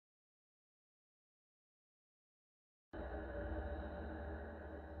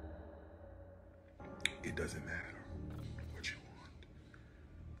It doesn't matter what you want.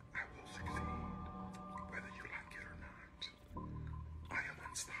 I will succeed, whether you like it or not. I am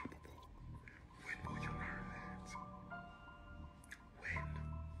unstoppable. When will you learn that? When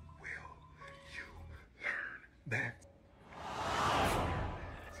will you learn that?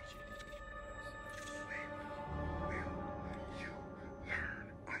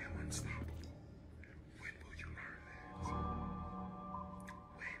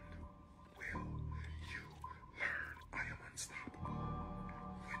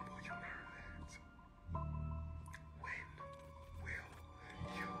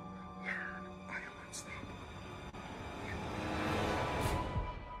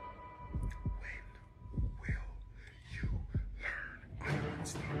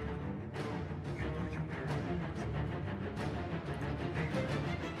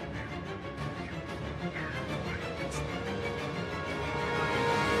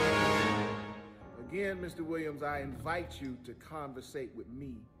 Again, Mr. Williams, I invite you to conversate with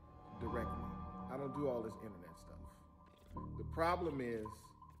me directly. I don't do all this internet stuff. The problem is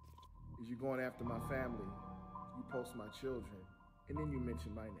you're going after my family, you post my children, and then you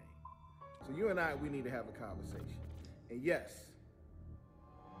mention my name. So you and I, we need to have a conversation. And yes,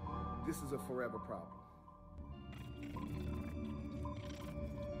 this is a forever problem.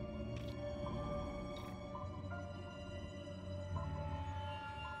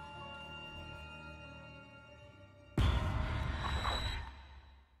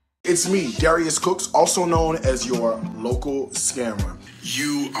 It's me, Darius Cooks, also known as your local scammer.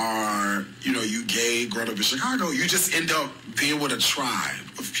 You are, you gay, growing up in Chicago, you just end up being with a tribe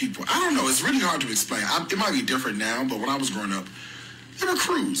of people. I don't know, it's really hard to explain. It might be different now, but when I was growing up, there were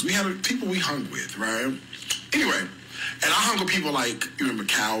crews. We had people we hung with, right? Anyway, and I hung with people like, you remember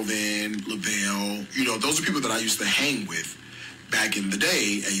Calvin, Lavelle, those are people that I used to hang with back in the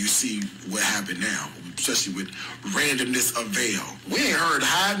day, and you see what happened now, especially with randomness of Vail. We ain't heard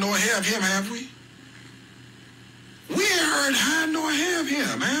hide nor have him, have we? We ain't heard hide nor have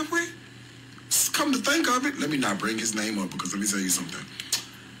him, have we? Come to think of it, let me not bring his name up, because let me tell you something.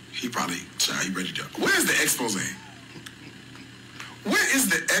 He probably, child, he ready to. Where's the expose? Where is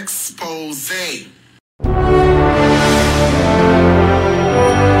the expose?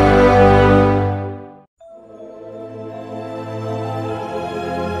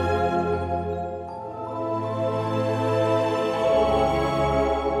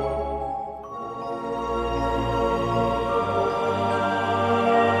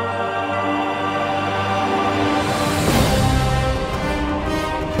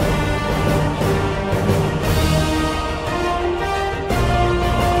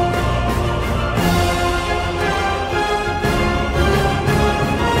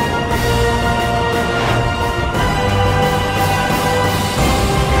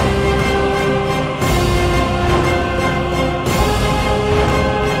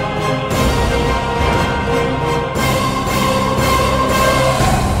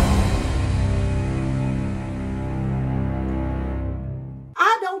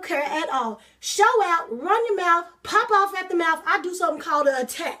 Show out, run your mouth, pop off at the mouth. I do something called an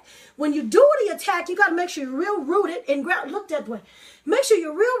attack. When you do the attack, you got to make sure you're real rooted and grounded. Look that way. Make sure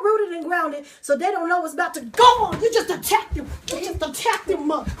you're real rooted and grounded so they don't know what's about to go on. You just attack them. You just attack them.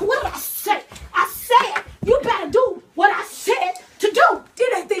 What did I say? I said you better do what I said to do.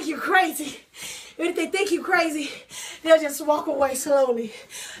 Did they think you're crazy? If they think you're crazy, they'll just walk away slowly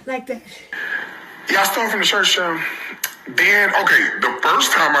like that. Yeah, I stole from the church. Then, okay, the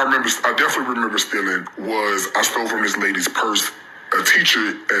first time I definitely remember stealing was I stole from this lady's purse, a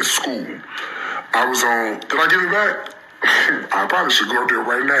teacher at school. I was on, did I give it back? I probably should go up there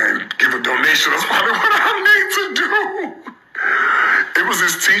right now and give a donation. That's probably what I need to do. It was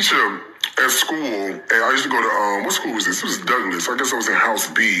this teacher at school, and I used to go to, what school was this? It was Douglas. I guess I was in House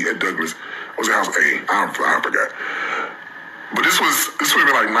B at Douglas. I was in House A. I forgot. But this would have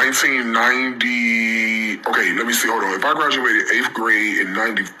been like 1990. Okay, let me see. Hold on. If I graduated 8th grade in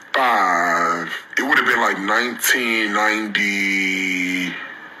 95, it would have been like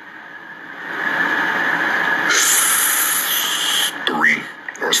 1993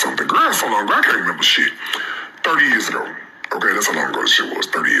 or something. Girl, so long ago. I can't remember shit. 30 years ago. Okay, that's how long ago this shit was.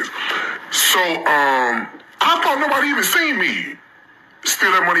 30 years. So, I thought nobody even seen me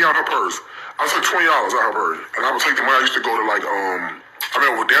steal that money out of her purse. I took $20 out of her, and I would take the money. I used to go to I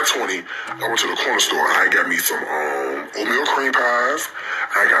remember with that 20, I went to the corner store and I got me some oatmeal cream pies.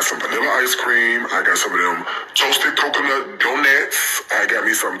 I got some vanilla ice cream. I got some of them toasted coconut donuts. I got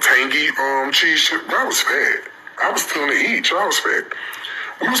me some tangy cheese shit. I was fed. I was still to eat. I was fed.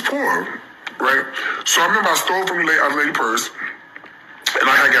 We was poor, right? So I remember I stole from a lady purse, and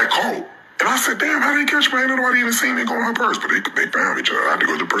I had got caught. And I said, damn, how did they catch me? Ain't nobody even seen me go in her purse. But they found me. I had to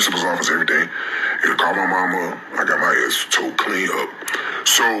go to the principal's office every day. I called my mama. I got my ass toe clean up.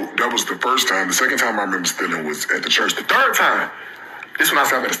 So that was the first time. The second time I remember stealing was at the church. The third time, this is when I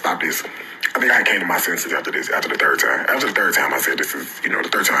said I better stop this. I think I came to my senses after this, after the third time. After the third time, I said, this is, the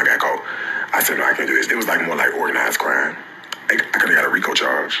third time I got caught. I said, no, I can't do this. It was like more like organized crime. I could have got a RICO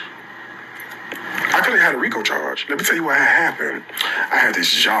charge. Let me tell you what had happened. I had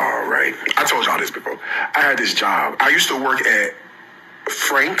this job, right? I told y'all this before. I had this job. I used to work at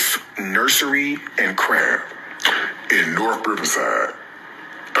Frank's Nursery and Craft in North Riverside.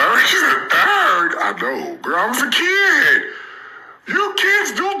 Third. I know. Girl, I was a kid. You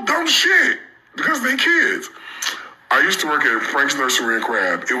kids do dumb shit because they kids. I used to work at Frank's Nursery and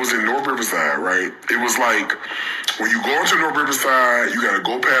Craft. It was in North Riverside, right? It was like, when you go into North Riverside, you got to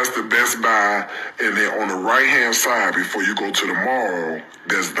go past the Best Buy, and then on the right-hand side, before you go to the mall,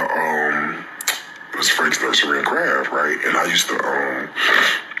 there's the, it was Frank's Nursery and Craft, right? And I used to, I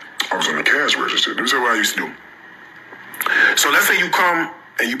was on the cash register. Let me tell you what I used to do. So let's say you come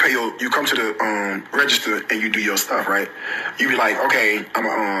and you pay you come to the register and you do your stuff, right? You be like, okay, I'm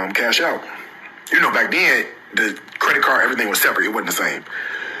gonna cash out. Back then, the credit card, everything was separate. It wasn't the same.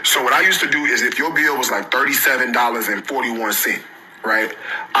 So what I used to do is if your bill was like $37.41, right,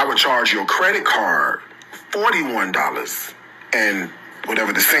 I would charge your credit card $41 and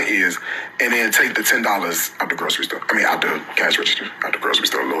whatever the cent is, and then take the $10 out the grocery store. Out the cash register. Out the grocery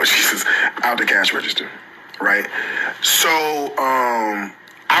store, Lord Jesus. Out the cash register, right? So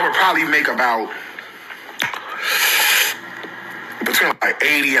I would probably make about between like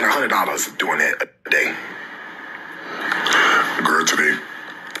 $80 and $100 doing that a day. Girl, today,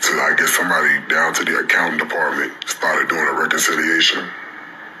 I guess somebody down to the accounting department started doing a reconciliation.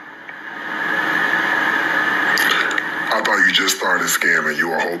 I thought you just started scamming.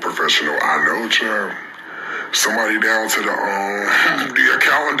 You a whole professional. I know, child. Somebody down to the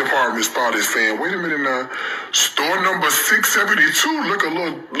accounting department started saying, "Wait a minute now, store number 672 look a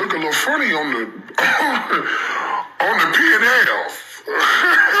little funny on the on the P&L."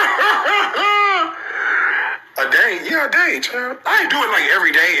 A day, child. I didn't do it like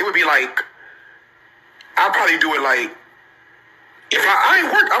every day. It would be like, I'd probably do it like, if I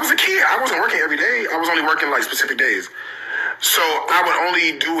ain't work, I was a kid. I wasn't working every day. I was only working like specific days. So I would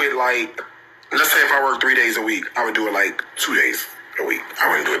only do it like, let's say if I work 3 days a week, I would do it like 2 days a week. I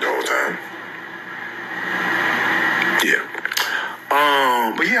wouldn't do it the whole time. Yeah.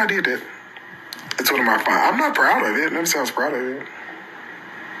 But yeah, I did that. It's one of my fine. I'm not proud of it. Never say I was proud of it.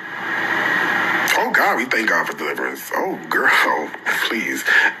 Oh, God, we thank God for deliverance. Oh, girl, please.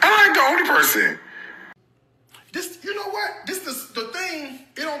 I ain't the only person. This, you know what? This is the thing.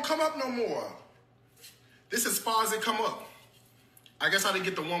 It don't come up no more. This is as far as it come up. I guess I didn't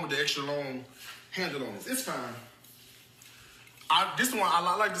get the one with the extra long handle on it. It's fine. This one, I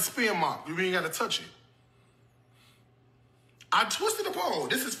like the spin mop. You ain't got to touch it. I twisted the pole.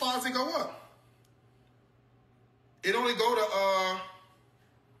 This is as far as it go up. It only go to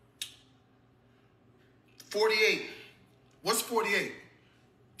 48. What's 48?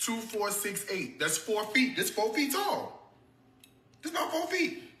 2, 4, 6, 8. That's 4 feet. This 4 feet tall. This about 4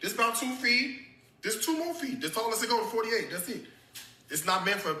 feet. This about 2 feet. This 2 more feet. That's tall as it go to 48. That's it. It's not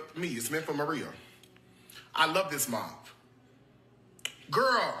meant for me. It's meant for Maria. I love this mop.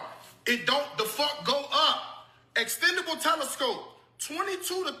 Girl, it don't the fuck go up. Extendable telescope.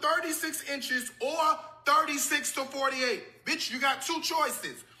 22 to 36 inches or 36 to 48. Bitch, you got 2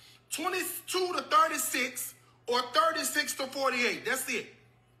 choices. 22 to 36 or 36 to 48. That's it.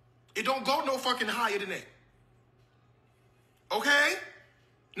 It don't go no fucking higher than that. Okay?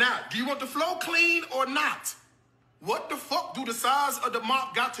 Now, do you want the flow clean or not? What the fuck do the size of the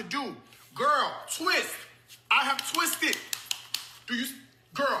mop got to do? Girl, twist. I have twisted.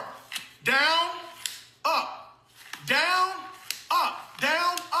 Girl, down, up, down, up,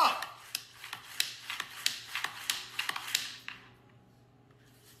 down, up.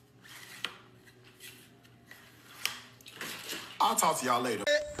 I'll talk to y'all later.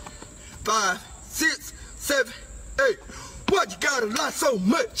 5, 6, 7, 8. Why you gotta lie so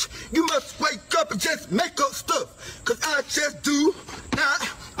much? You must wake up and just make up stuff. Cause I just do not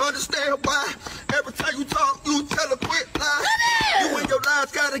understand why. Every time you talk, you tell a quick lie. You and your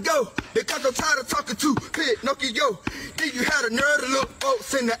lies gotta go. Because I'm tired of talking to Pinocchio. Then you had a nerve to look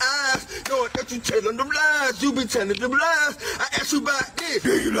folks in the eyes. Knowing that you telling them lies. You been telling them lies. I asked you about this.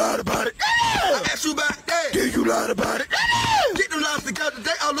 Did you lie about it? I asked you about that. Did you lie about it? Get them lies together,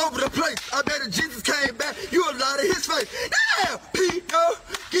 they all over the place. I bet if Jesus came back, you a lie to his face. Damn,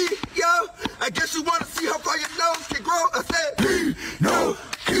 P-O-G-O. I guess you wanna see how far your nose can grow. I said,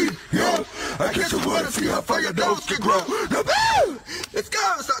 P-No-G-O.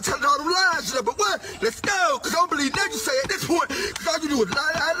 do it. La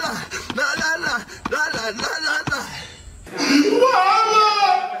la la, la la la, la la la la la. Mama!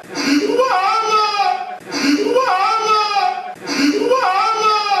 Mama! Mama!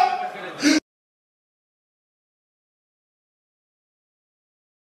 Mama!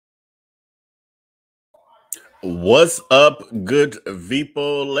 What's up, good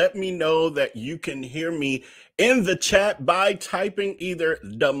people? Let me know that you can hear me in the chat by typing either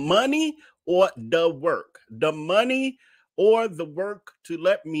the money or the work. The money or the work to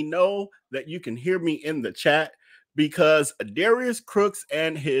let me know that you can hear me in the chat, because Darius Cooks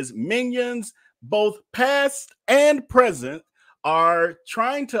and his minions, both past and present, are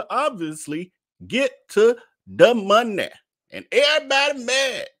trying to obviously get to the money. And everybody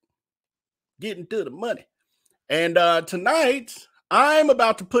mad getting to the money. And tonight, I'm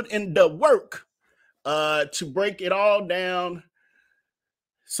about to put in the work to break it all down.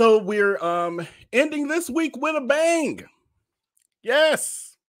 So we're ending this week with a bang.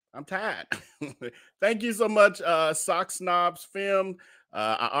 Yes, I'm tired. Thank you so much, Sock Snobs Film.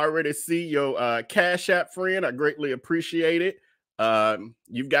 I already see your Cash App, friend. I greatly appreciate it.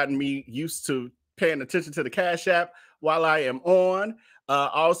 You've gotten me used to paying attention to the Cash App while I am on.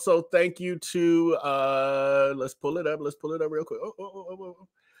 Also, thank you to, let's pull it up real quick.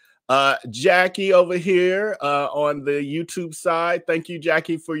 Jackie over here on the YouTube side. Thank you,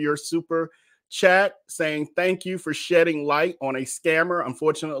 Jackie, for your super chat saying thank you for shedding light on a scammer.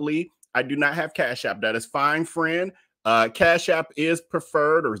 Unfortunately, I do not have Cash App. That is fine, friend. Cash App is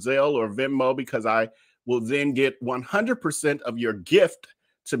preferred, or Zelle or Venmo, because I will then get 100% of your gift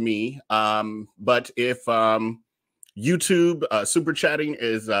to me. But if YouTube super chatting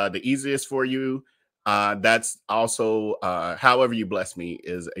is the easiest for you, that's also however you bless me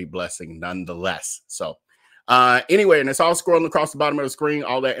is a blessing nonetheless. So anyway, and it's all scrolling across the bottom of the screen,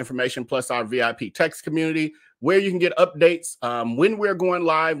 all that information, plus our VIP text community where you can get updates when we're going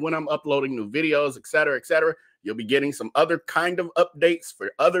live, when I'm uploading new videos, etc., etc. You'll be getting some other kind of updates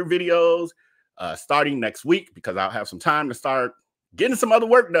for other videos starting next week, because I'll have some time to start getting some other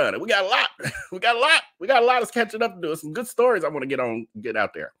work done. And we got a lot. We got a lot of catching up to do. Some good stories I want to get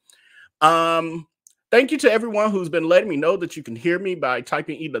out there. Thank you to everyone who's been letting me know that you can hear me by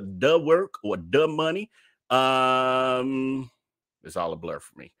typing either the work or the money. It's all a blur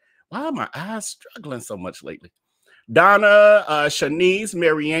for me. Why are my eyes struggling so much lately? Donna, Shanice,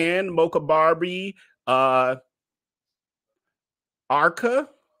 Marianne, Mocha Barbie, Arca,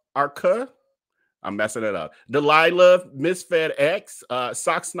 I'm messing it up. Delilah, Miss Fed X,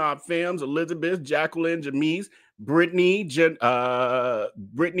 Sock Snob Films, Elizabeth, Jacqueline, Jamise, Brittany,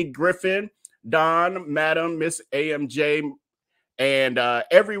 Brittany Griffin, Don, Madam, Miss AMJ, and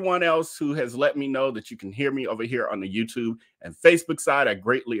everyone else who has let me know that you can hear me over here on the YouTube and Facebook side. I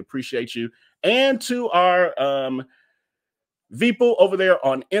greatly appreciate you. And to our people over there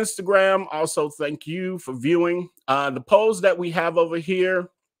on Instagram, also thank you for viewing. The polls that we have over here.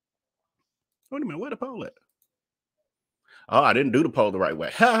 Wait a minute, where the poll at? Oh, I didn't do the poll the right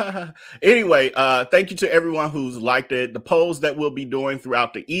way. Anyway, thank you to everyone who's liked it. The polls that we'll be doing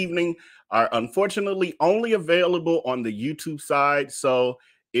throughout the evening are unfortunately only available on the YouTube side. So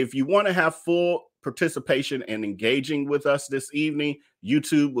if you want to have full participation and engaging with us this evening,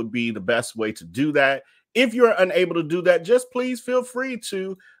 YouTube would be the best way to do that. If you're unable to do that, just please feel free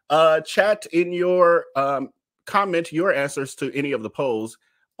to chat in your comment your answers to any of the polls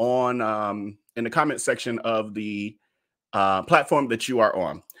on in the comment section of the platform that you are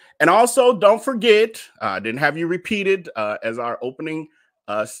on. And also, don't forget, I didn't have you repeated as our opening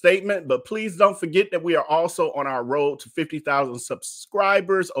statement, but please don't forget that we are also on our road to 50,000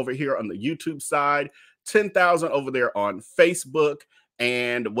 subscribers over here on the YouTube side, 10,000 over there on Facebook,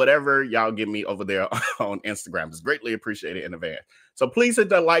 and whatever y'all give me over there on Instagram is greatly appreciated in advance. So please hit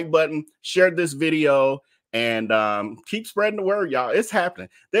that like button, share this video, and keep spreading the word, y'all. It's happening.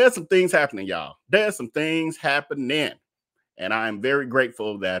 There's some things happening, y'all. There's some things happening. And I'm very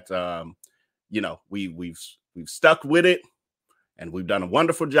grateful that, you know, we've stuck with it, and we've done a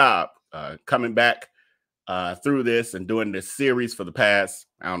wonderful job coming back through this and doing this series for the past,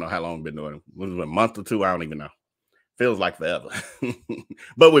 I don't know how long we've been doing it. Was it a month or two? I don't even know. Feels like forever.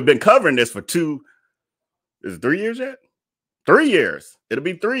 But we've been covering this for is it 3 years yet? 3 years. It'll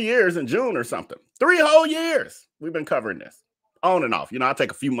be 3 years in June or something. 3 whole years we've been covering this on and off. You know, I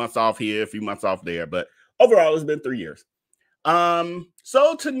take a few months off here, a few months off there, but overall it's been 3 years.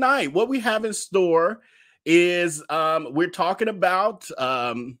 So tonight, what we have in store is we're talking about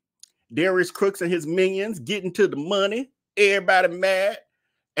Darius Cooks and his minions getting to the money. Everybody mad.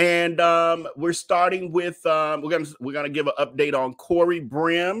 And we're starting with we're gonna give an update on Corey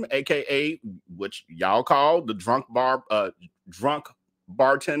Brim, aka which y'all call the drunk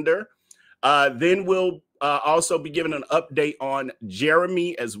bartender. Then we'll also be giving an update on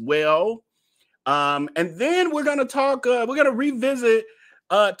Jeromie as well. And then we're going to talk, we're going to revisit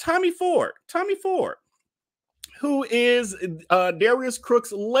Tommy Ford, who is Darius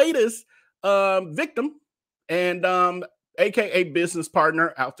Cooks' latest victim and AKA business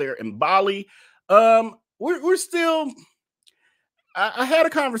partner out there in Bali. We're still, I had a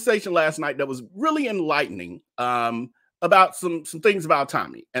conversation last night that was really enlightening about some things about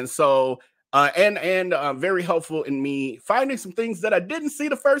Tommy. And so, and very helpful in me finding some things that I didn't see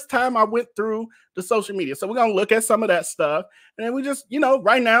the first time I went through the social media. So we're going to look at some of that stuff. And then we just, you know,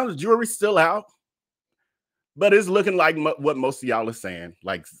 right now the jury's still out, but it's looking like what most of y'all are saying.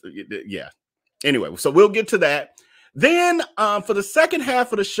 Like, yeah. Anyway, so we'll get to that. Then for the second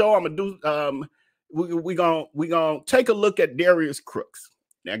half of the show, I'm going to do, we're gonna take a look at Darius Cooks.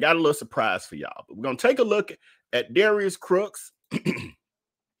 Now, I got a little surprise for y'all, but we're going to take a look at Darius Cooks.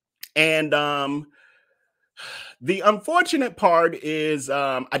 And the unfortunate part is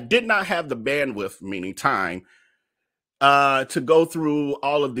I did not have the bandwidth, meaning time, to go through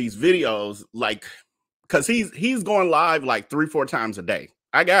all of these videos, like, because he's going live like 3-4 times a day.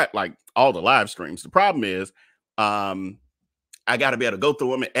 I got like all the live streams. The problem is I got to be able to go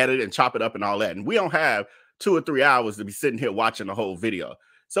through them and edit and chop it up and all that. And we don't have 2 or 3 hours to be sitting here watching the whole video.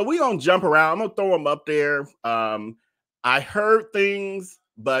 So we're going to jump around. I'm going to throw them up there. I heard things,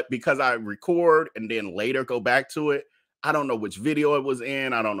 but because I record and then later go back to it, I don't know which video it was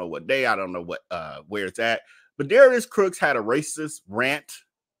in. I don't know what day. I don't know what where it's at. But Darius Cooks had a racist rant.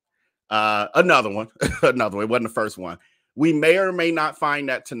 Another one. Another one. It wasn't the first one. We may or may not find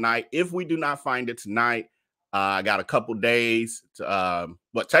that tonight. If we do not find it tonight, I got a couple days to,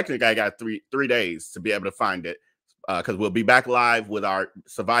 well, technically I got three days to be able to find it, because we'll be back live with our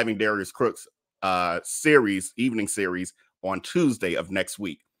Surviving Darius Cooks evening series on Tuesday of next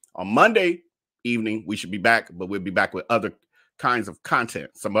week. On Monday evening, we should be back, but we'll be back with other kinds of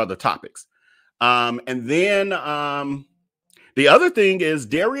content, some other topics. And then the other thing is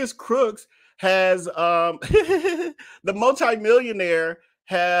Darius Cooks has, the multimillionaire,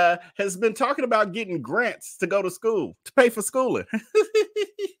 has been talking about getting grants to go to school, to pay for schooling.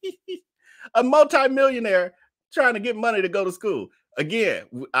 A multimillionaire trying to get money to go to school. Again,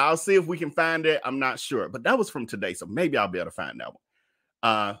 I'll see if we can find it. I'm not sure, but that was from today, so maybe I'll be able to find that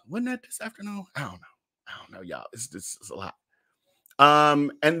one. Wasn't that this afternoon? I don't know, y'all. It's a lot.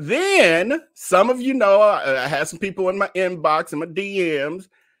 And then some of you know, I had some people in my inbox and my DMs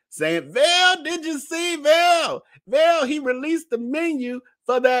saying, Val, did you see Val? Val, he released the menu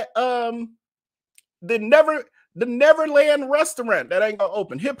for that the Neverland restaurant that ain't gonna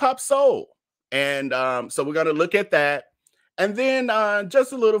open, Hip Hop Soul. And so we're gonna look at that. And then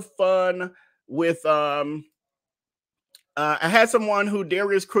just a little fun with I had someone who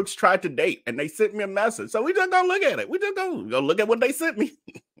Darius Cooks tried to date, and they sent me a message. So we just gonna look at it. We just gonna look at what they sent me.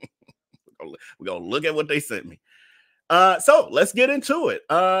 We're gonna look at what they sent me. So let's get into it.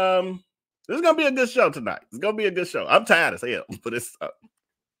 This is gonna be a good show tonight. It's gonna be a good show. I'm tired as hell, but it's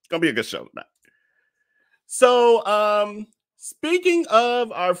gonna be a good show tonight. So speaking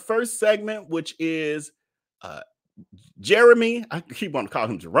of our first segment, which is Jeromie, I keep on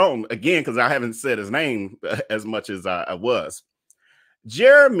calling him Jerome again because I haven't said his name as much as I was.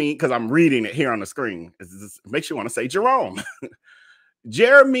 Jeromie, because I'm reading it here on the screen, it makes you want to say Jerome.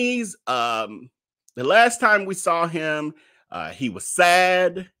 Jeromie's, the last time we saw him, he was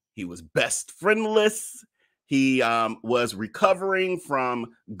sad. He was best friendless. He was recovering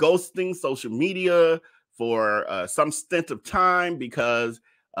from ghosting social media for some stint of time because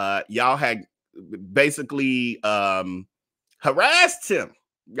y'all had basically harassed him.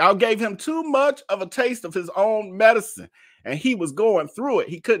 Y'all gave him too much of a taste of his own medicine, and he was going through it.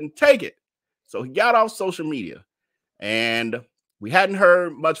 He couldn't take it. So he got off social media, and we hadn't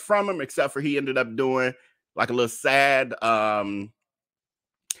heard much from him except for he ended up doing like a little sad I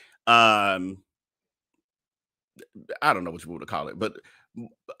don't know what you would call it, but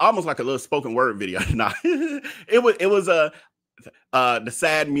almost like a little spoken word video. Nah, it was the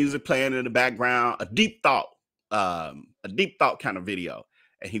sad music playing in the background, a deep thought kind of video.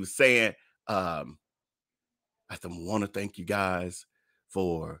 And he was saying, I want to thank you guys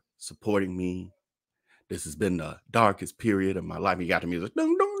for supporting me. This has been the darkest period of my life. He got the music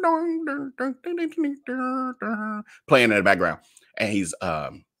playing in the background. And he's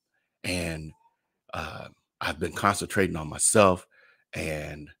I've been concentrating on myself,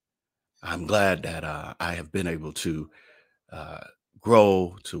 and I'm glad that I have been able to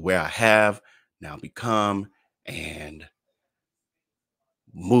grow to where I have now become, and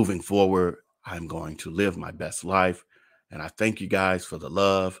moving forward, I'm going to live my best life, And I thank you guys for the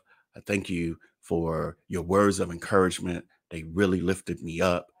love. I thank you for your words of encouragement. They really lifted me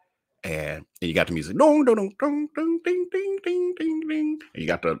up. And you got the music, ding, ding, ding, ding, ding, ding, ding, ding. And you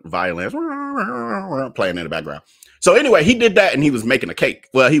got the violins playing in the background. So anyway, he did that, and he was making a cake.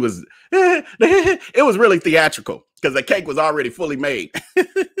 Well, he was, it was really theatrical because the cake was already fully made.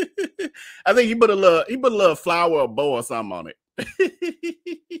 I think he put a little flower or bow or something on it.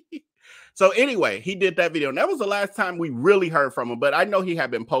 So anyway, he did that video, and that was the last time we really heard from him. But I know he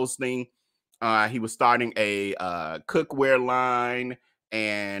had been posting. He was starting a cookware line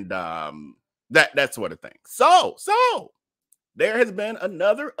and that sort of thing. So there has been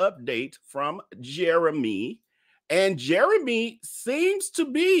another update from Jeromie, and Jeromie seems to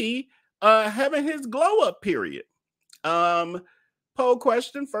be having his glow up period. Poll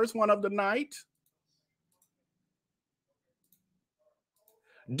question, first one of the night.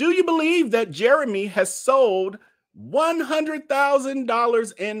 Do you believe that Jeromie has sold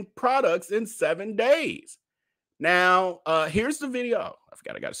 $100,000 in products in 7 days? Now, here's the video. I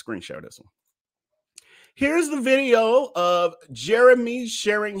forgot I got to screen share this one. Here's the video of Jeromie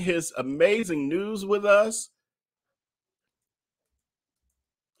sharing his amazing news with us.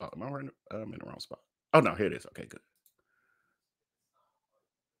 Oh, am I right? I'm in the wrong spot. Oh, no, here it is. Okay, good.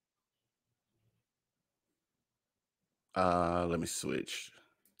 Let me switch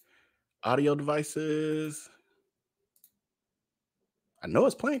audio devices. I know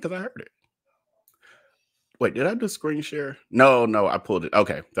it's playing because I heard it. Wait, did I do screen share? No, I pulled it.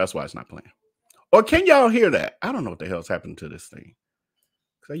 Okay, that's why it's not playing. Or can y'all hear that? I don't know what the hell's happened to this thing.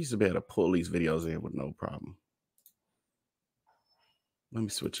 Because I used to be able to pull these videos in with no problem. Let me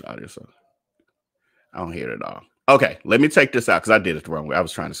switch the audio so I don't hear it at all. Okay, let me take this out because I did it the wrong way. I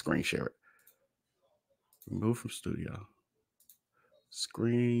was trying to screen share it. Remove from studio.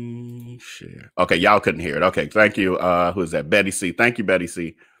 Screen share. Okay, y'all couldn't hear it. Okay, thank you. Who is that? Betty C. Thank you, Betty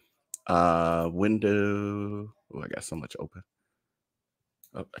C. Window. Oh, I got so much open.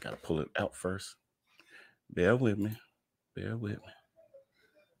 Oh, I gotta pull it out first. Bear with me. Bear with me.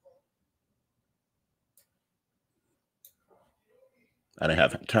 I didn't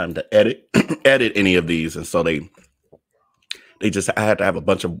have time to edit any of these, and so they just, I had to have a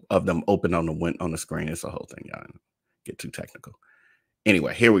bunch of them open on the screen. It's a whole thing, y'all. Get too technical.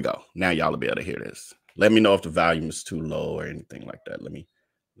 Anyway, here we go. Now y'all will be able to hear this. Let me know if the volume is too low or anything like that. Let me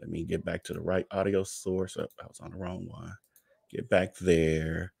get back to the right audio source. Oh, I was on the wrong one. Get back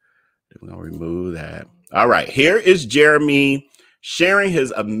there. Then we're gonna remove that. All right, here is Jeromie sharing his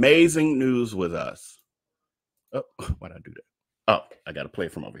amazing news with us. Oh, why'd I do that? Oh, I gotta play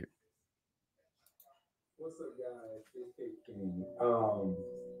from over here. What's up, guys? It's Kake King.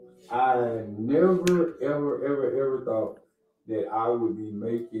 I never, ever thought that I would be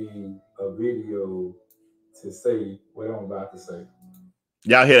making a video to say what I'm about to say.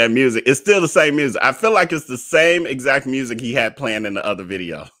 Y'all hear that music? It's still the same music. I feel like it's the same exact music he had playing in the other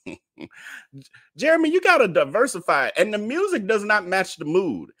video. Jeromie, you gotta diversify, and the music does not match the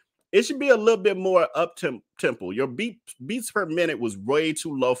mood. It should be a little bit more up tempo. Your beats per minute was way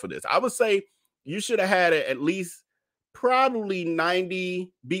too low for this. I would say you should have had it at least probably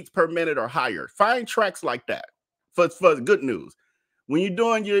 90 beats per minute or higher. Find tracks like that for good news. When you're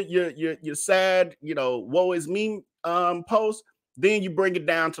doing your sad, woe is me post, then you bring it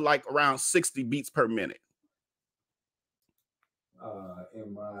down to like around 60 beats per minute.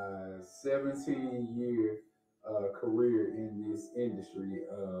 In my 17-year career in this industry,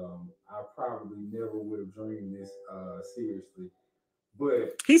 I probably never would have dreamed this seriously.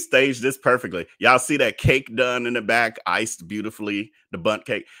 But he staged this perfectly. Y'all see that cake done in the back, iced beautifully, the bundt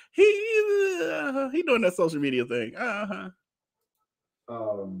cake. He doing that social media thing.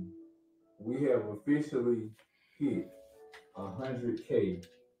 We have officially hit 100K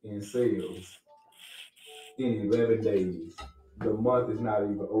in sales in 11 days. The month is not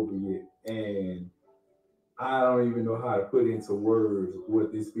even over yet, and I don't even know how to put into words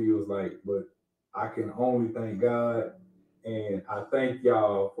what this feels like, but I can only thank God, and I thank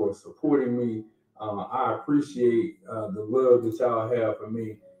y'all for supporting me. I appreciate the love that y'all have for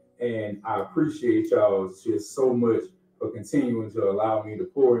me, and I appreciate y'all just so much for continuing to allow me to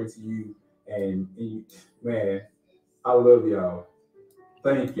pour into you. And man, I love y'all.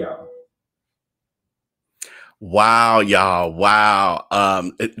 Thank y'all. Wow, y'all. Wow.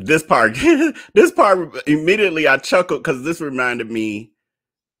 This part immediately I chuckled because this reminded me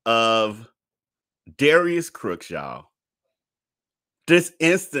of Darius Cooks, y'all. Just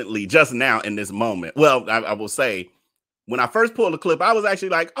instantly, just now in this moment. Well, I will say when I first pulled the clip, I was actually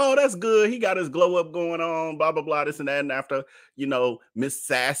like, oh, that's good. He got his glow up going on, blah, blah, blah, this and that. And after, you know, Miss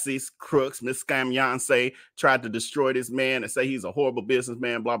Sassy's Crooks, Miss Scam Yonsei tried to destroy this man and say he's a horrible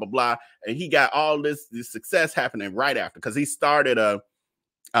businessman, blah, blah, blah. And he got all this success happening right after, because he started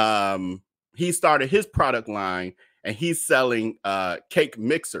his product line, and he's selling cake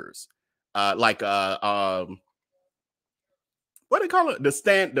mixers, what do they call it?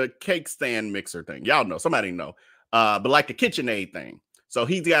 The cake stand mixer thing. Y'all know, somebody know. But like the KitchenAid thing. So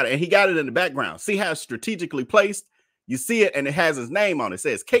he got it in the background. See how it's strategically placed? You see it, and it has his name on it. It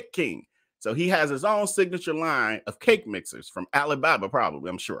says Kake King. So he has his own signature line of cake mixers from Alibaba, probably,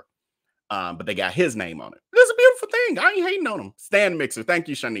 I'm sure. But they got his name on it. It's a beautiful thing. I ain't hating on him. Stand mixer. Thank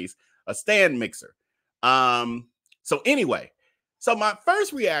you, Shanice. A stand mixer. So anyway, so my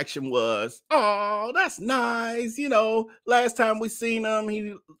first reaction was, oh, that's nice. You know, last time we seen him,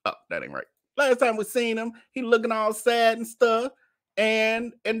 that ain't right. Last time we seen him, he looking all sad and stuff.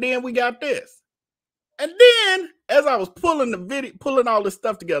 And then we got this. And then as I was pulling all this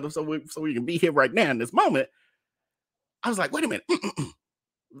stuff together so we can be here right now in this moment, I was like, wait a minute.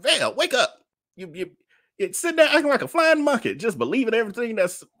 Val, wake up. You sit there acting like a flying monkey, just believing everything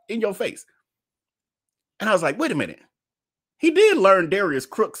that's in your face. And I was like, wait a minute. He did learn Darius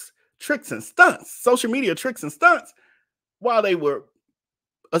Cooks tricks and stunts, social media tricks and stunts, while they were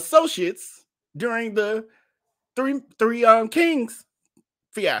associates during the three Kings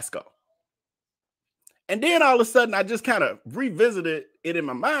fiasco. And then all of a sudden, I just kind of revisited it in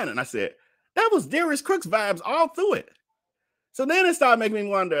my mind, and I said, that was Darius Cooks vibes all through it. So then it started making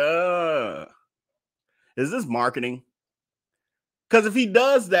me wonder, is this marketing? Because if he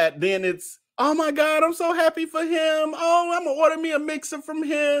does that, then it's, oh my God, I'm so happy for him. Oh, I'm going to order me a mixer from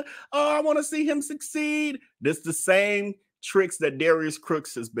him. Oh, I want to see him succeed. This is the same tricks that Darius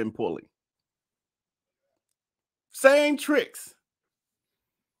Cooks has been pulling. Same tricks.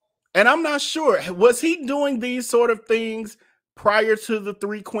 And I'm not sure, was he doing these sort of things prior to the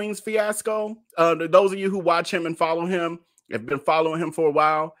Three Queens fiasco? Those of you who watch him and follow him, have been following him for a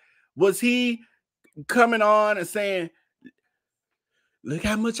while, was he coming on and saying, look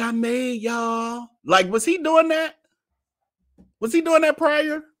how much I made, y'all? Like, was he doing that? Was he doing that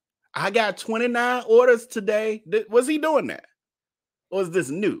prior? I got 29 orders today. Was he doing that? Or is this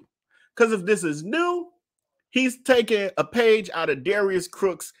new? Because if this is new, he's taking a page out of Darius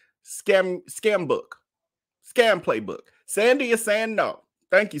Cooks' scam playbook. Sandy is saying no.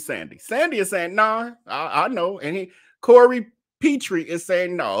 Thank you, Sandy. Sandy is saying no. I know. And Corey Petrie is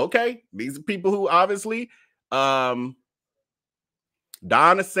saying no. Okay. These are people who obviously, Don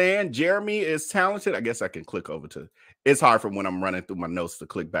is saying Jeromie is talented. I guess I can click over to, it's hard for when I'm running through my notes to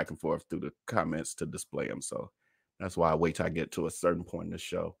click back and forth through the comments to display them. So that's why I wait till I get to a certain point in the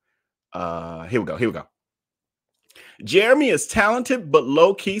show. Here we go. Jeromie is talented, but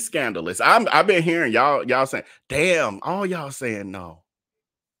low-key scandalous. I've been hearing y'all saying, damn, all y'all saying no.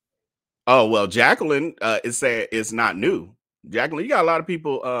 Oh, well, Jacqueline is saying it's not new. Jacqueline, you got a lot of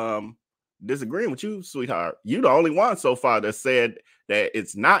people disagreeing with you, sweetheart. You the only one so far that said that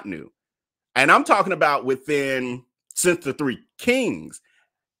it's not new. And I'm talking about since the Three Kings.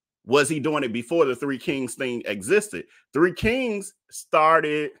 Was he doing it before the Three Kings thing existed? Three Kings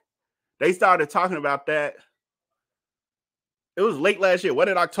started talking about that. It was late last year. What,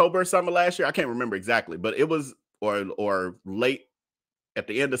 in October or summer last year? I can't remember exactly, but it was or late at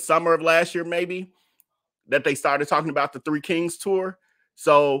the end of summer of last year, maybe, that they started talking about the Three Kings tour.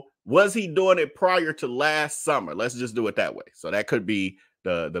 So was he doing it prior to last summer? Let's just do it that way. So that could be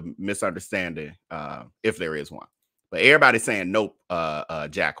the misunderstanding, if there is one. But everybody's saying nope,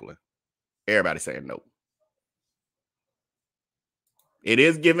 Jacqueline. Everybody's saying nope. It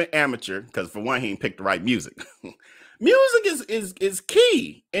is giving amateur, because for one, he ain't picked the right music. Music is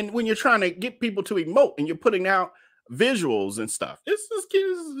key. And when you're trying to get people to emote and you're putting out visuals and stuff, it's a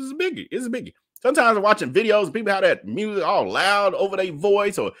biggie. It's a biggie. Sometimes I'm watching videos and people have that music all loud over their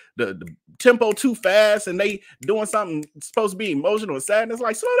voice, or the tempo too fast, and they doing something supposed to be emotional and sad. And it's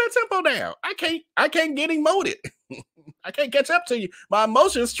like, slow that tempo down. I can't get emoted. I can't catch up to you. My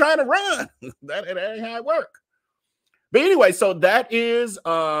emotions trying to run. that ain't how it works. But anyway, so that is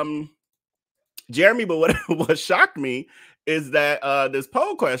Jeromie. But what shocked me is that this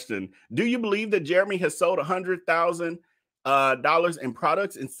poll question: do you believe that Jeromie has sold $100,000 in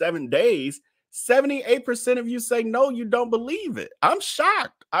products in 7 days? 78% of you say no, you don't believe it. I'm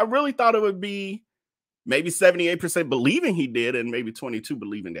shocked. I really thought it would be maybe 78% believing he did, and maybe 22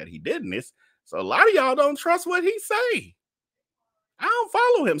 believing that he didn't. So a lot of y'all don't trust what he say. I don't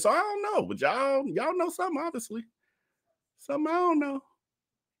follow him, so I don't know. But y'all know something, obviously. Something I don't know.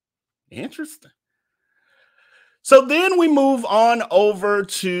 Interesting. So then we move on over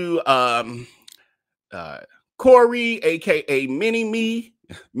to Corey, aka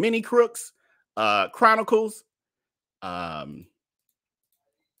Mini Crooks, Chronicles. Poll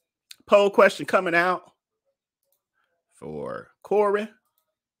question coming out for Corey.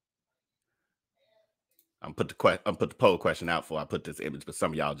 I'm put the poll question out before I put this image, but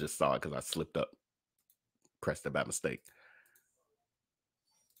some of y'all just saw it because I slipped up, pressed it by mistake.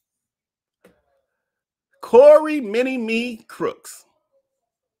 Corey Mini Crooks.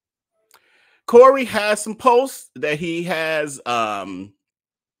 Corey has some posts that he has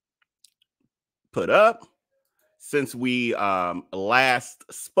put up since we last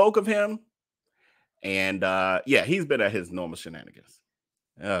spoke of him. And yeah, he's been at his normal shenanigans.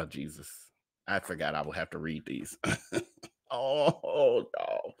 Oh, Jesus. I forgot I will have to read these. Oh,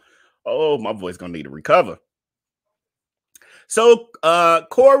 no. Oh, my voice gonna need to recover. So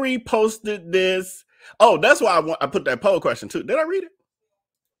Corey posted this. Oh, that's why I put that poll question too. Did I read it?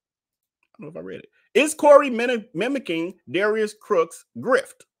 I don't know if I read it. Is Corey mimicking Darius Cooks'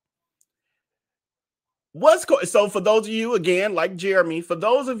 grift? So for those of you, again, like Jeremy, for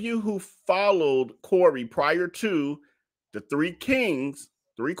those of you who followed Corey prior to the Three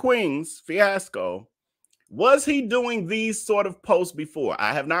Queens fiasco, was he doing these sort of posts before?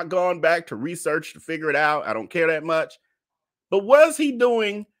 I have not gone back to research to figure it out. I don't care that much. But was he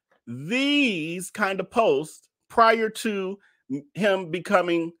doing these kind of posts prior to him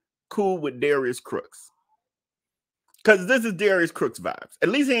becoming cool with Darius Cooks? Because this is Darius Cooks vibes. At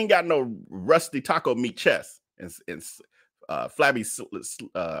least he ain't got no rusty taco meat chest and flabby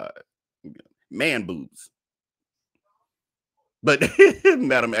man boobs. But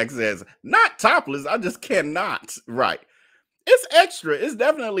Madam X says, not topless. I just cannot. Right. It's extra. It's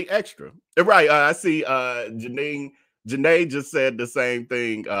definitely extra. Right. I see Janae just said the same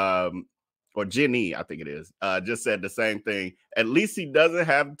thing. Or Jenny, I think it is, just said the same thing. At least he doesn't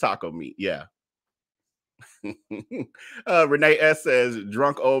have taco meat. Yeah. Renee S says,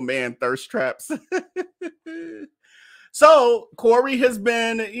 drunk old man thirst traps. So Corey's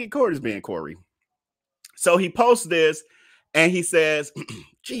being Corey. So he posts this and he says,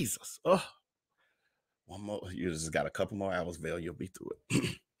 Jesus, oh, one more, you just got a couple more hours, Vale, you'll be through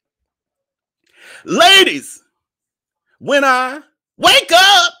it. Ladies, when I wake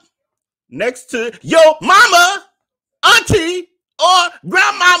up next to your mama, auntie, or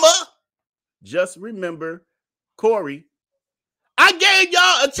grandmama, just remember, Corey, I gave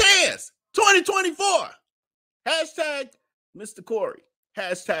y'all a chance. 2024. Hashtag Mr. Corey.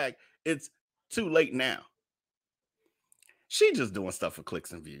 Hashtag it's too late now. She just doing stuff for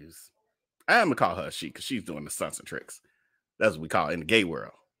clicks and views. I am gonna call her a she because she's doing the stunts and tricks. That's what we call it in the gay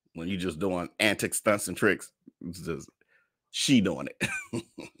world. When you just doing antics, stunts, and tricks, it's just she doing it.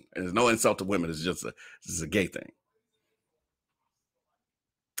 There's no insult to women. It's just a gay thing.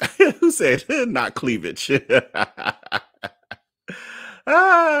 Who said not cleavage?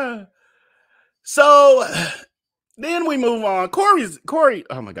 So then we move on. Corey.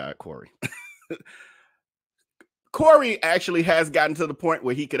 Oh my God, Corey. Corey actually has gotten to the point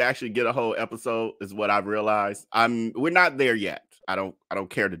where he could actually get a whole episode, is what I've realized. We're not there yet. I don't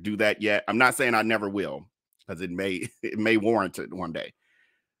care to do that yet. I'm not saying I never will, because it may warrant it one day.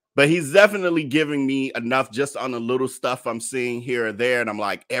 But he's definitely giving me enough just on the little stuff I'm seeing here or there. And I'm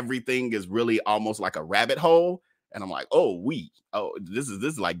like, everything is really almost like a rabbit hole. And I'm like, this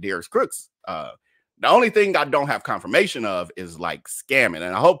is like Darius Cooks. The only thing I don't have confirmation of is like scamming.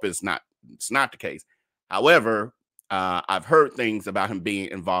 And I hope it's not the case. However, I've heard things about him being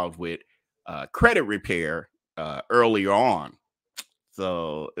involved with credit repair earlier on.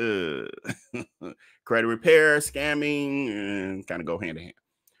 So credit repair, scamming, kind of go hand in hand.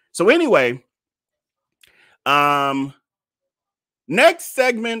 So anyway, next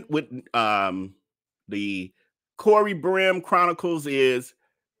segment with the Corey Brim Chronicles is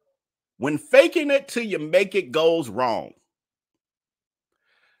when faking it till you make it goes wrong.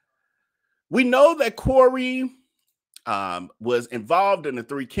 We know that Corey was involved in the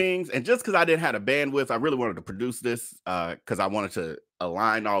Three Kings, and just because I didn't have a bandwidth, I really wanted to produce this because I wanted to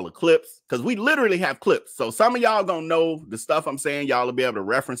align all the clips, because we literally have clips. So some of y'all gonna know the stuff I'm saying. Y'all will be able to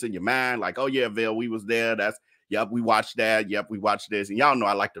reference in your mind, like, oh yeah, Vale, we was there. Yep, we watched that. Yep, we watched this. And y'all know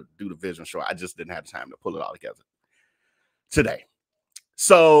I like to do the vision show. I just didn't have time to pull it all together today.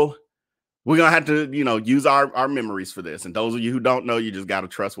 So we're gonna have to, use our memories for this. And those of you who don't know, you just gotta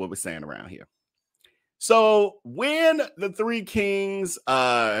trust what we're saying around here. So when the Three Kings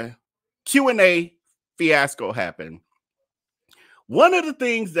Q&A fiasco happened, one of the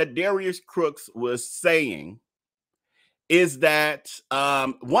things that Darius Cooks was saying is that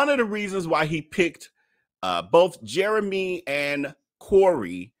one of the reasons why he picked both Jeromie and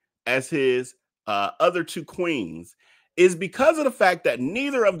Corey as his other two queens is because of the fact that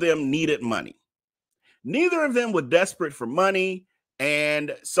neither of them needed money. Neither of them were desperate for money.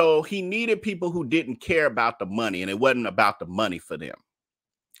 And so he needed people who didn't care about the money, and it wasn't about the money for them.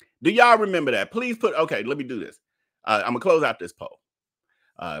 Do y'all remember that? Please put, okay, let me do this. I'm going to close out this poll.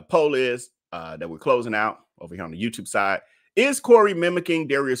 Poll is that we're closing out over here on the YouTube side. Is Corey mimicking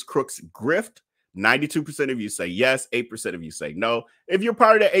Darius Cooks' grift? 92% of you say yes. 8% of you say no. If you're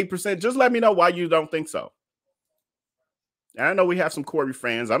part of that 8%, just let me know why you don't think so. And I know we have some Corey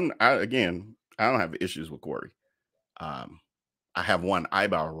fans. Again, I don't have issues with Corey. I have one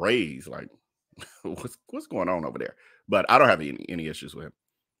eyebrow raised, like, what's going on over there? But I don't have any issues with him.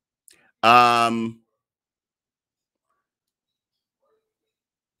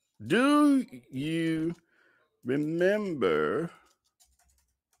 Do you remember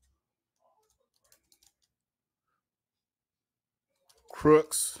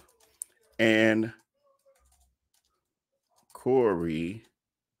Crooks and Corey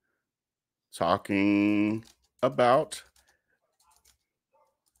talking about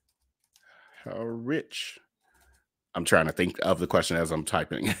how rich? I'm trying to think of the question as I'm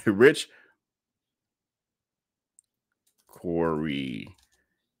typing. Rich Corey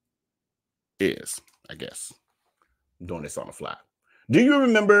is, I guess. I'm doing this on the fly. Do you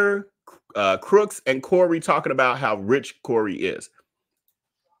remember Crooks and Corey talking about how rich Corey is?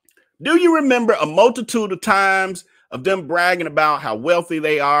 Do you remember a multitude of times of them bragging about how wealthy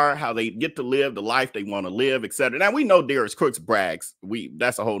they are, how they get to live the life they want to live, etc.? Now, we know Darius Cooks brags.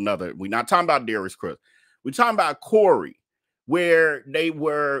 That's a whole nother. We're not talking about Darius Cooks. We're talking about Corey, where they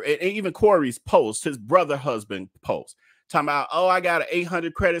were, and even Corey's post, his brother husband post, talking about, oh, I got an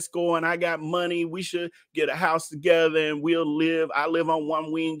 800 credit score and I got money. We should get a house together and we'll live. I live on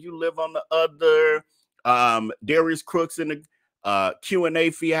one wing, you live on the other. Darius Cooks in the Q&A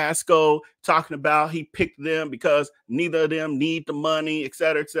fiasco, talking about he picked them because neither of them need the money, et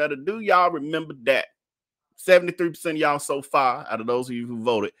cetera, et cetera. Do y'all remember that? 73% of y'all so far, out of those of you who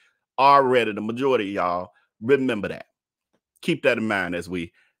voted, already, the majority of y'all remember that. Keep that in mind as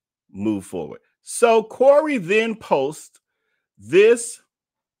we move forward. So Corey then posts this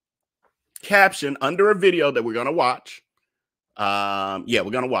caption under a video that we're going to watch. Yeah,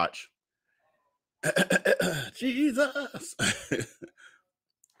 we're going to watch. Jesus.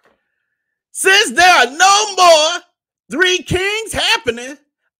 Since there are no more Three Kings happening,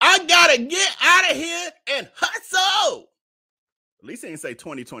 I gotta get out of here and hustle. At least he didn't say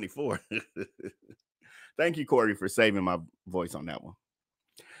 2024. Thank you, Corey, for saving my voice on that one.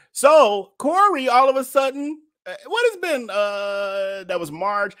 So Corey, all of a sudden, what has been, that was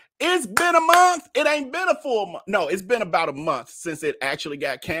March. It's been a month. It ain't been a full month. No, it's been about a month since it actually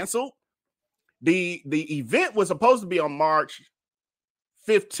got canceled. The event was supposed to be on March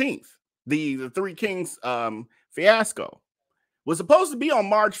 15th. The Three Kings fiasco was supposed to be on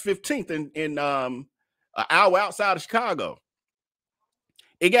March 15th in an hour outside of Chicago.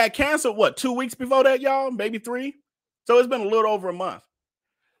 It got canceled, what, 2 weeks before that, y'all? Maybe 3? So it's been a little over a month.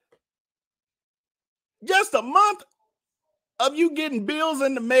 Just a month of you getting bills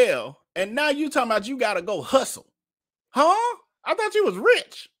in the mail, and now you talking about you got to go hustle. Huh? I thought you was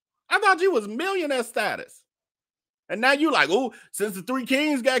rich. I thought you was millionaire status. And now you like, oh, since the Three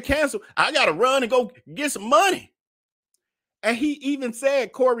Kings got canceled, I got to run and go get some money. And he even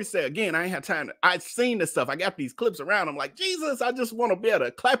said, Corey said, again, I ain't had time. I've seen this stuff. I got these clips around. I'm like, Jesus,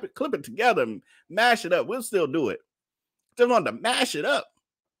 clip it together and mash it up. We'll still do it. Just wanted to mash it up.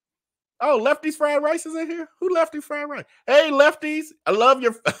 Oh, Lefty's fried rice is in here. Who Lefty fried rice? Hey, Lefties, I love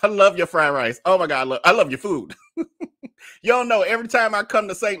your fried rice. Oh my God, I love your food. You don't know. Every time I come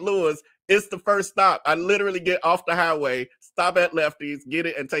to St. Louis, it's the first stop. I literally get off the highway, stop at Lefty's, get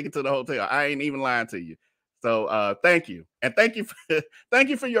it, and take it to the hotel. I ain't even lying to you. So thank you, and thank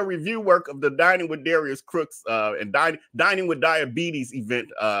you for your review work of the Dining with Darius Cooks and Dining with Diabetes event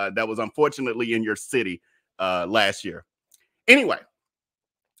that was unfortunately in your city last year. Anyway.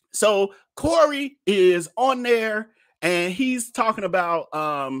 So Corey is on there and he's talking about,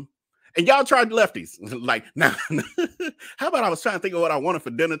 and y'all tried Lefty's. Like, now, how about I was trying to think of what I wanted for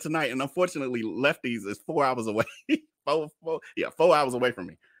dinner tonight, and unfortunately, Lefty's is 4 hours away. 4 hours away from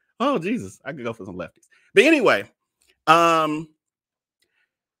me. Oh, Jesus, I could go for some Lefty's. But anyway,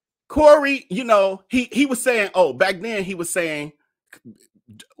 Corey, you know, he was saying, oh, back then he was saying,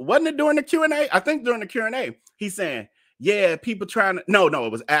 wasn't it during the Q&A? I think during the Q&A, he's saying, yeah, people trying to, no,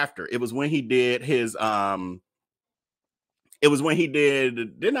 it was after. It was when he did his, didn't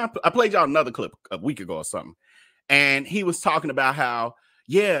I played y'all another clip a week ago or something. And he was talking about how,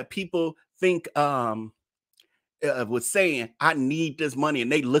 yeah, people think was saying, I need this money,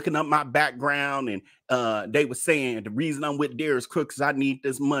 and they looking up my background, and they were saying the reason I'm with Darius Cooks is I need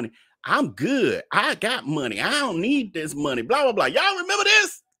this money. I'm good. I got money. I don't need this money. Blah, blah, blah. Y'all remember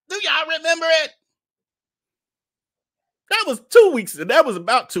this? Do y'all remember it? That was 2 weeks. That was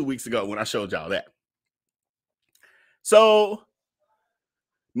about 2 weeks ago when I showed y'all that. So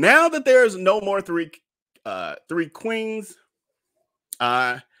now that there's no more three queens,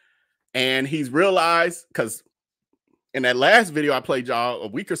 and he's realized, because in that last video I played y'all a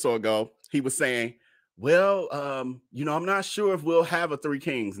week or so ago, he was saying, well, you know, I'm not sure if we'll have a 3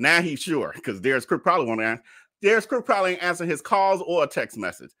 kings. Now he's sure, because Darius Cooks probably won't answer. Darius Cooks probably ain't answering his calls or a text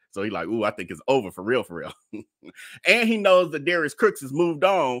message. So he's like, ooh, I think it's over for real, for real. And he knows that Darius Cooks has moved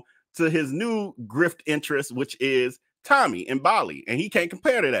on to his new grift interest, which is Tommy in Bali. And he can't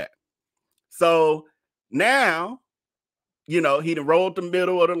compare to that. So now, you know, he rolled the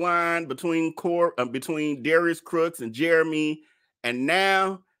middle of the line between Darius Cooks and Jeromie. And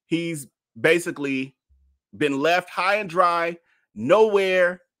now he's basically been left high and dry,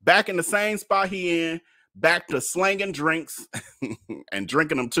 nowhere, back in the same spot he in, back to slanging drinks and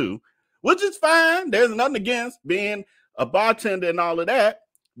drinking them too, which is fine. There's nothing against being a bartender and all of that.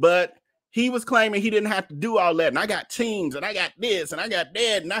 But he was claiming he didn't have to do all that. And I got teams, and I got this, and I got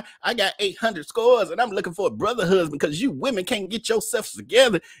that, and I got 800 scores, and I'm looking for a brother husband because you women can't get yourselves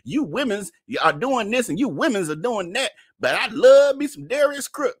together. You women's are doing this, and you women's are doing that. But I love me some Darius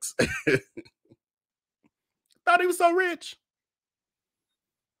Cooks. Thought he was so rich.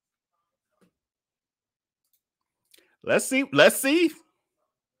 Let's see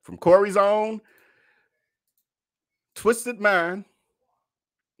from Corey's own twisted mind.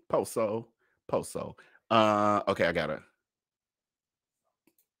 Poso. Okay, I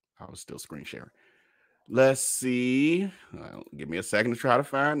was still screen sharing. Let's see. Give me a second to try to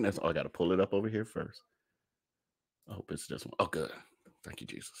find this. Oh, I got to pull it up over here first. I hope it's this one. Oh, good. Thank you,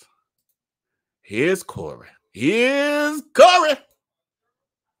 Jesus. Here's Corey.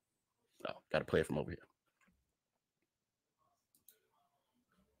 Oh, got to play it from over here.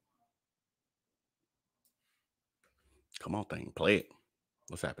 Come on, thing. Play it.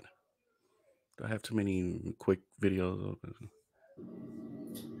 What's happening? Do I have too many quick videos open?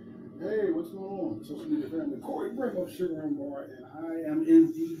 Hey, what's going on? Social media family. Corey Brim of Sugar and Bar, and I am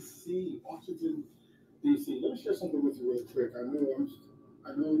in D.C., Washington, D.C. Let me share something with you real quick. I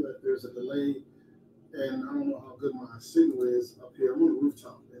know that there's a delay, and I don't know how good my signal is up here. I'm on the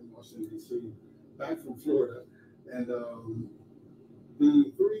rooftop in Washington, D.C., back from Florida, and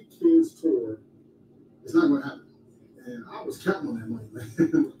the 3 Kings tour is not going to happen. And I was counting on that money,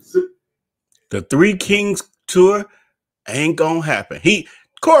 man. The 3 Kings tour ain't gonna happen.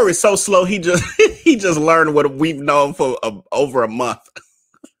 Corey's so slow. He just learned what we've known for over a month.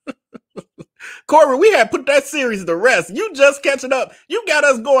 Corey, we had put that series to rest. You just catching up. You got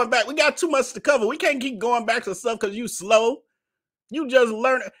us going back. We got too much to cover. We can't keep going back to stuff because you slow. You just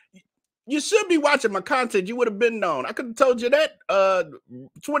learn. You should be watching my content. You would have been known. I could have told you that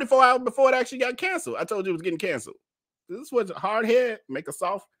 24 hours before it actually got canceled. I told you it was getting canceled. This was a hard head, make a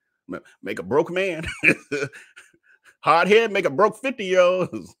broke man. Hard head, make a broke 50-year-old.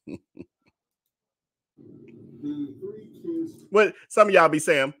 What some of y'all be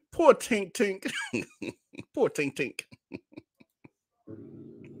saying, poor Tink Tink. Poor Tink Tink.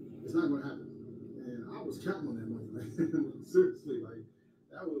 It's not going to happen. And I was counting on that money, man. Seriously, like,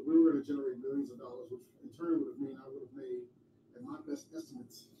 we were going to generate millions of dollars, which in turn would have meant I would have made, in my best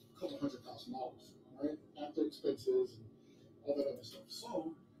estimates, a couple $100,000, right? After expenses and all that other stuff.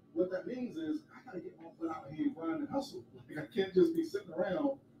 So what that means is I got to get my foot out here and grind and hustle. Like, I can't just be sitting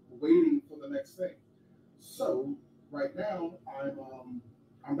around waiting for the next thing. So right now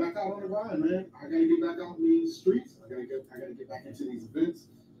I'm back out on the grind, man. I got to get back out in these streets. I got to get back into these events.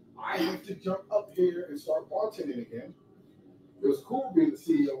 I have to jump up here and start bartending again. It was cool being the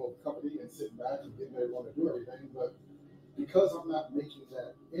CEO of a company and sitting back and getting everyone to do everything, but because I'm not making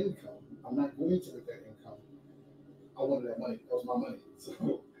that income, I'm not going to make that income. I wanted that money. That was my money. So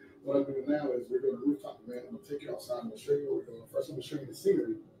what I'm doing now is we're doing a rooftop event. I'm going to take you outside and show you what we're doing. First, I'm going to show you the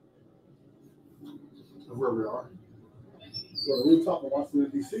scenery of where we are. So the rooftop in Washington,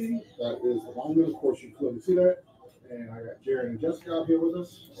 D.C., that is the monument. Of course, you clearly see that. And I got Jared and Jessica out here with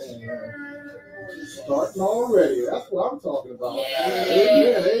us. And starting already. That's what I'm talking about.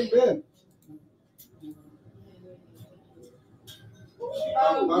 Amen.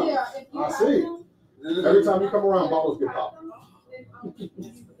 I see. Every time you come around, bottles get popped.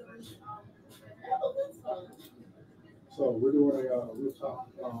 So we're doing a rooftop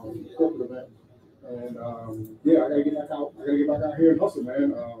corporate event. And yeah, I gotta get back out. I gotta get back out here and hustle,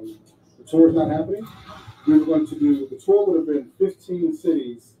 man. The tour's not happening. we were going to do, the tour would have been 15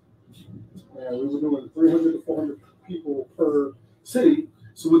 cities, and we were doing 300 to 400 people per city.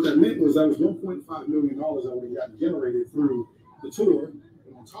 So what that meant was that was $1.5 million that we got generated through the tour.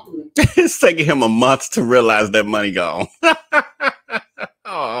 And on top of it, it's taking him a month to realize that money gone.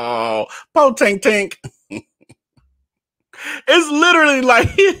 Oh, po tink tink. It's literally like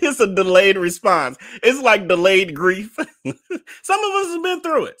it's a delayed response. It's like delayed grief. Some of us have been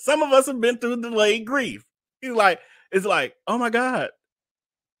through it. Some of us have been through delayed grief. It's like, oh my God,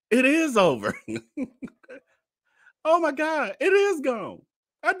 it is over. Oh my God, it is gone.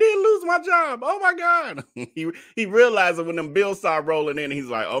 I did lose my job. Oh my God. He realized it when them bills start rolling in. He's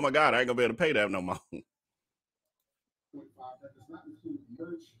like, oh my God, I ain't gonna be able to pay that no more. that does not include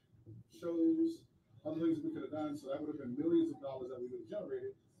merch, shows, other things we could have done. So that would have been millions of dollars that we would have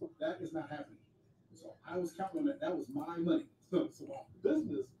generated. That is not happening. So I was counting on that. That was my money. So my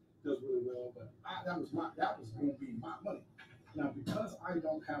business does really well, but that was going to be my money. Now, because I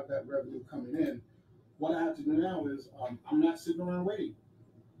don't have that revenue coming in, what I have to do now is I'm not sitting around waiting.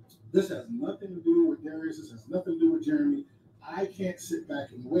 This has nothing to do with Darius. This has nothing to do with Jeromie. I can't sit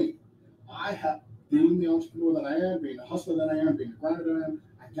back and wait. I have, being the entrepreneur that I am, being the hustler that I am, being the grinder that I am,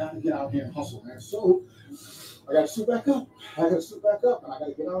 I got to get out here and hustle, man. So I got to suit back up. And I got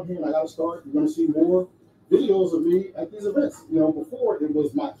to get out here and I got to start. You're going to see more videos of me at these events. You know, before it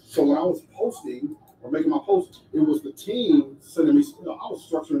was so when I was posting or making my posts, it was the team sending me, I was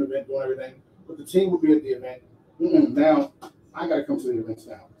structuring the event, doing everything, but the team would be at the event. Now I got to come to the events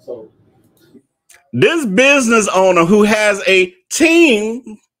now. So this business owner who has a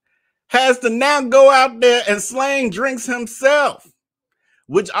team has to now go out there and slang drinks himself,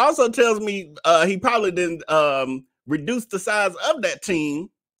 which also tells me he probably didn't reduce the size of that team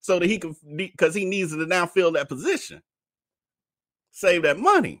so that he can, because he needs to now fill that position, save that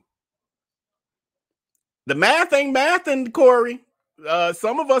money. The math ain't mathing, Corey.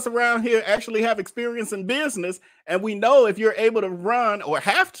 Some of us around here actually have experience in business, and we know if you're able to run or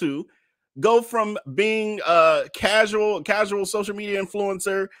have to go from being a casual social media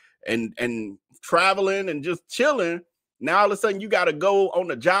influencer and traveling and just chilling, now all of a sudden you got to go on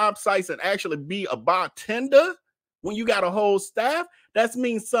the job sites and actually be a bartender when you got a whole staff. That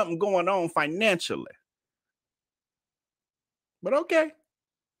means something going on financially. But okay.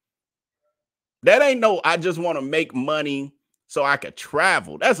 That ain't no, I just want to make money so I could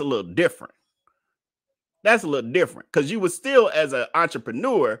travel. That's a little different. That's a little different because you would still, as an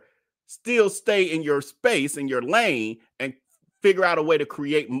entrepreneur, still stay in your space, in your lane, and figure out a way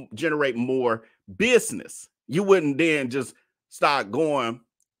to generate more business. You wouldn't then just start going,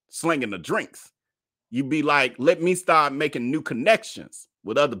 slinging the drinks. You'd be like, let me start making new connections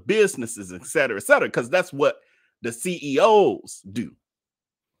with other businesses, et cetera, because that's what the CEOs do.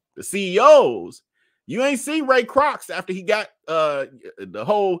 The CEOs, you ain't see Ray Kroc after he got the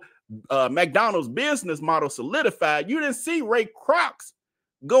whole McDonald's business model solidified. You didn't see Ray Kroc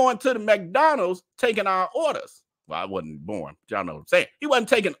going to the McDonald's taking our orders. Well, I wasn't born. Y'all know what I'm saying. He wasn't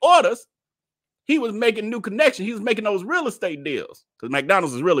taking orders. He was making new connections. He was making those real estate deals because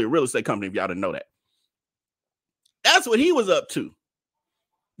McDonald's is really a real estate company, if y'all didn't know that. That's what he was up to,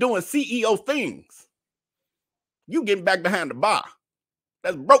 doing CEO things. You getting back behind the bar.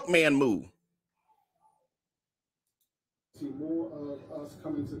 That's broke man move. See more of us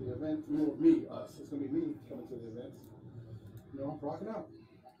coming to the event, more of me, us. It's going to be me coming to the events. You know, I'm rocking out.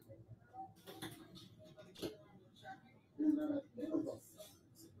 And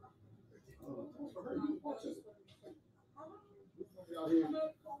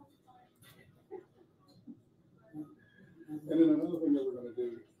then another thing that we're going to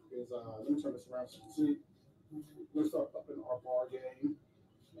do is, let me turn this around so you can see. We're going to start upping our bar game.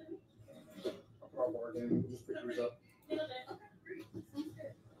 Our bar game. We'll just pick these up. Look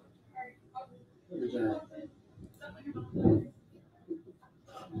at Jeremy. We're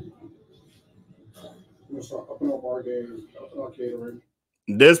going to start upping our bar game, upping our catering.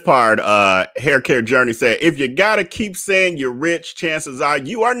 This part, Hair Care Journey said, if you got to keep saying you're rich, chances are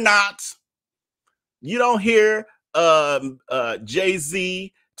you are not. You don't hear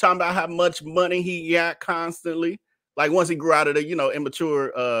Jay-Z talking about how much money he got constantly. Like once he grew out of the,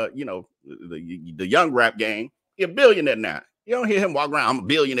 immature, the young rap game, he's a billionaire now. You don't hear him walk around, I'm a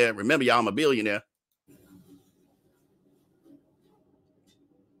billionaire. Remember, y'all, I'm a billionaire.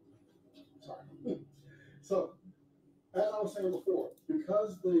 Sorry. So, as I was saying before,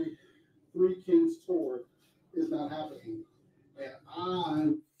 because the Three Kings tour is not happening,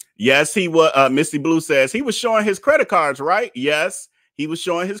 and yes, he was. Misty Blue says he was showing his credit cards, right? Yes, he was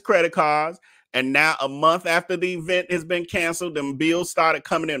showing his credit cards. And now a month after the event has been canceled, them bills started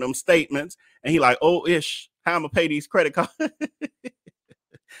coming in, them statements. And he like, oh, ish, how I'm gonna pay these credit cards?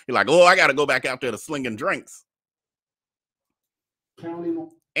 He like, oh, I got to go back out there to slinging drinks.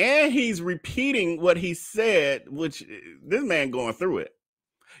 And he's repeating what he said, which this man going through it.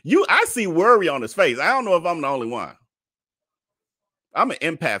 I see worry on his face. I don't know if I'm the only one. I'm an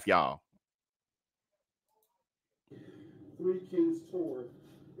empath, y'all. Three Kings tour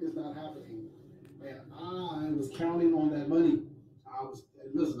is not happening. And I was counting on that money.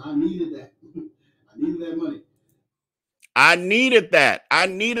 Listen, I needed that. I needed that money. I needed that. I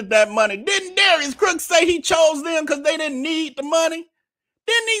needed that money. Didn't Darius Cooks say he chose them because they didn't need the money?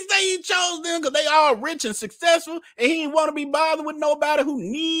 Didn't he say he chose them because they all rich and successful and he didn't want to be bothered with nobody who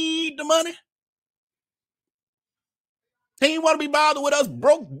need the money? He didn't want to be bothered with us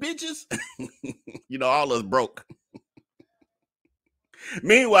broke bitches. You know, all us broke.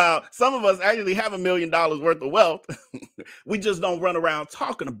 Meanwhile, some of us actually have $1 million worth of wealth. We just don't run around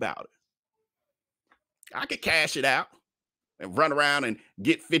talking about it. I could cash it out and run around and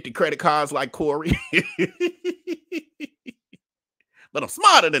get 50 credit cards like Corey. But I'm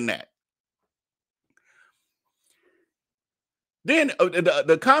smarter than that. Then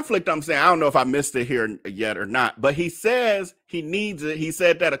the conflict I'm saying, I don't know if I missed it here yet or not, but he says he needs it. He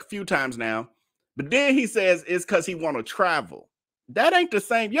said that a few times now, but then he says it's because he want to travel. That ain't the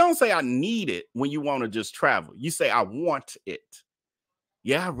same. You don't say I need it when you want to just travel. You say I want it.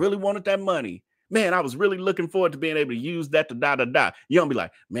 Yeah, I really wanted that money. Man, I was really looking forward to being able to use that to da-da-da. You don't be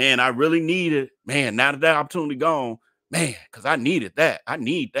like, man, I really need it. Man, now that opportunity gone, man, because I needed that. I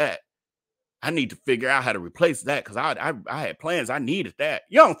need that. I need to figure out how to replace that because I had plans. I needed that.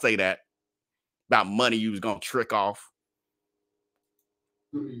 You don't say that about money you was going to trick off.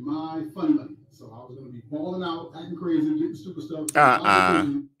 It's going to be my fun money. So I was going to be balling out, acting crazy, getting stupid stuff.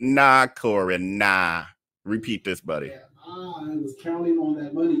 Nah, Corey, nah. Repeat this, buddy. Yeah, I was counting on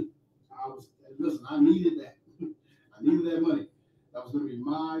that money. Listen, I needed that. I needed that money. That was going to be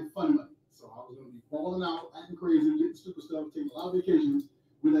my fun money. So I was going to be balling out, acting crazy, getting stupid stuff, taking a lot of vacations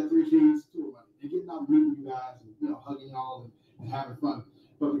with that Three Kings tour money and getting out meeting you guys and hugging y'all and having fun.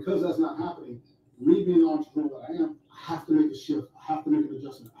 But because that's not happening, me being the entrepreneur that I am, I have to make a shift. I have to make an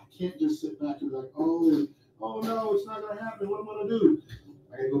adjustment. I can't just sit back and be like, oh no, it's not going to happen. What am I going to do?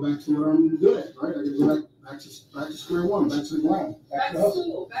 I got to go back to what I'm good at, right? I got to go back to square one, back to the grind, back to the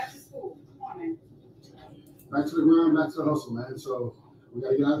hustle. Back to school. Come on, man. Back to the grind, back to the hustle, man. So we got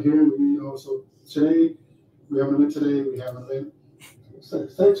to get out here. So today, we have an event today. We have an event.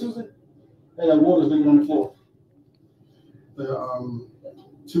 Today, Tuesday? Hey, that water's leaking on the floor.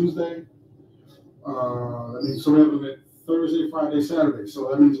 Tuesday. So we have an event Thursday, Friday, Saturday. So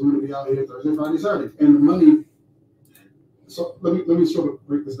that means we're going to be out here Thursday, Friday, Saturday. And the money. So let me sort of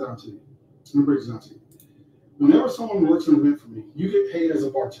break this down to you. Let me break this down to you. Whenever someone works an event for me, you get paid as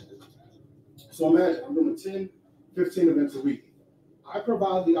a bartender. So imagine I'm doing 10, 15 events a week. I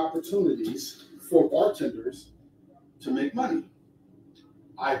provide the opportunities for bartenders to make money.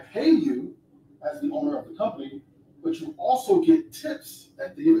 I pay you as the owner of the company, but you also get tips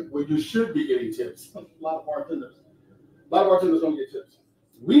at the event. Well, you should be getting tips. A lot of bartenders don't get tips.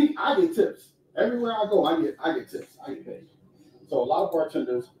 I get tips. Everywhere I go, I get tips. I get paid. So a lot of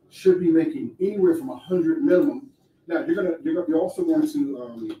bartenders should be making anywhere from 100 minimum. Now you're also going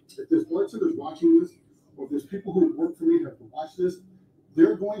to if there's bartenders watching this, or if there's people who work for me that have to watch this,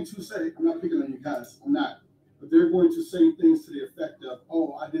 they're going to say, I'm not picking on you guys, I'm not, but they're going to say things to the effect of,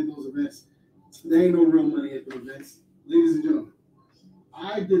 oh, I did those events. There ain't no real money at the events. Ladies and gentlemen,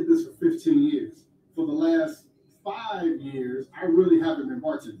 I did this for 15 years. For the last 5 years, I really haven't been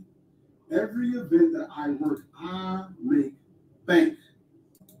bartending. Every event that I work, I make bank.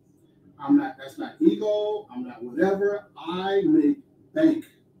 That's not ego, I'm not whatever. I make bank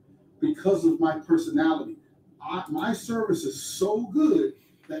because of my personality. My service is so good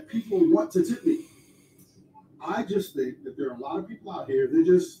that people want to tip me. I just think that there are a lot of people out here, they're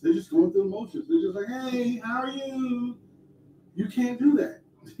just going through emotions. They're just like, hey, how are you? You can't do that.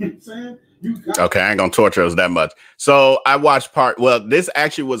 You know what I'm saying? Okay, I ain't gonna torture us that much. So I watched this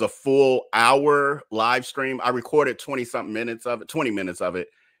actually was a full hour live stream. I recorded 20 minutes of it.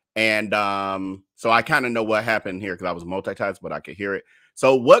 And so I kind of know what happened here because I was multitasking, but I could hear it.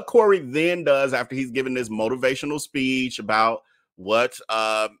 So what Corey then does after he's given this motivational speech about what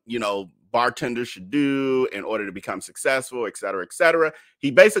bartenders should do in order to become successful, et cetera, he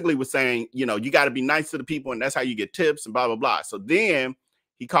basically was saying, you got to be nice to the people and that's how you get tips and blah, blah, blah. So then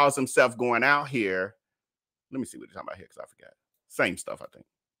he calls himself going out here. Let me see what he's talking about here because I forgot. Same stuff, I think.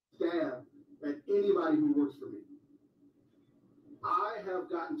 Stab at anybody who works for me. I have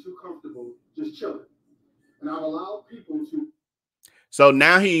gotten too comfortable just chilling. And I've allowed people to. So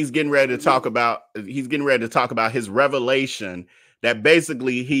now he's getting ready to talk about his revelation that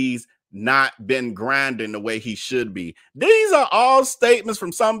basically he's not been grinding the way he should be. These are all statements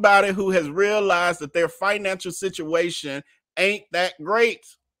from somebody who has realized that their financial situation ain't that great.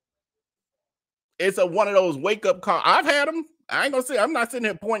 It's one of those wake up calls. I've had them. I ain't gonna say I'm not sitting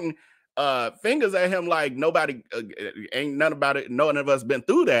here pointing fingers at him like nobody ain't none about it. None of us been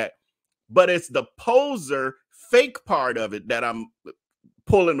through that. But it's the poser fake part of it that I'm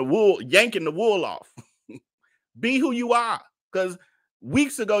pulling the wool, yanking the wool off. Be who you are. Because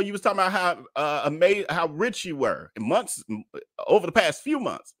weeks ago you was talking about how rich you were in months over the past few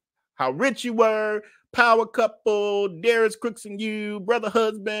months. How rich you were, power couple, Darius Cooks and you, brother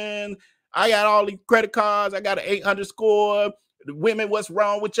husband. I got all these credit cards. I got an 800 score. The women, what's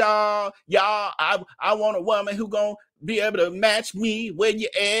wrong with y'all? Y'all, I want a woman who gonna be able to match me. Where you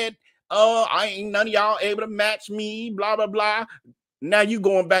at? Oh, I ain't none of y'all able to match me. Blah blah blah. Now you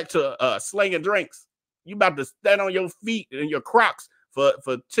going back to slinging drinks. You about to stand on your feet and your Crocs for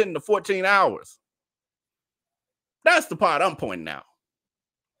 10 to 14 hours. That's the part I'm pointing out.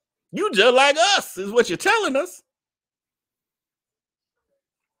 You just like us is what you're telling us.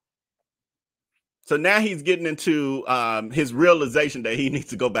 So now he's getting into his realization that he needs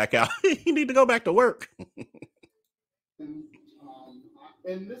to go back out. He needs to go back to work. And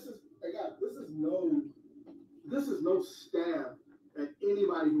this is again, this is no stab at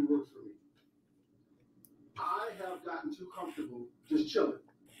anybody who works for me. I have gotten too comfortable just chilling,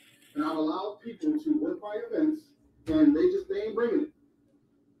 and I've allowed people to work my events, and they ain't bringing it.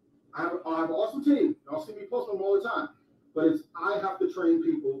 I have an awesome team. Y'all see me post them all the time, but I have to train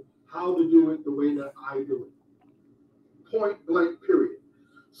people how to do it the way that I do it. Point blank, period.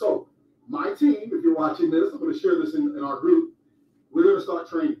 So my team, if you're watching this, I'm going to share this in our group. We're going to start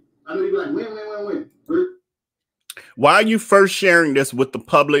training. I know you'll be like, win. Why are you first sharing this with the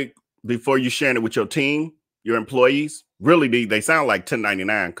public before you sharing it with your team, your employees? Really, they sound like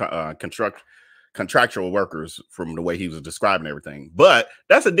 1099 contractual workers from the way he was describing everything. But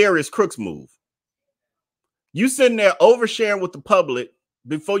that's a Darius Cooks move. You sitting there oversharing with the public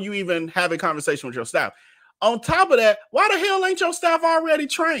before you even have a conversation with your staff. On top of that, why the hell ain't your staff already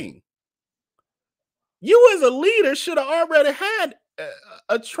trained? You as a leader should have already had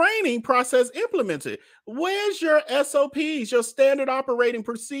a training process implemented. Where's your SOPs, your standard operating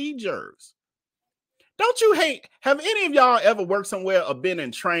procedures? Don't you have any of y'all ever worked somewhere or been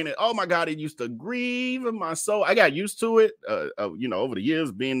in training? Oh my God, it used to grieve my soul. I got used to it, over the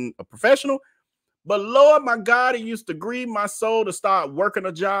years being a professional. But Lord, my God, it used to grieve my soul to start working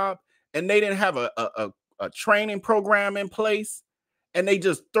a job and they didn't have a training program in place. And they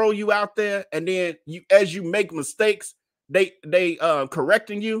just throw you out there, and then as you make mistakes, they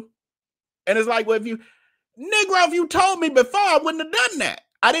correcting you. And it's like, well, if you told me before, I wouldn't have done that.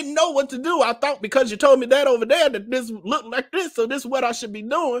 I didn't know what to do. I thought because you told me that over there that this looked like this, so this is what I should be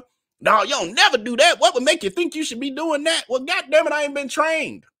doing. No, you don't never do that. What would make you think you should be doing that? Well, goddamn it, I ain't been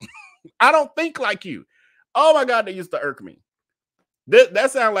trained. I don't think like you. Oh my God, they used to irk me.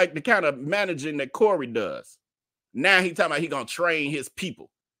 That sounds like the kind of managing that Corey does. Now he talking about he gonna train his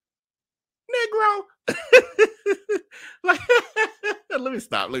people. Negro. Like, let me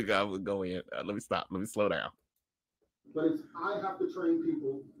stop. Let me go in. Let me stop. Let me slow down. But I have to train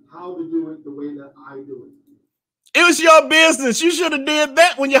people how to do it the way that I do it. It was your business. You should have did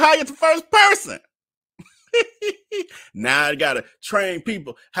that when you hired the first person. Now I gotta train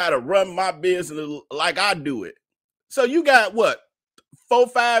people how to run my business like I do it. So you got what?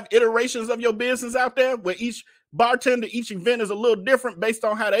 4-5 iterations of your business out there where each bartender, each event is a little different based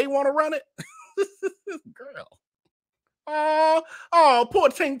on how they want to run it. Girl. Oh, poor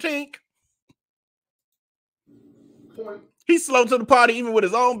Tink. He's slow to the party even with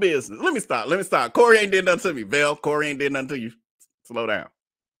his own business. Let me stop. Corey ain't did nothing to me, Bell. Corey ain't did nothing to you. Slow down.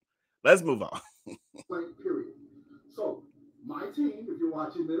 Let's move on. Period. So my team, if you're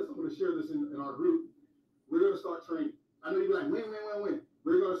watching this, I'm going to share this in our group. We're going to start training. I know you're like, win.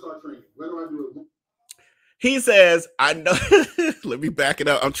 We're going to start training. Whether I do it. He says, I know. Let me back it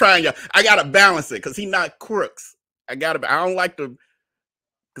up. I'm trying, y'all. I gotta balance it because he's not Crooks. I don't like to,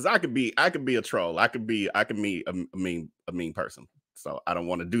 because I could be a troll. I could be a mean person. So I don't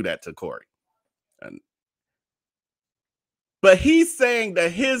want to do that to Corey. But he's saying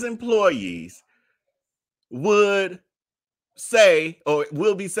that his employees would say, or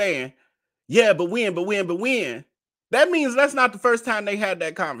will be saying, yeah, but when. That means that's not the first time they had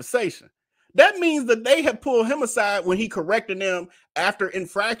that conversation. That means that they have pulled him aside when he correcting them after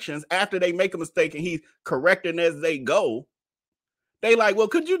infractions, after they make a mistake and he's correcting as they go. They like, well,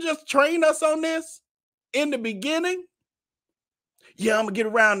 could you just train us on this in the beginning? Yeah, I'm gonna get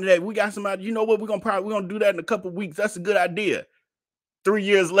around to that. We got somebody, you know what? We're gonna do that in a couple of weeks. That's a good idea. 3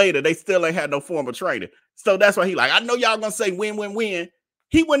 years later, they still ain't had no formal training. So that's why he like, I know y'all gonna say win, win, win.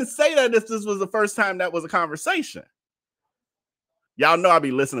 He wouldn't say that if this was the first time that was a conversation. Y'all know I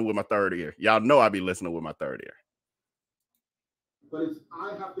be listening with my third ear. Y'all know I be listening with my third ear. But it's,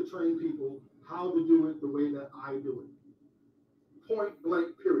 I have to train people how to do it the way that I do it. Point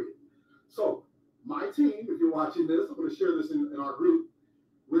blank, period. So my team, if you're watching this, I'm going to share this in our group.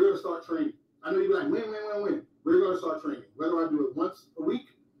 We're going to start training. I know you're like, win, win, win, win. We're going to start training. Whether I do it once a week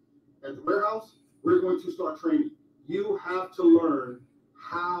at the warehouse, we're going to start training. You have to learn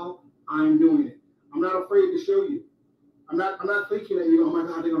how I'm doing it. I'm not afraid to show you. I'm not thinking that oh my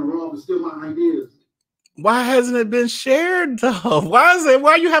God, they're gonna run off and steal my ideas. Why hasn't it been shared though? Why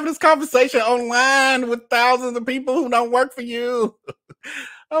are you having this conversation online with thousands of people who don't work for you?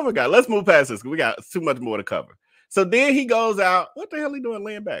 Oh my God, let's move past this. We got too much more to cover. So then he goes out. What the hell he doing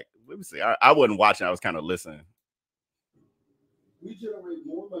laying back? Let me see. I wasn't watching, I was kind of listening. We generate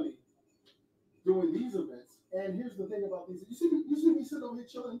more money doing these events. And here's the thing about these. You see me sitting over here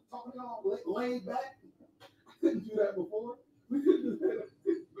chilling, talking to y'all laid back. Couldn't do that before. We couldn't do that.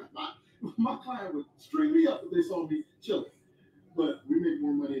 My client would string me up if they saw me chilling. But we make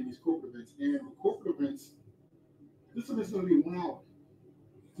more money in these corporate events. And the corporate events, this event's going to be 1 hour.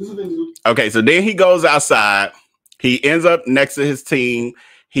 Okay, so then he goes outside. He ends up next to his team.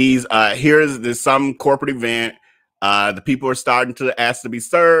 He's there's some corporate event. The people are starting to ask to be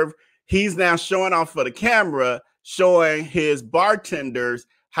served. He's now showing off for the camera, showing his bartenders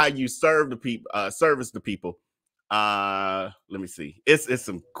how you serve the people, service the people. Let me see. It's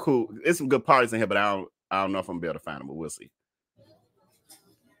some good parties in here, but I don't know if I'm gonna be able to find them, but we'll see.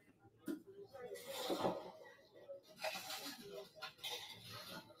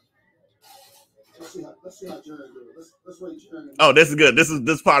 Let's see how Jeremy do it. Let's rate Jeremy. Oh, this is good.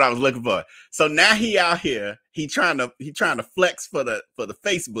 This part I was looking for. So now he out here. He trying to flex for the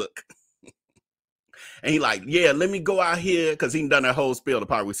Facebook. And he like, yeah, let me go out here because he done that whole spiel. The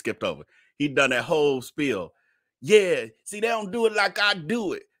part we skipped over. He done that whole spiel. Yeah, see, they don't do it like I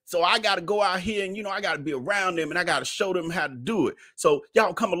do it. So I got to go out here and, I got to be around them and I got to show them how to do it. So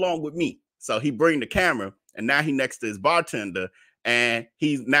y'all come along with me. So he bring the camera and now he next to his bartender and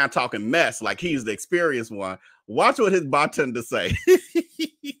he's now talking mess like he's the experienced one. Watch what his bartender say. I'm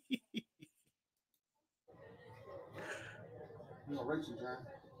gonna rate you, John.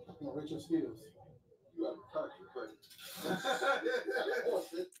 I'm gonna rate your skills. You have a character, but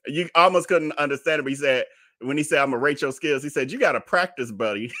you almost couldn't understand it, but he said, when he said, I'm gonna rate your skills, he said, you got to practice,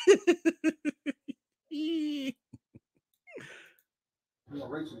 buddy. I'm gonna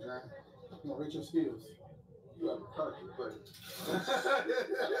rate you, John. I'm gonna rate your skills. You have a character, but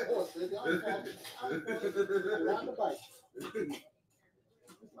riding the bike. It's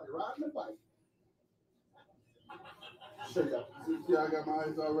like riding the bike. Show y'all. See, I got my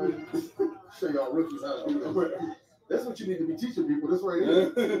eyes already. Show y'all rookies how to do it. That's what you need to be teaching people. That's right here.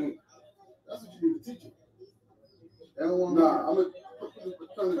 That's what you need to teach them. Nah, I'm gonna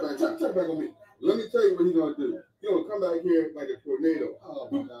turn it back on me. Let me tell you what he's gonna do. He's gonna come back here like a tornado. Oh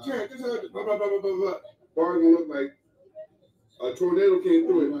my God. Bar's gonna look like a tornado came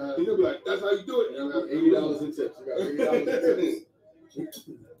through it. He's gonna be like, that's how you do it. You got $80 in tips. You got $80 in tips.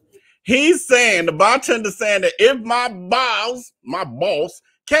 He's saying, the bartender saying that if my boss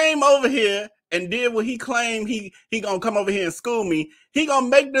came over here and did what he claimed he gonna come over here and school me, he gonna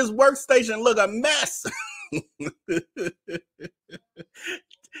make this workstation look a mess.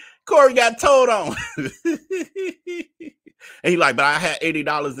 Corey got told on. And he like, but I had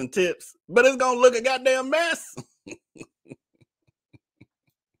 $80 in tips, but it's gonna look a goddamn mess.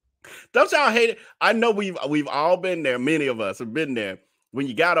 Don't y'all hate it? I know we've all been there. Many of us have been there. When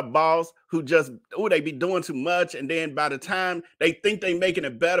you got a boss who they be doing too much, and then by the time they think they making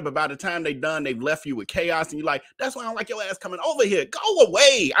it better, but by the time they done, they've left you with chaos, and you're like, that's why I don't like your ass coming over here. Go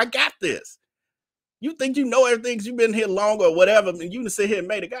away. I got this. You think you know everything because you've been here longer or whatever, and you can sit here and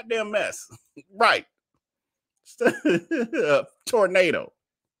make a goddamn mess. Right. Tornado.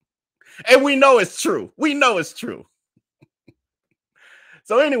 And we know it's true. We know it's true.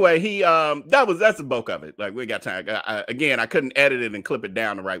 So anyway, that's the bulk of it. Like, we got time. Again, I couldn't edit it and clip it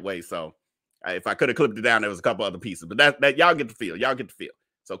down the right way. So if I could have clipped it down, there was a couple other pieces. But that y'all get the feel. Y'all get the feel.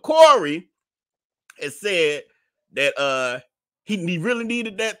 So Corey has said that he really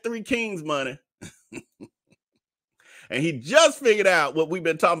needed that 3 Kings money. And he just figured out what we've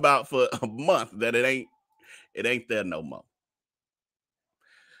been talking about for a month, that it ain't there no more.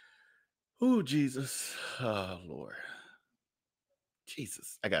 Oh, Jesus. Oh, Lord.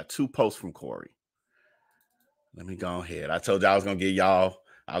 Jesus. I got 2 posts from Corey. Let me go ahead. I told y'all I was gonna get y'all.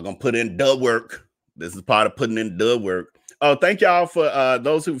 I was gonna put in the work. This is part of putting in the work. Oh, thank y'all for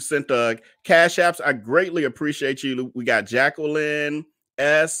those who've sent cash apps. I greatly appreciate you. We got Jacqueline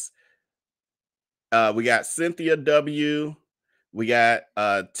S. We got Cynthia W. We got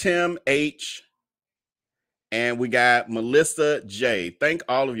Tim H. And we got Melissa J. Thank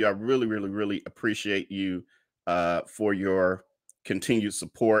all of you. I really, really, really appreciate you for your continued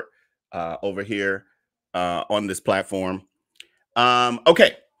support over here on this platform.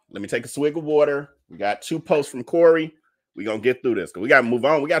 Okay, let me take a swig of water. We got 2 posts from Corey. We're going to get through this because we got to move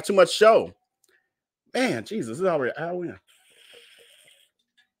on. We got too much show. Man, Jesus, this is already an hour in.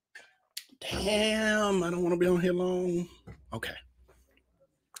 Damn, I don't want to be on here long. Okay.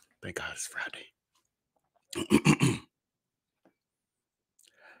 Thank God it's Friday.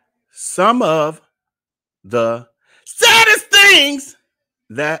 Some of the saddest things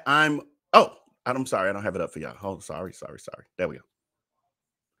that I'm sorry, I don't have it up for y'all. Oh, sorry. There we go.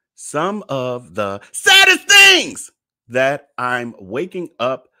 Some of the saddest things that I'm waking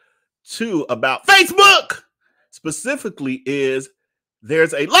up to about Facebook specifically is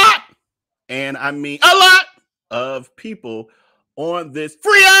there's a lot, and I mean a lot, of people on this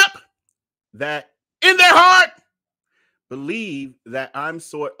free app that in their heart believe that I'm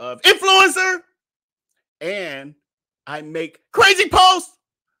sort of influencer and I make crazy posts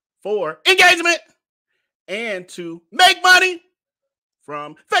for engagement and to make money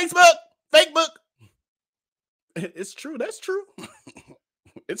from Facebook. It's true. That's true.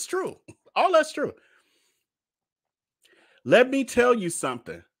 It's true. All that's true. Let me tell you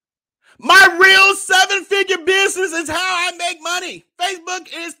something. My real 7-figure business is how I make money. Facebook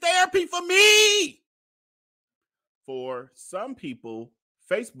is therapy for me. For some people,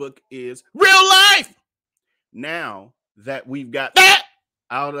 Facebook is real life. Now that we've got that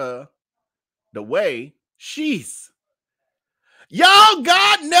out of the way, sheesh. Y'all,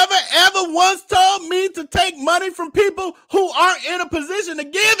 God never ever once told me to take money from people who aren't in a position to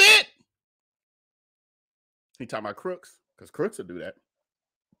give it. He talking about crooks, because crooks will do that.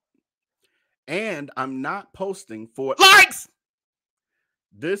 And I'm not posting for likes.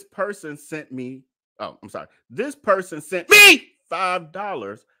 This person sent me, this person sent me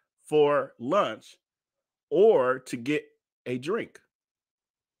 $5 for lunch or to get a drink.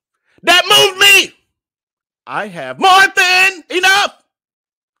 That moved me. I have more than enough.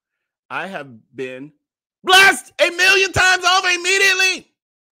 I have been blessed 1,000,000 times over immediately.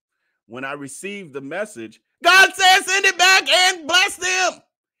 When I received the message, God said send it back and bless them.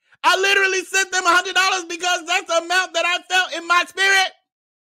 I literally sent them $100 because that's the amount that I felt in my spirit.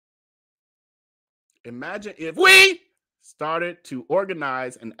 Imagine if we started to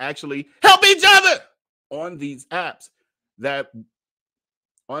organize and actually help each other on these apps that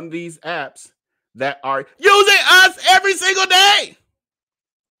are using us every single day.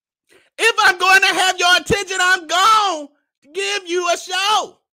 If I'm going to have your attention, I'm going to give you a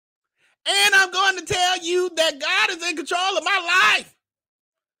show. And I'm going to tell you that God is in control of my life.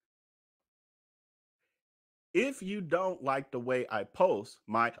 If you don't like the way I post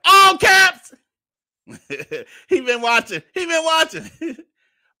my all caps, he been watching.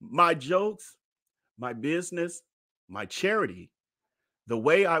 My jokes, my business, my charity, the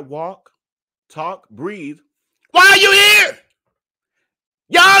way I walk, talk, breathe. Why are you here?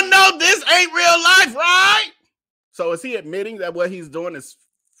 Y'all know this ain't real life, right? So is he admitting that what he's doing is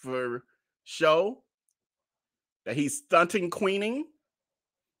for show? That he's stunting queening?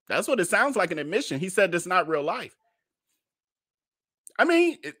 That's what it sounds like, an admission. He said it's not real life. I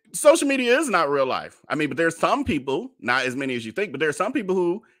mean, social media is not real life. I mean, but there's some people, not as many as you think, but there are some people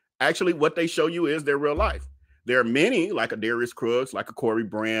who actually what they show you is their real life. There are many, like a Darius Cooks, like a Corey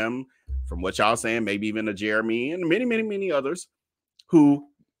Brim, from what y'all saying, maybe even a Jeromie, and many, many, many others who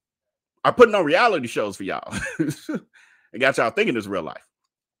are putting on reality shows for y'all and got y'all thinking it's real life.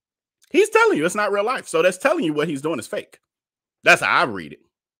 He's telling you it's not real life. So that's telling you what he's doing is fake. That's how I read it.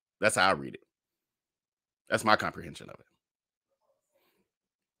 That's my comprehension of it.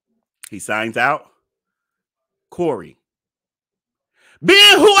 He signs out. Corey.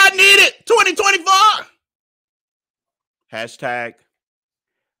 Being who I needed 2024. Hashtag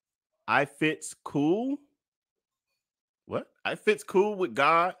I fits cool. What? I fits cool with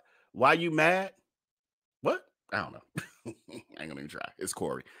God. Why you mad? What? I don't know. I ain't gonna even try. It's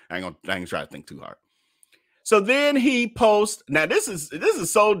Corey. I ain't gonna try to think too hard. So then he posts. Now this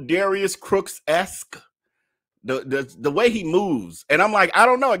is so Darius Cooks-esque. The way he moves. And I'm like, I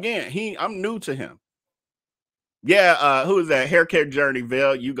don't know. Again, I'm new to him. Yeah, who is that? Hair care journey,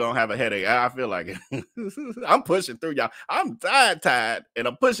 Bill. You gonna have a headache. I feel like it. I'm pushing through, y'all. I'm tired, and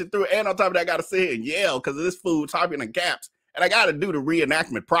I'm pushing through. And on top of that, I gotta sit here and yell because of this food typing in gaps. And I gotta do the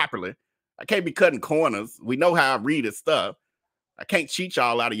reenactment properly. I can't be cutting corners. We know how I read this stuff. I can't cheat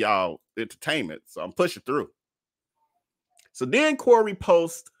y'all out of y'all entertainment. So I'm pushing through. So then Corey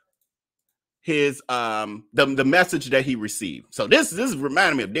posts his the message that he received. So this is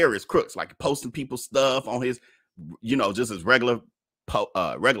reminding me of Darius Cooks, like posting people's stuff on his, you know, just his regular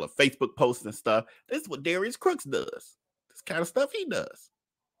Facebook posts and stuff. This is what Darius Cooks does. This kind of stuff he does.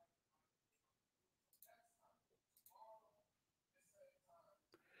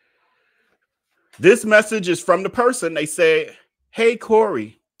 This message is from the person. They say, "Hey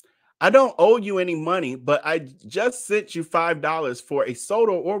Corey, I don't owe you any money, but I just sent you $5 for a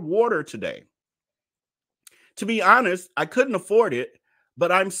soda or water today. To be honest, I couldn't afford it,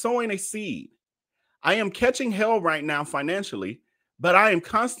 but I'm sowing a seed. I am catching hell right now financially, but I am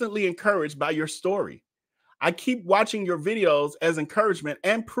constantly encouraged by your story. I keep watching your videos as encouragement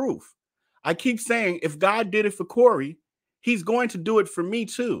and proof. I keep saying, if God did it for Corey, he's going to do it for me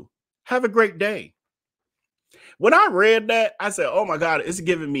too. Have a great day." When I read that, I said, oh my God, it's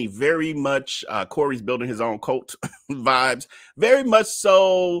giving me very much Corey's building his own cult vibes. Very much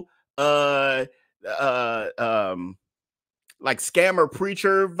so like scammer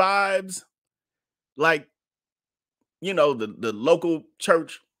preacher vibes. Like, you know, the local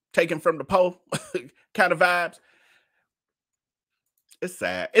church taken from the pole kind of vibes. It's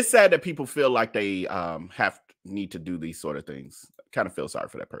sad. It's sad that people feel like they need to do these sort of things. Kind of feel sorry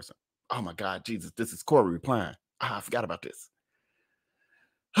for that person. Oh my God, Jesus, this is Corey replying. I forgot about this.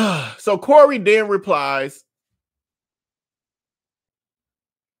 So Corey then replies.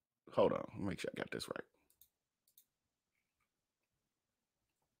 Hold on, make sure I got this right.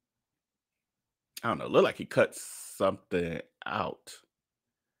 I don't know. Look like he cut something out.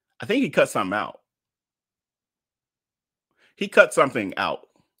 I think he cut something out. He cut something out.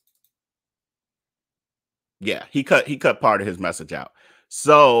 Yeah, he cut part of his message out.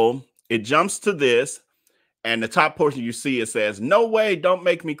 So it jumps to this, and the top portion you see, it says, "No way, don't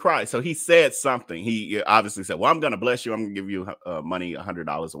make me cry." So he said something. He obviously said, well, I'm going to bless you. I'm going to give you money,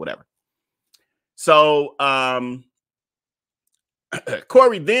 $100 or whatever. So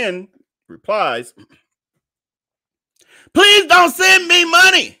Corey then replies, "Please don't send me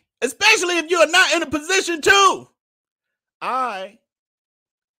money, especially if you are not in a position to. I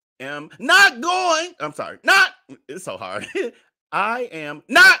am not going, it's so hard. I am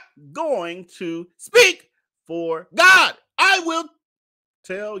not going to speak for God. I will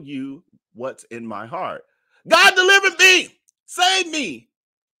tell you what's in my heart. God delivered me, saved me,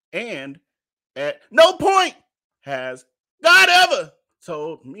 and at no point has God ever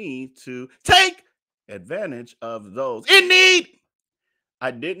told me to take advantage of those in need.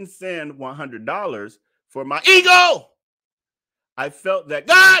 I didn't send $100 for my ego. I felt that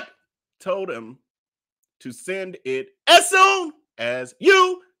God told him to send it as soon as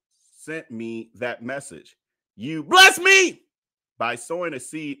you sent me that message. You blessed me by sowing a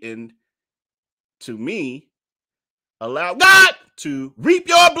seed into me. Allow God to reap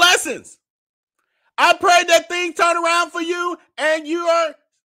your blessings. I pray that things turn around for you and your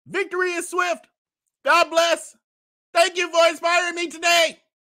victory is swift. God bless. Thank you for inspiring me today."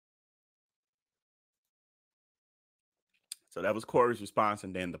 So that was Corey's response.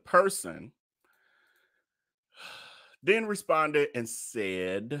 And then the person then responded and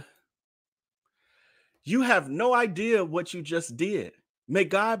said, "You have no idea what you just did. May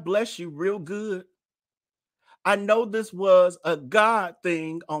God bless you real good. I know this was a God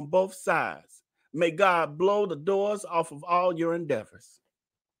thing on both sides. May God blow the doors off of all your endeavors."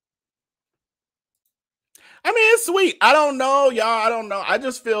 I mean, it's sweet. I don't know, y'all. I don't know. I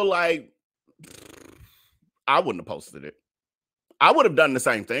just feel like I wouldn't have posted it. I would have done the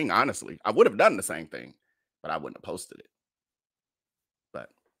same thing, honestly. I would have done the same thing, but I wouldn't have posted it. But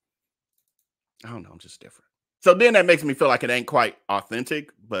I don't know. I'm just different. So then that makes me feel like it ain't quite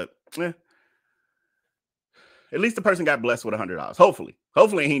authentic, but at least the person got blessed with $100.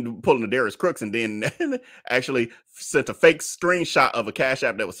 Hopefully he pulling the Darius Cooks and then actually sent a fake screenshot of a Cash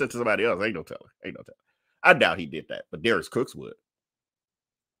App that was sent to somebody else. Ain't no telling. I doubt he did that, but Darius Cooks would.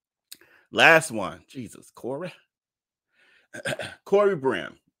 Last one. Jesus, Corey. Corey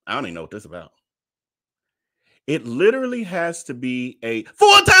Brim. I don't even know what this is about. It literally has to be a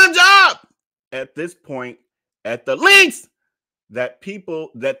full-time job at this point at the lengths that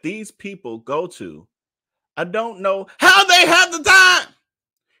these people go to. I don't know how they have the time.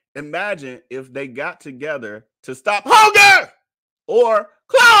 Imagine if they got together to stop hunger or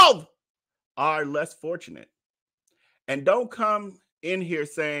clothe our less fortunate. And don't come in here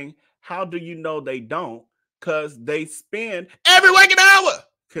saying, how do you know they don't? Because they spend every waking hour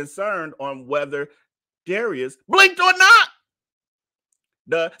concerned on whether Darius blinked or not.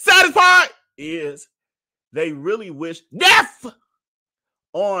 The saddest part is they really wish death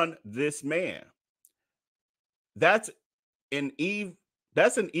on this man. That's an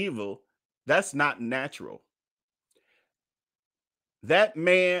evil. That's not natural. That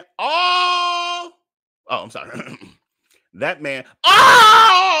man, I'm sorry. That man,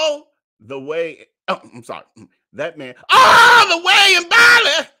 the way, I'm sorry. That man, all the way in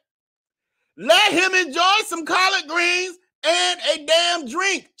Bali. Let him enjoy some collard greens and a damn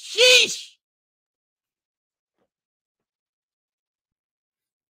drink. Sheesh.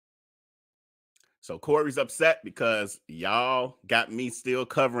 So Corey's upset because y'all got me still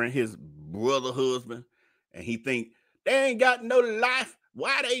covering his brother husband. And he think they ain't got no life.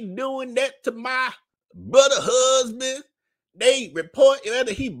 Why they doing that to my brother husband? They report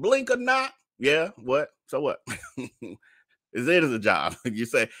whether he blink or not. Yeah, what? So what? It is a job. You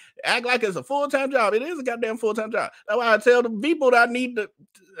say, act like it's a full-time job. It is a goddamn full-time job. That's why I tell the people that I need to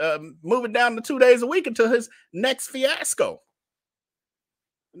move it down to 2 days a week until his next fiasco.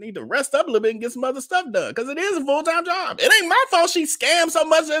 I need to rest up a little bit and get some other stuff done because it is a full-time job. It ain't my fault she scammed so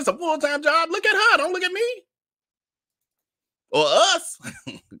much that it's a full-time job. Look at her. Don't look at me. Or us,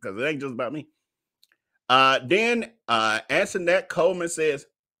 because it ain't just about me. Then Antoinette Coleman says,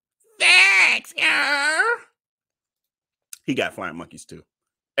 thanks, girl. He got flying monkeys too.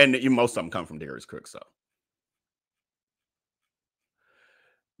 And most of them come from Darius Cooks. So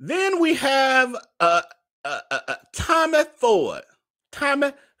then we have Tommy Ford.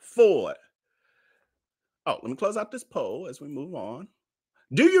 Tommy Ford. Oh, let me close out this poll as we move on.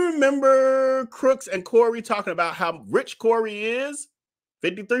 Do you remember Crooks and Corey talking about how rich Corey is?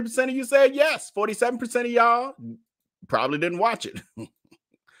 53% of you said yes. 47% of y'all probably didn't watch it.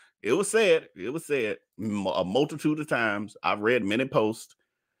 It was said. It was said a multitude of times. I've read many posts,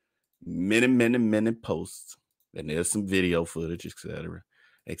 many posts, and there's some video footage, etc.,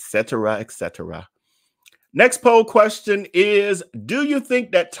 etc., etc. Next poll question is: do you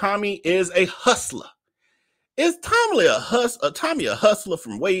think that Tommy is a hustler? Is Tommy a hustler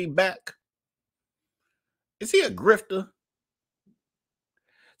from way back? Is he a grifter?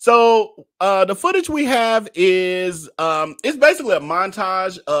 So the footage we have is it's basically a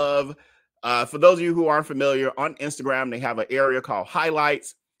montage of for those of you who aren't familiar, on Instagram they have an area called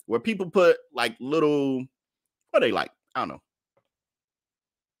highlights where people put like little, what are they like? I don't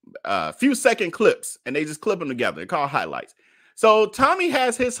know, few second clips, and they just clip them together. They're called highlights. So Tommy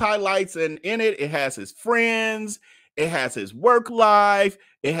has his highlights, and in it has his friends, it has his work life,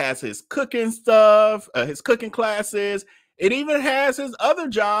 it has his cooking stuff, his cooking classes. It even has his other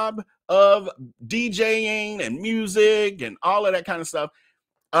job of DJing and music and all of that kind of stuff.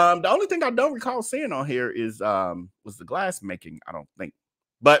 The only thing I don't recall seeing on here is was the glass making, I don't think.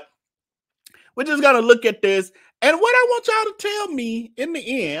 But we're just gonna look at this. And what I want y'all to tell me in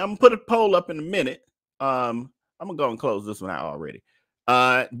the end, I'm gonna put a poll up in a minute. I'm gonna go and close this one out already.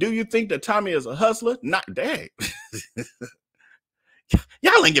 Do you think that Tommy is a hustler? Not dang.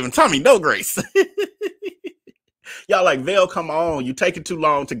 Y'all ain't giving Tommy no grace. Y'all like, Vel, come on. You taking too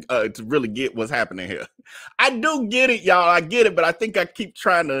long to really get what's happening here. I do get it, y'all. I get it, but I think I keep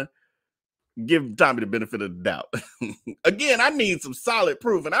trying to give Tommy the benefit of the doubt. Again, I need some solid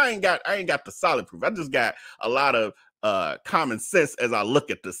proof, and I ain't got the solid proof. I just got a lot of common sense as I look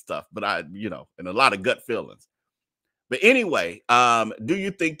at this stuff, but and a lot of gut feelings. But anyway, do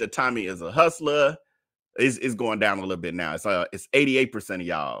you think that Tommy is a hustler? Is going down a little bit now. It's 88% of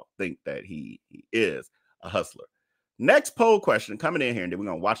y'all think that he is a hustler. Next poll question coming in here, and then we're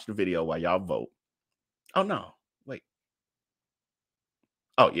gonna watch the video while y'all vote. Oh no, wait.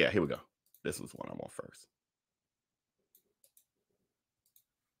 Oh yeah, here we go. This was one I want first.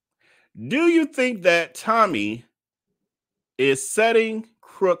 Do you think that Tommy is setting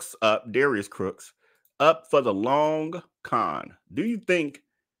Crooks up, Darius Cooks, up for the long con? Do you think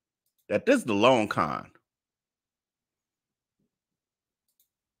that this is the long con?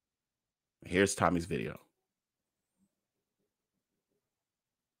 Here's Tommy's video.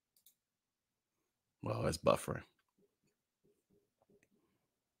 Well, it's buffering.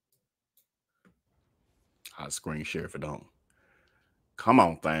 I'll screen share if it don't. Come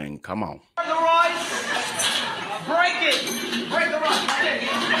on, thing. Come on. The rod. Break it. Break the rod.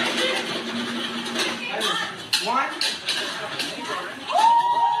 One.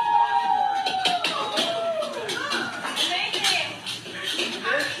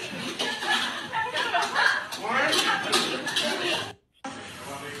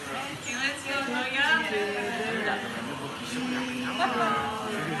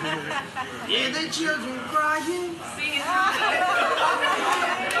 Yeah, the children crying.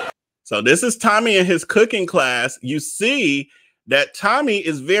 So this is Tommy in his cooking class. You see that Tommy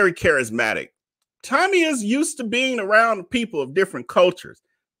is very charismatic. Tommy is used to being around people of different cultures.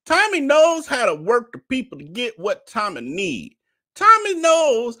 Tommy knows how to work the people to get what Tommy needs. Tommy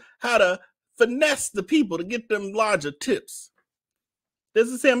knows how to finesse the people to get them larger tips. This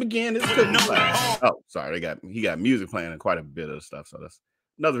is him again. His cooking class. Oh, sorry, he got music playing and quite a bit of stuff. So that's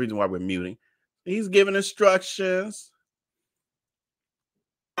another reason why we're muting. He's giving instructions.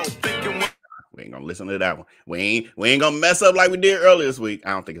 We ain't gonna listen to that one. We ain't gonna mess up like we did earlier this week. I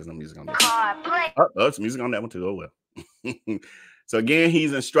don't think there's no music on that. Oh, it's music on that one too. Oh well. So again,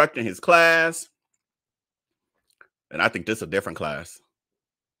 he's instructing his class. And I think this is a different class.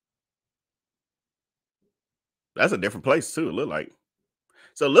 That's a different place too, it look like.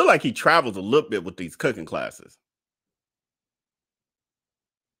 So it look like he travels a little bit with these cooking classes.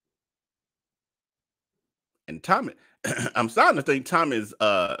 And Tommy, I'm starting to think Tommy is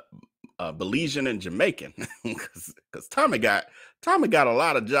Belizean and Jamaican because Tommy got a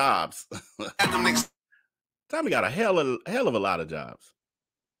lot of jobs. Tommy got a hell of a lot of jobs.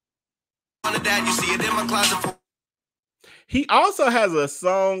 He also has a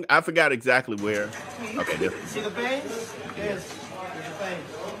song. I forgot exactly where. Okay, there. See the veins? Yes.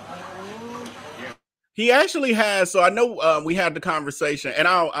 He actually has. So I know we had the conversation, and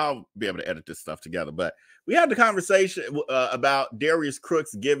I'll be able to edit this stuff together. But we had the conversation about Darius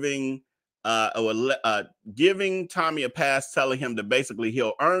Cooks giving Tommy a pass, telling him that basically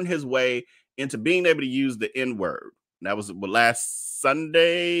he'll earn his way into being able to use the N-word. That was last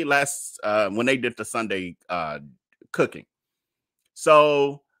Sunday, when they did the Sunday cooking.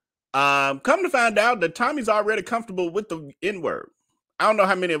 So come to find out that Tommy's already comfortable with the N-word. I don't know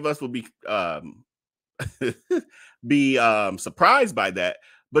how many of us will be surprised by that,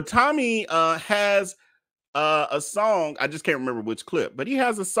 but Tommy has a song. I just can't remember which clip, but he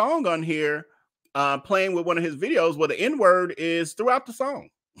has a song on here playing with one of his videos where the N-word is throughout the song.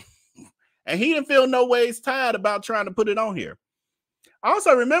 And he didn't feel no ways tired about trying to put it on here.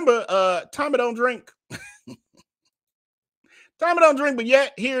 Also, remember, Tommy don't drink. Tommy don't drink, but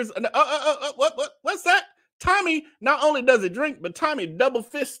yet here's what's that? Tommy not only does he drink, but Tommy double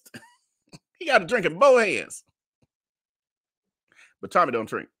fist. He got to drink in both hands. But Tommy don't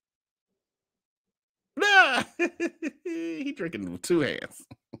drink. Nah, he drinking with two hands.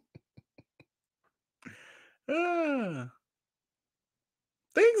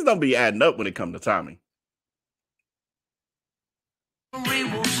 Things don't be adding up when it comes to Tommy.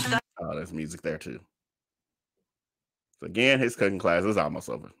 Oh, there's music there too. So again, his cooking class is almost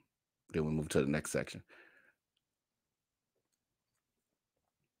over. Then we move to the next section.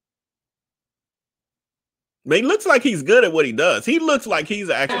 But he looks like he's good at what he does. He looks like he's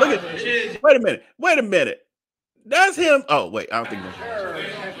actually. Look at. Wait a minute. That's him. Oh wait, I don't think.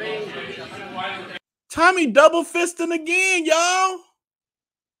 Tommy double fisting again, y'all.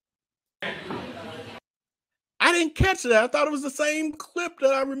 I didn't catch that. I thought it was the same clip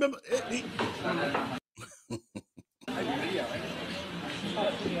that I remember.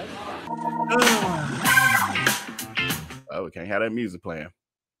 Oh, we can't have that music playing.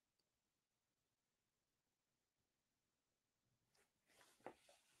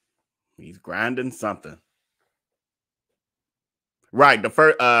 He's grinding something. Right. The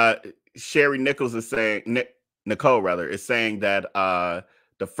first Sherry Nichols is saying, Nicole rather, is saying that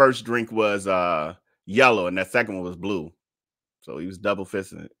the first drink was yellow and that second one was blue. So he was double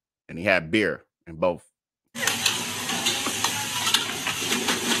fisting it. And he had beer in both.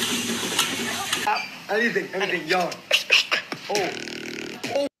 Anything, y'all.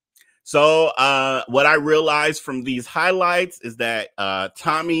 So what I realized from these highlights is that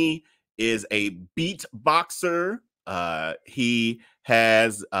Tommy is a beatboxer. He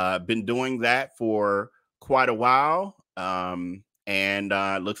has been doing that for quite a while. And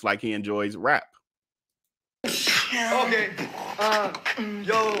looks like he enjoys rap. Okay.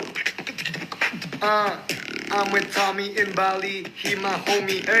 I'm with Tommy in Bali. He my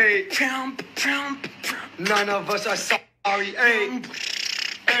homie. Hey. None of us are sorry. Hey.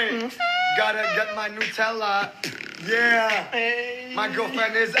 Gotta get my Nutella. Yeah. My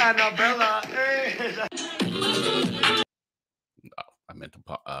girlfriend is Annabella. Hey. I meant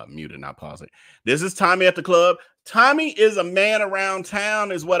to mute and not pause it. This is Tommy at the club. Tommy is a man around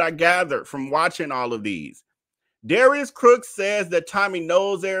town, is what I gathered from watching all of these. Darius Cooks says that Tommy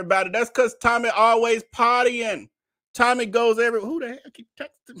knows everybody. That's because Tommy always partying. Tommy goes who the heck keep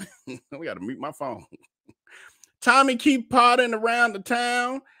texting me? We got to mute my phone. Tommy keep partying around the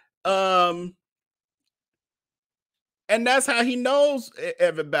town. And that's how he knows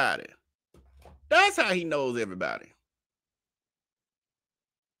everybody. That's how he knows everybody.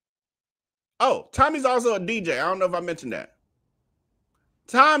 Oh, Tommy's also a DJ. I don't know if I mentioned that.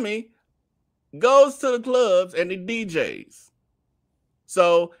 Tommy goes to the clubs and he DJs.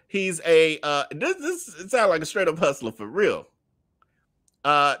 So he's a this sounds like a straight up hustler for real.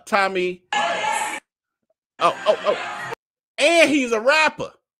 Tommy. Oh. And he's a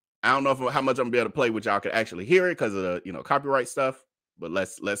rapper. I don't know how much I'm gonna be able to play with y'all can actually hear it because of the copyright stuff. But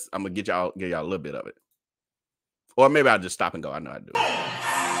let's I'm gonna give y'all a little bit of it. Or maybe I'll just stop and go. I know I do.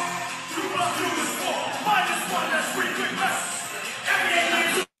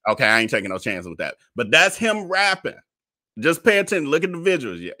 Okay, I ain't taking no chances with that. But that's him rapping. Just pay attention. Look at the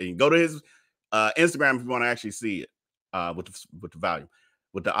visuals. Yeah, you can go to his Instagram if you want to actually see it with the volume,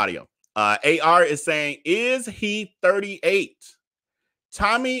 with the audio. AR is saying, is he 38?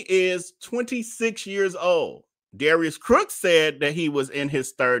 Tommy is 26 years old. Darius Cooks said that he was in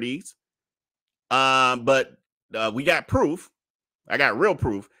his 30s. But we got proof. I got real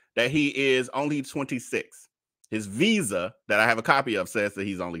proof that he is only 26. His visa that I have a copy of says that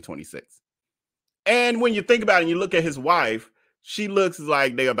he's only 26. And when you think about it and you look at his wife, she looks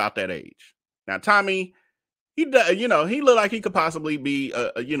like they're about that age. Now, Tommy, he looked like he could possibly be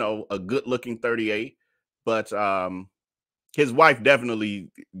a good looking 38, but his wife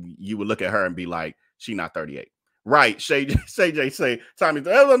definitely, you would look at her and be like, she not 38. Right. Shay say, Tommy,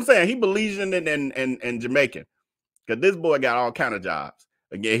 that's what I'm saying. He Belizean and Jamaican. Because this boy got all kind of jobs.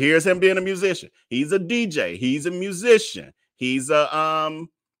 Again, here's him being a musician. He's a DJ. He's a musician. He's a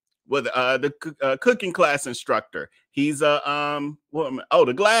the cooking class instructor. He's a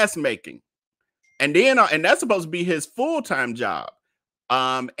the glass making. And then and that's supposed to be his full-time job.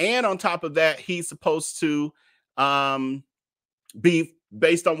 And on top of that, he's supposed to be,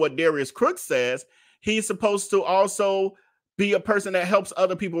 based on what Darius Cooks says, he's supposed to also be a person that helps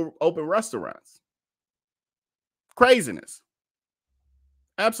other people open restaurants. Craziness.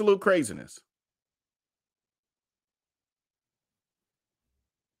 Absolute craziness.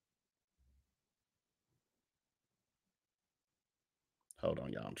 Hold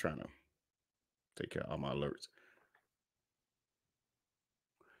on, y'all. I'm trying to take care of all my alerts.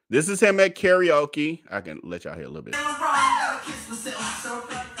 This is him at karaoke. I can let y'all hear a little bit.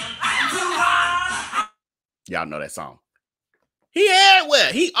 Y'all know that song. He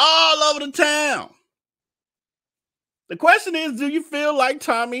everywhere. He all over the town. The question is, do you feel like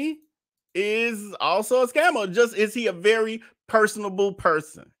Tommy is also a scammer? Or just is he a very personable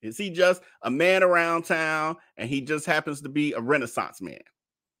person? Is he just a man around town and he just happens to be a Renaissance man?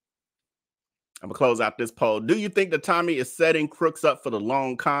 I'm going to close out this poll. Do you think that Tommy is setting Crooks up for the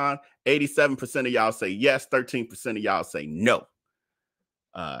long con? 87% of y'all say yes. 13% of y'all say no.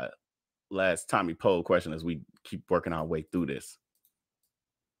 Last Tommy poll question as we keep working our way through this.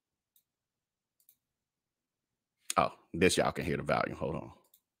 Oh, this y'all can hear the volume. Hold on.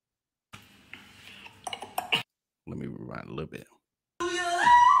 Let me rewind a little bit.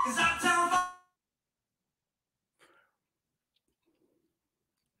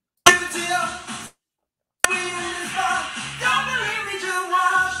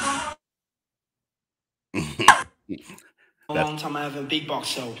 A long time I haven't big box,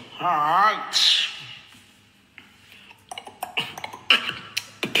 so all right.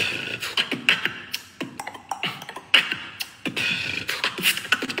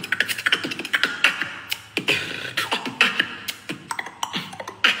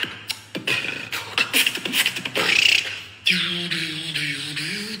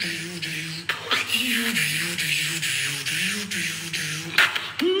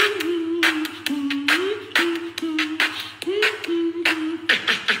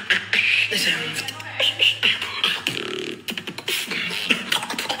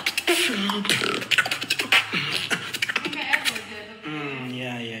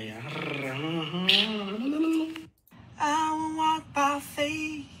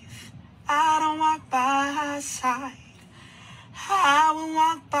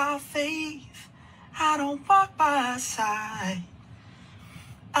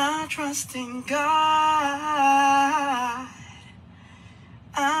 trusting God.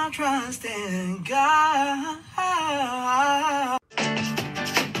 I'm trusting God.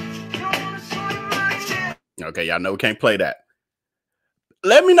 Okay, y'all know we can't play that.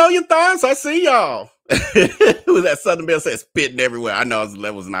 Let me know your thoughts. I see y'all. Who was that Southern Belle said spitting everywhere? I know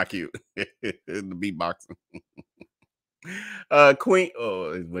that was not cute. The beatboxing. Queen,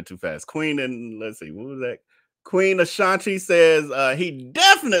 oh, it went too fast. Queen, and let's see, what was that? Queen Ashanti says he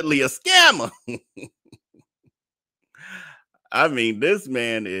definitely a scammer. I mean, this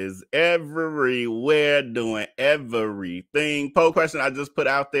man is everywhere doing everything. Poll question I just put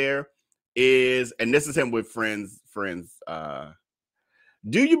out there is, and this is him with friends.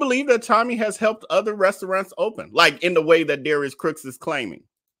 Do you believe that Tommy has helped other restaurants open? Like in the way that Darius Cooks is claiming.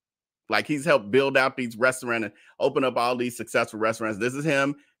 Like he's helped build out these restaurants and open up all these successful restaurants. This is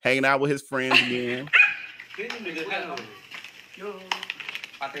him hanging out with his friends again. Music.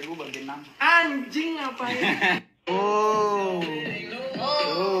 All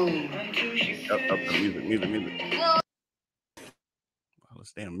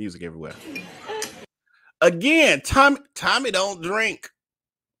this damn music everywhere. Again, Tommy don't drink.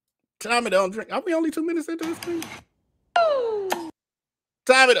 Tommy don't drink. Are we only 2 minutes into this thing?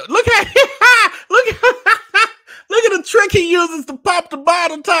 Tommy, look at look at the trick he uses to pop the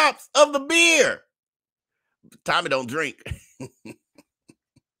bottle tops of the beer. Tommy don't drink.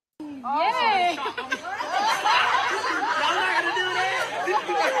 Yeah.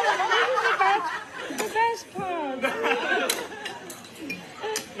 The best part.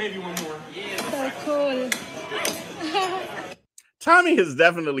 Maybe one more. Yeah. So cool. Tommy has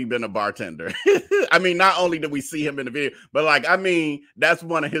definitely been a bartender. I mean, not only did we see him in the video, but like, I mean, that's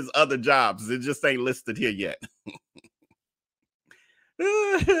one of his other jobs. It just ain't listed here yet.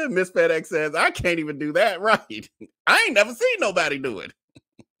 Miss FedX says, I can't even do that right. I ain't never seen nobody do it.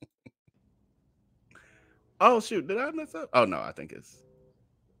 Oh, shoot. Did I mess up? Oh, no, I think it's.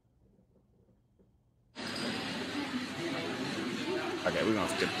 Okay, we're going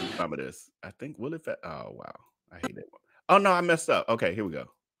to skip through some of this. I think, will it? Oh, wow. I hate it. Oh, no, I messed up. Okay, here we go.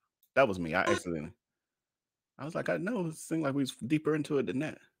 That was me. I was like, I know. It seemed like we was deeper into it than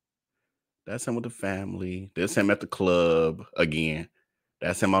that. That's him with the family. That's him at the club again.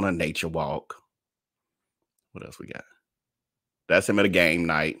 That's him on a nature walk. What else we got? That's him at a game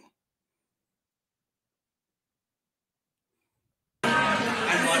night.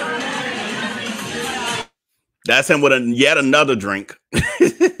 That's him with yet another drink.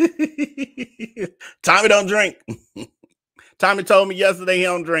 Tommy don't drink. Tommy told me yesterday he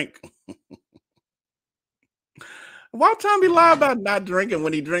don't drink. Why Tommy lie about not drinking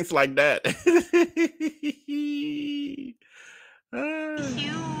when he drinks like that?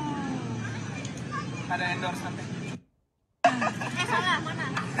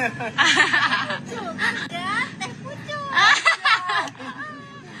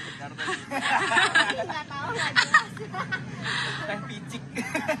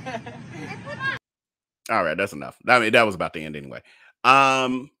 All right, that's enough. I mean, that was about to end anyway.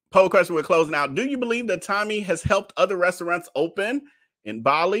 Poll question, we're closing out. Do you believe that Tommy has helped other restaurants open in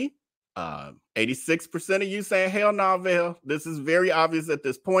Bali? 86% of you saying hell no, Val. This is very obvious at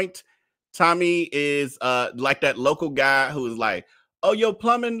this point. Tommy is like that local guy who is like, oh, your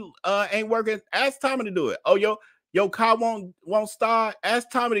plumbing ain't working. Ask Tommy to do it. Oh, your car won't start. Ask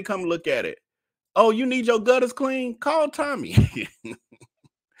Tommy to come look at it. Oh, you need your gutters clean? Call Tommy.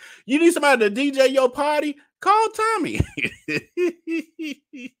 You need somebody to DJ your party? Call Tommy.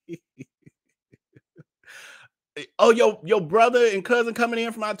 Oh, your brother and cousin coming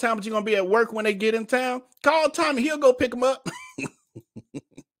in from out of town, but you're going to be at work when they get in town? Call Tommy. He'll go pick them up.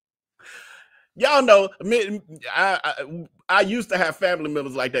 Y'all know, I used to have family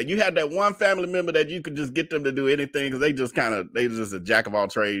members like that. You had that one family member that you could just get them to do anything because they just a jack of all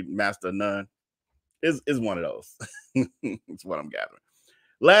trade, master of none. Is one of those. It's what I'm gathering.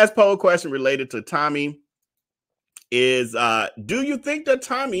 Last poll question related to Tommy is, do you think that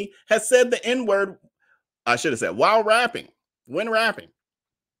Tommy has said the N-word, I should have said, while rapping, when rapping?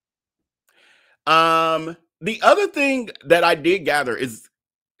 The other thing that I did gather is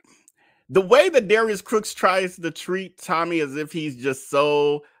the way that Darius Cooks tries to treat Tommy as if he's just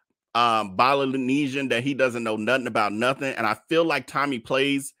so Balinesian that he doesn't know nothing about nothing. And I feel like Tommy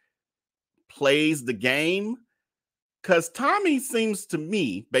plays the game. Because Tommy seems to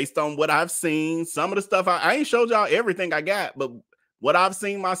me, based on what I've seen, some of the stuff, I ain't showed y'all everything I got, but what I've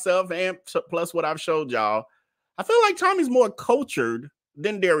seen myself and plus what I've showed y'all, I feel like Tommy's more cultured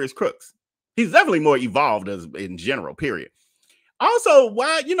than Darius Cooks. He's definitely more evolved as in general, period. Also,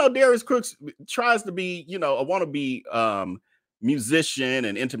 why, Darius Cooks tries to be, a wannabe musician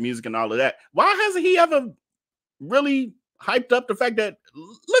and into music and all of that. Why hasn't he ever really hyped up the fact that,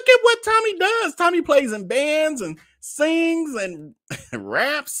 look at what Tommy does. Tommy plays in bands and sings and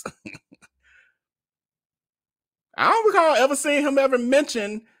raps. I don't recall ever seeing him ever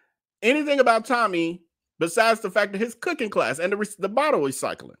mention anything about Tommy besides the fact that his cooking class and the bottle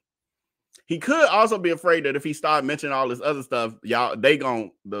recycling. He could also be afraid that if he started mentioning all this other stuff, they gonna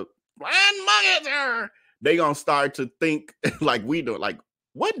start to think like we do. Like,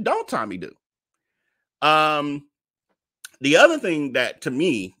 what don't Tommy do? The other thing that to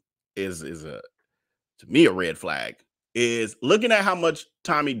me is a red flag is looking at how much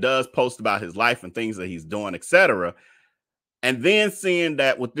Tommy does post about his life and things that he's doing, etc. And then seeing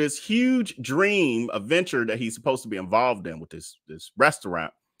that with this huge dream, a venture that he's supposed to be involved in with this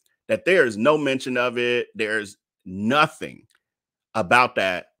restaurant, that there is no mention of it. There's nothing about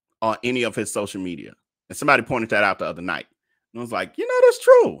that on any of his social media. And somebody pointed that out the other night. And I was like, you know, that's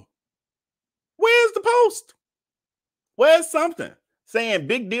true. Where's the post? Where's something saying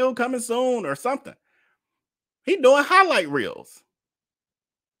big deal coming soon or something? He doing highlight reels.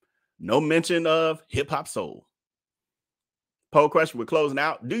 No mention of hip hop soul. Poll question, we're closing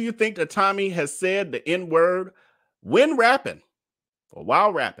out. Do you think that Tommy has said the N-word when rapping or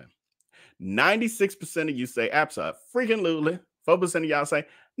while rapping? 96% of you say absolutely. 4% of y'all say,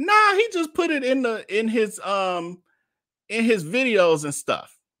 nah, he just put it in his videos and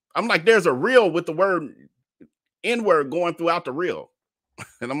stuff. I'm like, there's a reel with the word N-word going throughout the reel.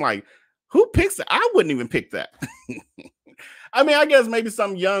 And I'm like, who picks it? I wouldn't even pick that. I mean, I guess maybe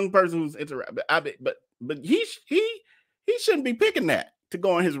some young person who's interacting, but he shouldn't be picking that to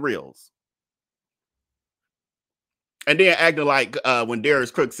go on his reels. And then acting like when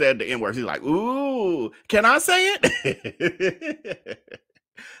Darius Cooks said the N-word, he's like, ooh, can I say it?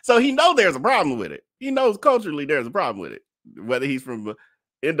 So he knows there's a problem with it. He knows culturally there's a problem with it, whether he's from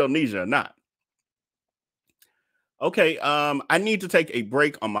Indonesia or not. Okay, I need to take a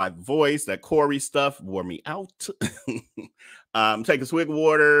break on my voice. That Corey stuff wore me out. Take a swig of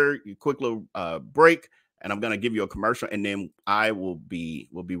water, quick little break, and I'm gonna give you a commercial, and then we'll be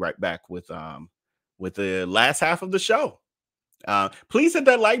right back with the last half of the show. Please hit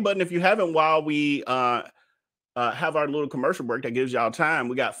that like button if you haven't while we have our little commercial break that gives y'all time.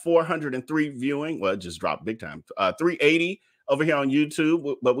 We got 403 viewing. Well, it just dropped big time. 380 over here on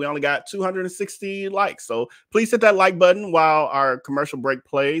YouTube, but we only got 260 likes. So please hit that like button while our commercial break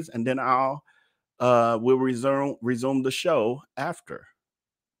plays, and then we'll resume the show after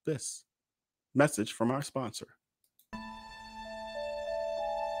this message from our sponsor.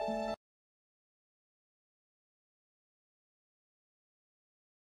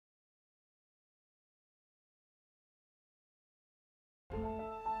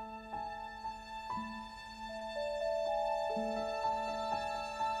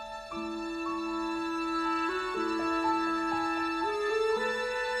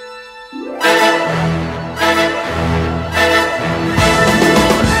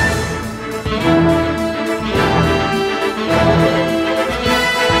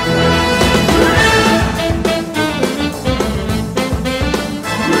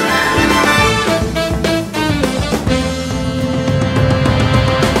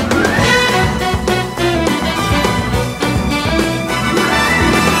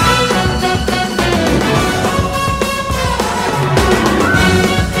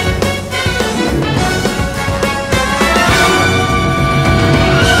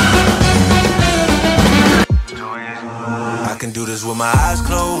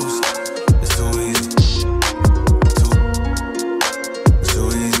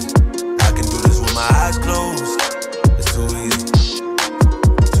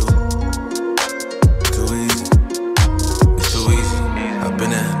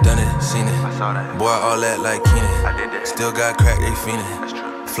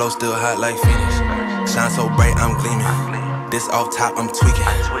 Flow still hot like Phoenix. Shine so bright, I'm gleaming. This off top, I'm tweaking.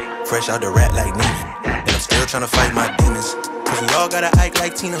 Fresh out the rat like Nina. And I'm still trying to fight my demons. Cause we all gotta act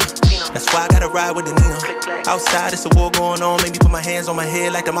like Tina. That's why I gotta ride with the Nina. Outside, it's a war going on. Make me put my hands on my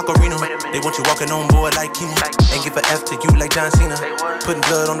head like the Macarena. They want you walking on board like Kima. Ain't give a F to you like John Cena. Putting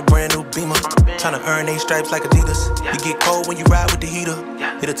blood on the brand new Beamer. Trying to earn 8 stripes like Adidas. You get cold when you ride with the heater.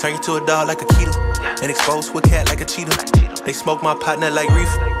 It'll turn you to a dog like a Keto. And expose to a cat like a cheetah. They smoke my partner like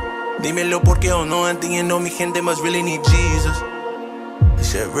reefer. Dímelo porque yo no entiendo. Mi gente must really need Jesus. They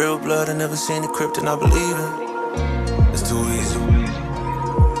shed real blood. I never seen the crypt and I believe it. It's too easy.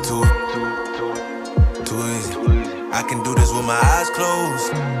 Too easy. I can do this with my eyes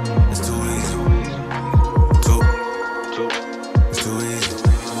closed. It's too easy. It's too easy.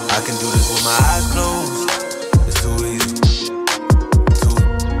 I can do this with my eyes closed. It's too easy. It's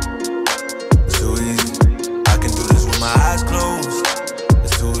too easy. I can do this with my eyes closed.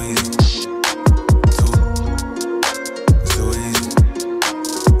 It's too easy. It's too easy.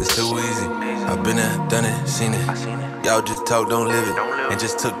 It's too easy. I've been there, done it, seen it. Y'all just talk, don't live it. And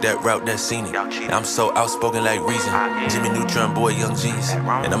just took that route that's seen it. I'm so outspoken like Reason. Jimmy Neutron boy, Young G's.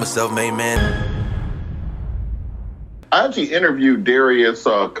 And I'm a self-made man. I actually interviewed Darius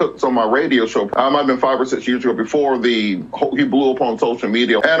Cooks on my radio show. Might have been 5 or 6 years ago before he blew up on social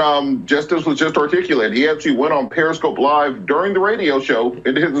media. And this was just articulated. He actually went on Periscope Live during the radio show.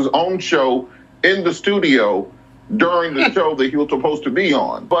 It is his own show in the studio during the show that he was supposed to be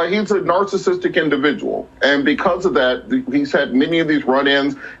on. But he's a narcissistic individual. And because of that, he's had many of these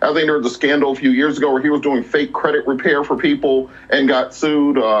run-ins. I think there was a scandal a few years ago where he was doing fake credit repair for people and got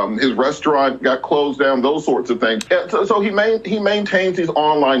sued. His restaurant got closed down, those sorts of things. And so he maintains these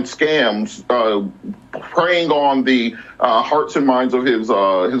online scams, preying on the hearts and minds of his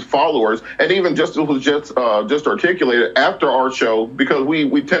followers. And even just articulated after our show, because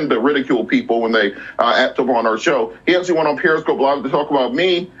we tend to ridicule people when they act up on our show. He actually went on Periscope Live to talk about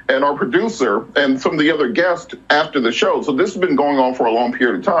me and our producer and some of the other guests after the show. So this has been going on for a long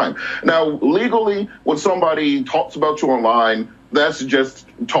period of time. Now, legally, when somebody talks about you online, that's just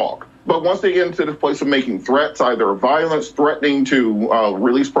talk. But once they get into the place of making threats, either violence, threatening to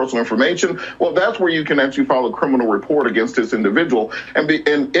release personal information, well, that's where you can actually file a criminal report against this individual. And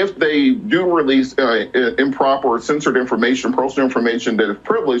if they do release improper or censored information, personal information that is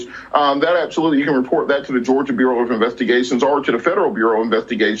privileged, that absolutely, you can report that to the Georgia Bureau of Investigations or to the Federal Bureau of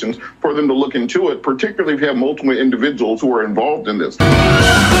Investigations for them to look into it, particularly if you have multiple individuals who are involved in this.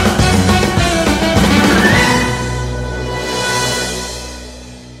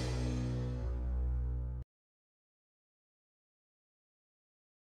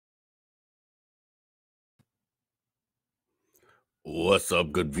 What's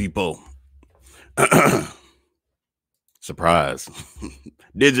up, good people? Surprise.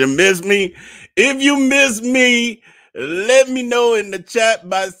 Did you miss me? If you miss me, let me know in the chat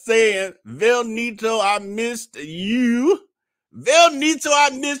by saying, Velnito, I missed you. Velnito, I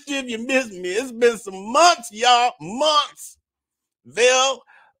missed you if you missed me. It's been some months, y'all. Months. Vel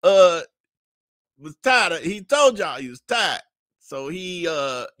was tired. He told y'all he was tired. So he,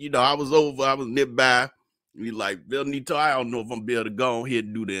 I was nearby. He's like, Velnito, I don't know if I'm gonna be able to go on here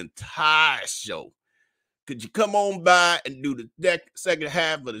and do the entire show. Could you come on by and do the second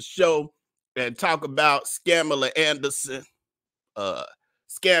half of the show and talk about Scamala Anderson, Scam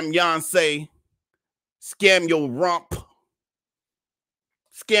Yonsei, Scam Your Rump,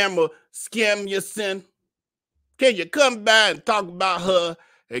 Scam Your Sin? Can you come by and talk about her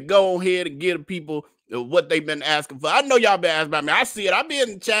and go on here and give the people what they've been asking for? I know y'all been asking about me. I see it. I be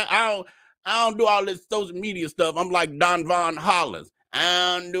in the chat. I don't do all this social media stuff. I'm like Don Von Hollins.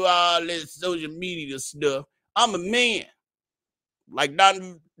 I don't do all this social media stuff. I'm a man, like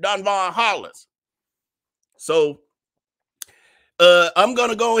Don Von Hollins. So I'm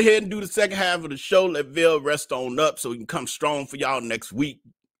going to go ahead and do the second half of the show. Let Vel rest on up so he can come strong for y'all next week.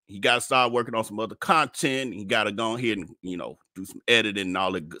 He got to start working on some other content. He got to go ahead and, do some editing and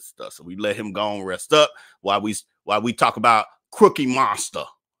all that good stuff. So we let him go and rest up while we talk about Crookie Monster,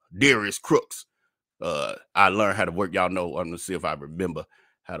 Darius Cooks. I learned how to work. Y'all know, I'm going to see if I remember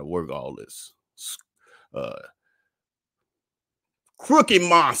how to work all this. Crookie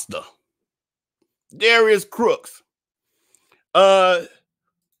Monster, Darius Cooks.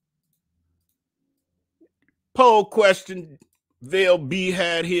 Poll question Vel B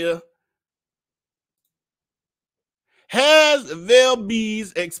had here. Has Vel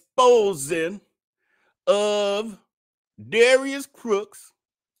B's exposing of Darius Cooks?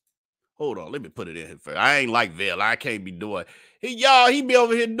 Hold on, let me put it in here first. I ain't like Vel. I can't be doing. He be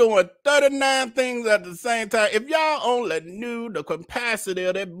over here doing 39 things at the same time. If y'all only knew the capacity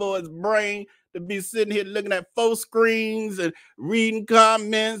of that boy's brain to be sitting here looking at 4 screens and reading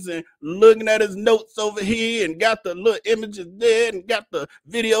comments and looking at his notes over here and got the little images there and got the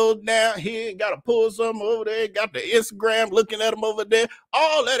videos down here and got to pull something over there, got the Instagram looking at him over there.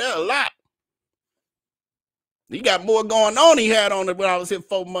 All that a lot. He got more going on he had on it when I was here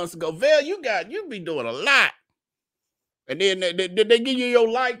 4 months ago. Vel, you be doing a lot. And then did they give you your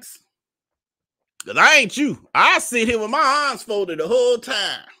likes? Because I ain't you. I sit here with my arms folded the whole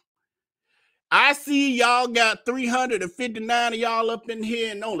time. I see y'all got 359 of y'all up in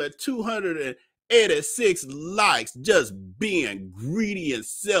here and only 286 likes, just being greedy and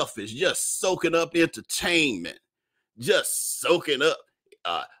selfish, just soaking up entertainment, just soaking up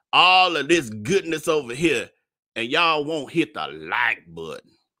all of this goodness over here, and y'all won't hit the like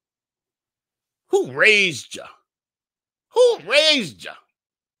button. Who raised ya? Who raised ya?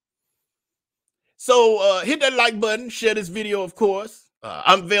 So hit that like button, share this video, of course.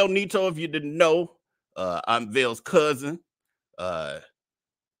 I'm Velnito, if you didn't know. I'm Vel's cousin.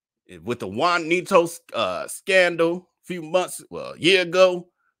 With the Juanito scandal a year ago,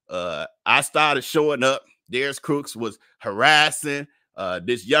 I started showing up. Darius Cooks was harassing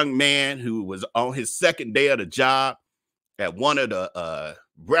this young man who was on his second day of the job. at one of the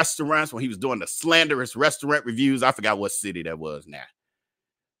restaurants when he was doing the slanderous restaurant reviews. I forgot what city that was now.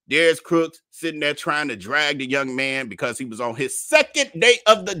 Darius Cooks sitting there trying to drag the young man because he was on his second day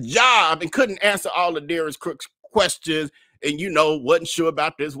of the job and couldn't answer all of Darius Cooks' questions. And, you know, wasn't sure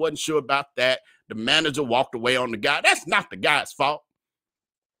about this, wasn't sure about that. The manager walked away on the guy. That's not the guy's fault.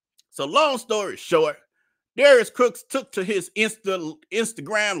 So long story short, Darius Cooks took to his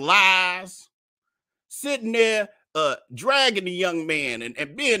Instagram lives, sitting there dragging the young man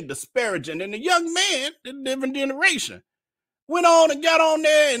and being disparaging. And the young man, the different generation, went on and got on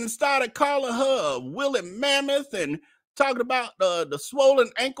there and started calling her a woolly mammoth and talking about the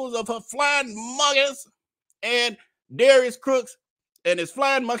swollen ankles of her flying monkeys. And Darius Cooks and his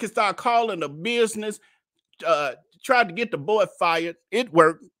flying monkey started calling the business, tried to get the boy fired. It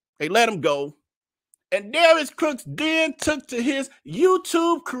worked. They let him go. And Darius Cooks then took to his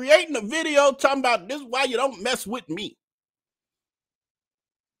YouTube creating a video talking about this is why you don't mess with me.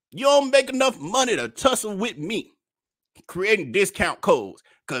 You don't make enough money to tussle with me. Creating discount codes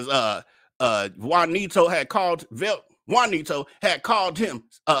because Juanito had called him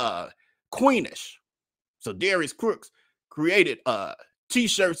queenish. So Darius Cooks created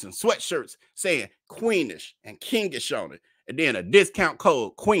t-shirts and sweatshirts saying queenish and kingish on it, and then a discount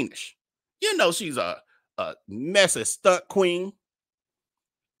code queenish. You know she's a messy stunt queen.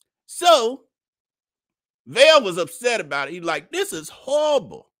 So Vail was upset about it. He's like, this is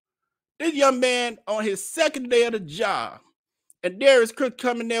horrible. This young man on his second day of the job, and Darius Cooks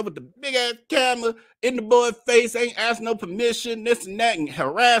coming there with the big ass camera in the boy's face, ain't asking no permission, this and that, and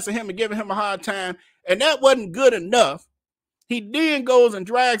harassing him and giving him a hard time. And that wasn't good enough. He then goes and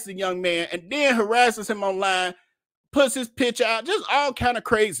drags the young man and then harasses him online, puts his picture out, just all kind of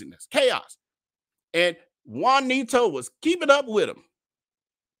craziness, chaos. And Juanito was keeping up with him.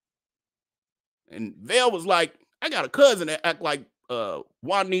 And Vail was like, I got a cousin that act like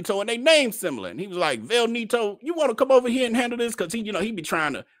Juanito and they name similar. And he was like, Vail Nito, you want to come over here and handle this? Because he be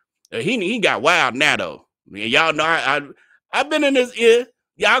trying to, he got wild now though. I mean, y'all know I've been in his ear.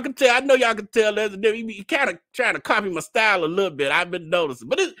 Y'all can tell, I know y'all can tell there's a difference. He kind of trying to copy my style a little bit. I've been noticing.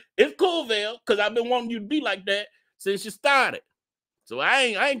 But it's cool, Vail, because I've been wanting you to be like that since you started. So I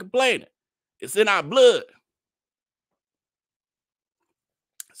ain't complaining. It's in our blood.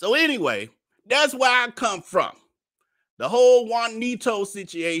 So anyway, that's where I come from. The whole Juanito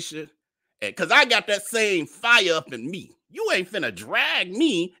situation, because I got that same fire up in me. You ain't finna drag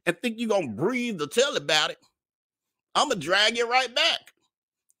me and think you gonna breathe to tell about it. I'm gonna drag you right back.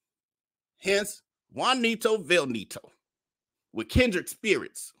 Hence, Juanito Vilnito with kindred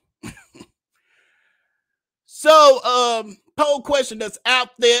spirits. So, poll question that's out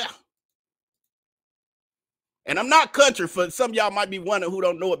there. And I'm not country, for some of y'all might be wondering who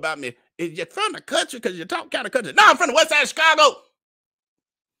don't know about me. Is you from the country because you talk kind of country? No, I'm from the west side of Chicago.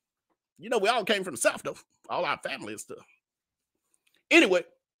 You know, we all came from the South, though. All our family and stuff. Anyway,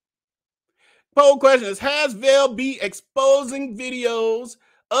 poll question is, has Vail be exposing videos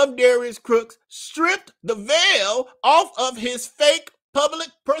of Darius Cooks stripped the veil off of his fake public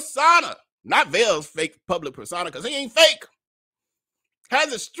persona? Not Vail's fake public persona, because he ain't fake.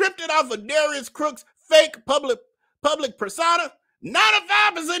 Has it stripped it off of Darius Cooks' fake public persona?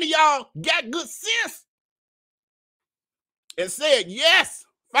 95% of y'all got good sense and said yes.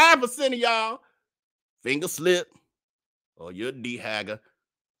 5% of y'all finger slip or you're a D-hagger.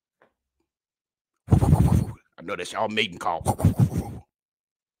 I know that's y'all mating call.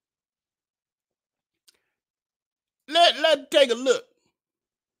 Let's take a look.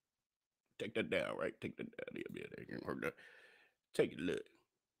 Take that down, right? Take that down. Take a look.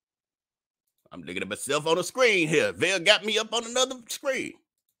 I'm looking at myself on the screen here. Vail got me up on another screen.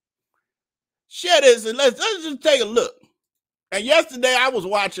 Share this and let's just take a look. And yesterday I was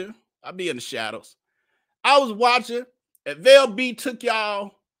watching. I'll be in the shadows. I was watching and Vail B took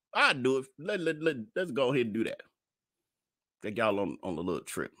y'all. I'll do it. Let's go ahead and do that. Take y'all on a little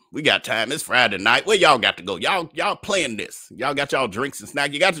trip. We got time. It's Friday night. Where y'all got to go? Y'all playing this. Y'all got y'all drinks and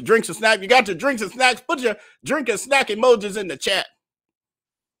snacks. You got your drinks and snacks. You got your drinks and snacks. Put your drink and snack emojis in the chat.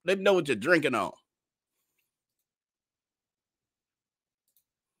 Let me know what you're drinking on.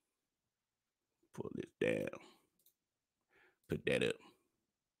 Pull this down. Put that up.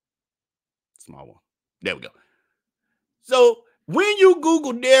 Small one. There we go. So when you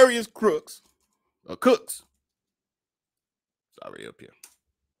Google Darius Cooks, sorry, up here.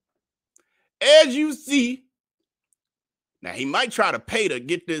 As you see, now he might try to pay to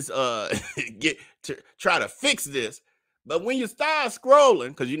get this, try to fix this. But when you start scrolling,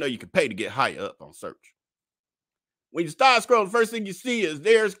 because you know you can pay to get higher up on search. When you start scrolling, first thing you see is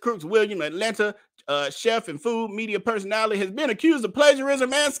Darius Cooks, William, Atlanta, chef and food media personality, has been accused of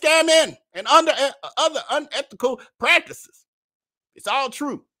plagiarism and scamming and other unethical practices. It's all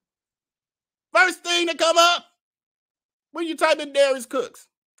true. First thing that come up when you type in Darius Cooks.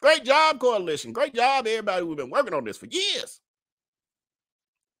 Great job, Coalition. Great job, everybody who's been working on this for years.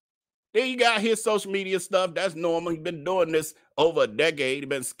 Then you got his social media stuff. That's normal. He's been doing this over a decade. He's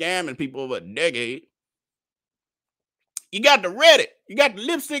been scamming people over a decade. You got the Reddit. You got the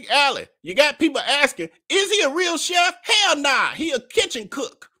Lipstick Alley. You got people asking, is he a real chef? Hell nah. He a kitchen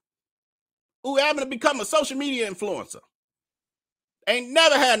cook who happened to become a social media influencer. Ain't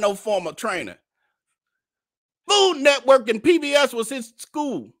never had no formal training. Food Network and PBS was his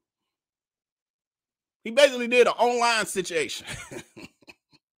school. He basically did an online situation. That's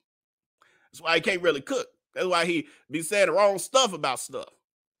why he can't really cook. That's why he be saying the wrong stuff about stuff.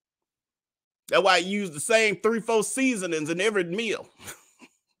 That's why he used the same 3-4 seasonings in every meal.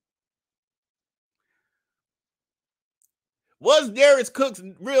 What's Darius Cooks'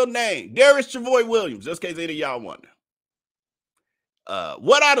 real name? Darius Travoy Williams, just in case any of y'all wonder.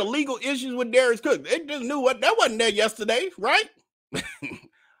 What are the legal issues with Darius Cooks? They just knew what that wasn't there yesterday, right?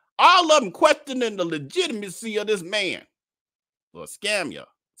 All of them questioning the legitimacy of this man. Or Scamyance.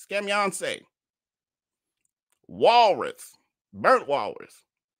 Walrus. Burnt walrus.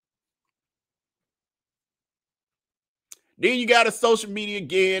 Then you got his social media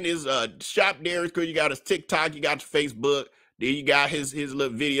again, is Shop Darius Cooks. You got his TikTok, you got your Facebook. Then you got his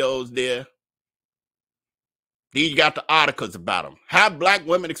little videos there. Then you got the articles about him. How black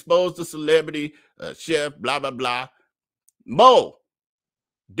women exposed to celebrity, chef, blah, blah, blah. Mo,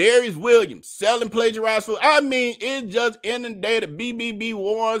 Darius Williams, selling plagiarized food. I mean, it's just inundated. BBB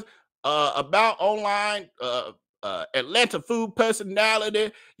warns about online Atlanta food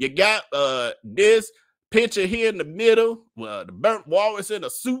personality. You got this picture here in the middle, the burnt walrus in a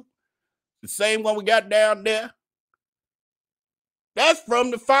suit. The same one we got down there. That's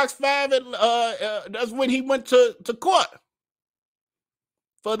from the Fox 5, and that's when he went to court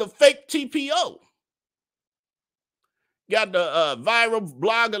for the fake TPO. Got the viral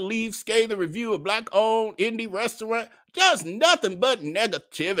blogger leaves scathing review of black-owned indie restaurant. Just nothing but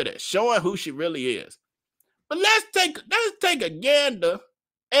negativity, showing who she really is. But let's take a gander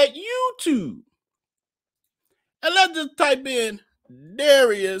at YouTube. And let's just type in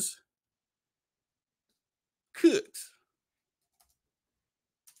Darius Cooks.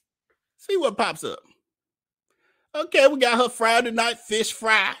 See what pops up. Okay, we got her Friday night fish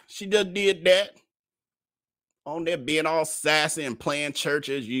fry. She just did that. On there being all sassy and playing church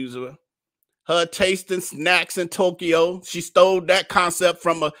as usual. Her tasting snacks in Tokyo. She stole that concept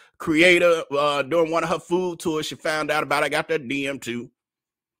from a creator during one of her food tours. She found out about it. I got that DM too.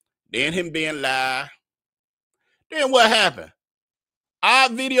 Then him being live. Then what happened? Our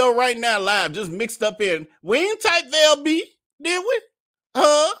video right now live just mixed up in. We ain't type Val B, did we?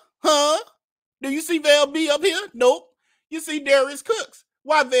 Huh? Do you see Val B up here? Nope. You see Darius Cooks.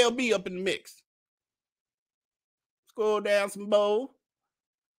 Why Val B up in the mix? Scroll down some more.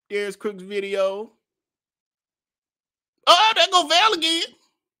 Darius Cooks video. Oh, there go Val again.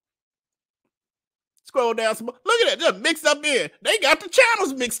 Scroll down some more. Look at that. Just mixed up in. They got the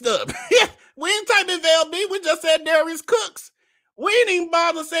channels mixed up. We ain't typing Val B. We just said Darius Cooks. We ain't even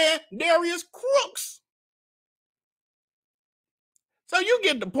bother saying Darius Crooks. So you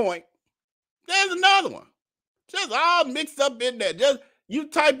get the point. There's another one. Just all mixed up in there. Just you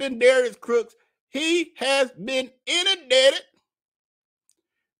type in Darius Cooks. He has been inundated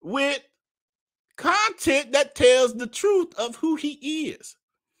with content that tells the truth of who he is.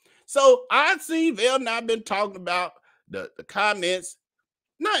 So I see Val and I've been talking about the comments.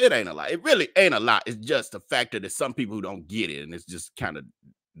 No, it ain't a lot. It really ain't a lot. It's just the fact that there's some people who don't get it, and it's just kind of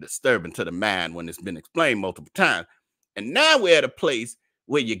disturbing to the mind when it's been explained multiple times. And now we're at a place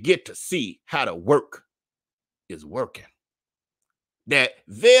where you get to see how the work is working. That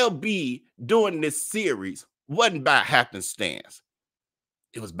Val B doing this series wasn't by happenstance.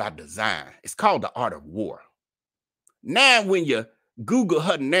 It was by design. It's called The Art of War. Now when you Google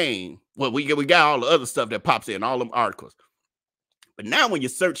her name, well, we got all the other stuff that pops in, all them articles. But now when you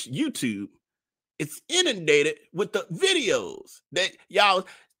search YouTube, it's inundated with the videos that y'all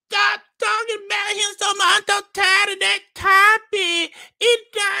stop talking about him so much. I'm so tired of that topic.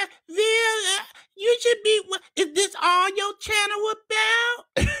 You should be, is this all your channel about?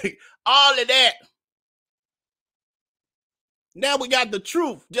 All of that. Now we got the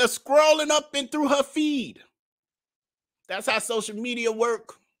truth just scrolling up and through her feed. That's how social media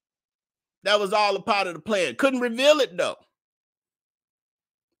work. That was all a part of the plan. Couldn't reveal it though.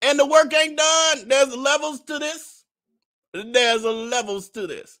 And the work ain't done. There's levels to this. There's levels to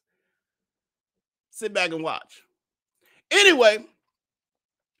this. Sit back and watch. Anyway,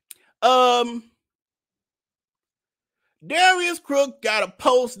 Darius Cooks got a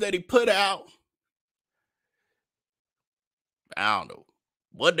post that he put out. I don't know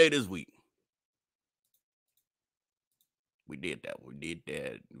what day this week. We did that. You did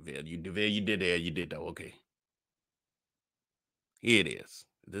that. You did that. Okay. Here it is.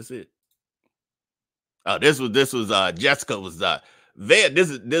 This it. Oh, this was Jessica was Vail. This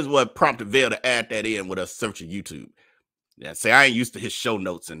is what prompted Vail to add that in with us searching YouTube. Yeah, say I ain't used to his show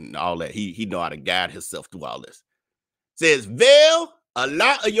notes and all that. He know how to guide himself through all this. Says Vail, a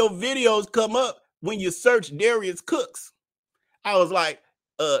lot of your videos come up when you search Darius Cooks. I was like,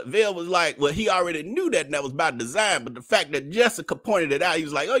 Vail was like, well, he already knew that and that was by design, but the fact that Jessica pointed it out, he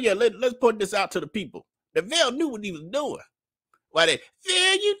was like, oh yeah, let's put this out to the people. The Vail knew what he was doing. Why they,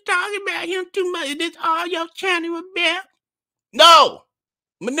 Vail, you talking about him too much? Is this all your channel about? No,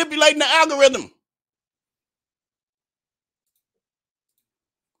 manipulating the algorithm.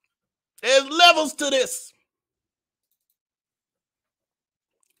 There's levels to this.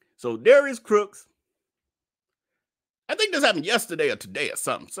 So Darius Cooks, I think this happened yesterday or today or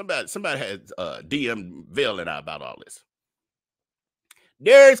something. Somebody had DM'd Vail and I about all this.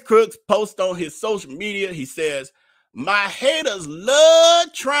 Darius Cooks posts on his social media. He says, my haters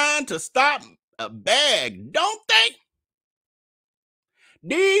love trying to stop a bag, don't they?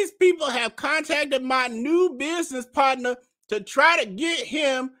 These people have contacted my new business partner to try to get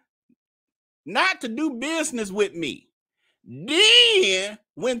him not to do business with me. Then,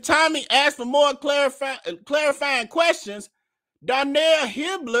 when Tommy asked for more clarifying questions, Donnell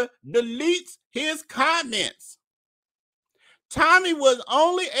Hibbler deletes his comments. Tommy was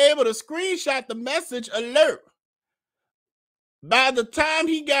only able to screenshot the message alert. By the time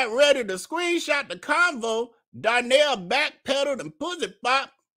he got ready to screenshot the convo, Donnell backpedaled and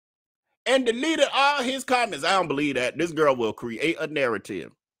pussy-popped and deleted all his comments. I don't believe that. This girl will create a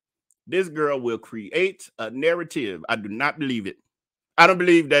narrative. This girl will create a narrative. I do not believe it. I don't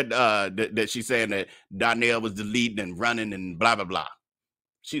believe that that she's saying that Donnell was deleting and running and blah, blah, blah.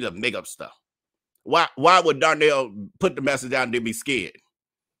 She does make up stuff. Why would Donnell put the message out and then be scared?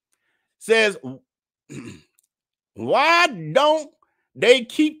 Says, why don't they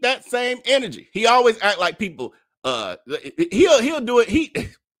keep that same energy? He always act like people, he'll do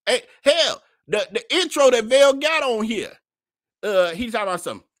it. Hell, the intro that Vail got on here, he's talking about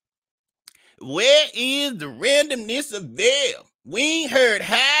something. Where is the randomness of Vail? We ain't heard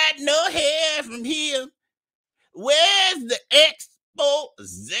hide no hair from here. Where's the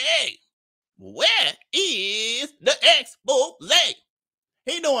expose? Where is the expose?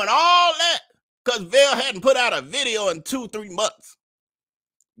 He doing all that because Vail hadn't put out a video in 2-3 months.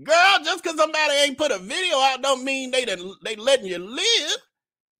 Girl, just because somebody ain't put a video out don't mean they letting you live.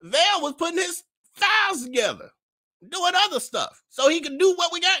 Vail was putting his files together, doing other stuff so he could do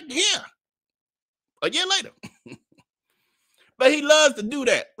what we got here a year later. But he loves to do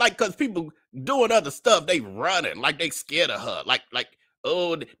that. Like, because people doing other stuff, they running. Like, they scared of her. Like,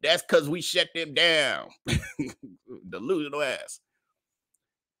 oh, that's because we shut them down. Delusional ass.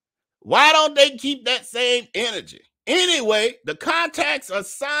 Why don't they keep that same energy? Anyway, the contracts are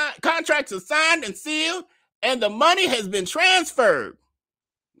signed and sealed, and the money has been transferred.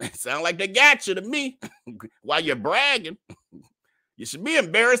 It sounds like they got you to me. While you're bragging. You should be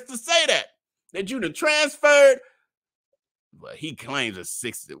embarrassed to say that you done transferred. Well, he claims it's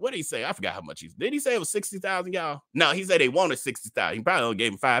 60. What did he say? I forgot how much did he say it was 60,000, y'all? No, he said they wanted 60,000. He probably only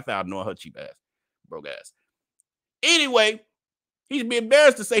gave him 5,000 knowing her cheap ass, broke ass. Anyway, he should be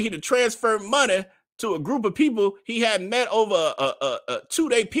embarrassed to say he done transferred money to a group of people he had met over a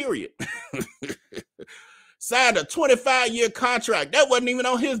 2-day period. Signed a 25-year contract. That wasn't even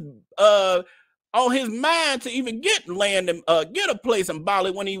on his mind to even get land and get a place in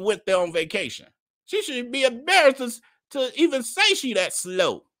Bali when he went there on vacation. She should be embarrassed to even say she that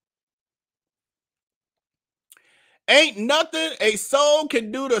slow. Ain't nothing a soul can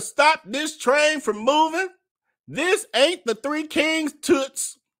do to stop this train from moving. This ain't the Three Kings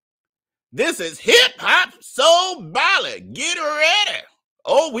toots. This is hip hop soul Bali. Get ready.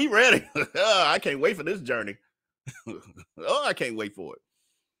 Oh, we ready. I can't wait for this journey. Oh, I can't wait for it.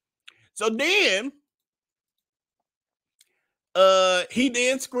 So then, he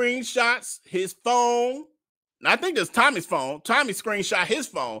then screenshots his phone. And I think that's Tommy's phone. Tommy screenshot his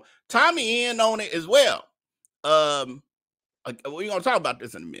phone. Tommy in on it as well. We're going to talk about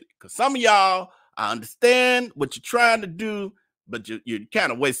this in a minute. Because some of y'all, I understand what you're trying to do, but you're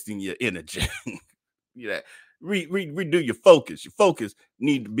kind of wasting your energy. Redo your focus. Your focus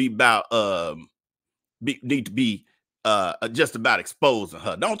need to be about, need to be just about exposing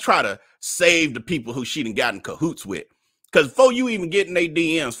her. Don't try to save the people who she done got in cahoots with. Because before you even get in their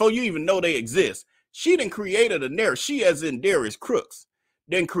DMs, before you even know they exist, she done created a narrative. She, as in Darius Cooks,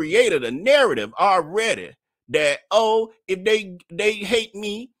 then created a narrative already that, oh, if they hate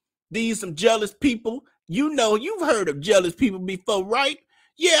me, these some jealous people. You know, you've heard of jealous people before, right?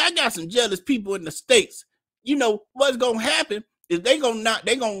 Yeah, I got some jealous people in the States. You know, what's going to happen is they going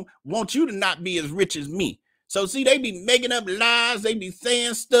to want you to not be as rich as me. So see, they be making up lies. They be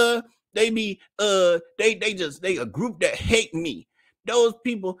saying stuff. They be, they a group that hate me. Those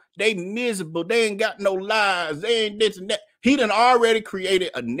people, they miserable. They ain't got no lies. They ain't this and that. He done already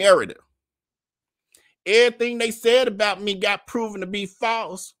created a narrative. Everything they said about me got proven to be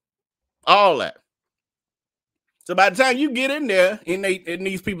false. All that. So by the time you get in there in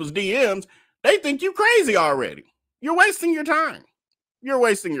these people's DMs, they think you crazy already. You're wasting your time. You're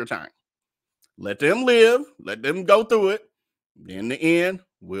wasting your time. Let them live. Let them go through it. In the end,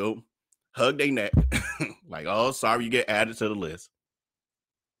 we'll hug their neck. Like, oh, sorry, you get added to the list.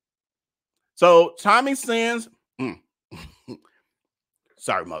 So Tommy sends.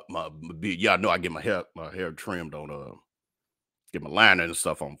 Sorry, my y'all know I get my hair trimmed on get my liner and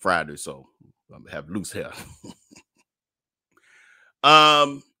stuff on Friday, so I have loose hair.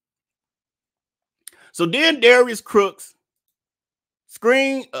 So then Darius Cooks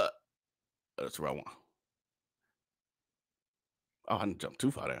screen. That's what I want. Oh, I didn't jump too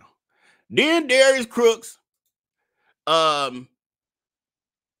far down. Then Darius Cooks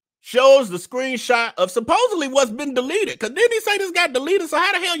shows the screenshot of supposedly what's been deleted. Because didn't he say this got deleted? So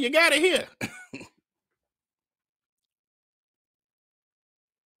how the hell you got it here?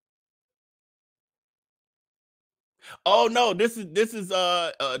 Oh no, this is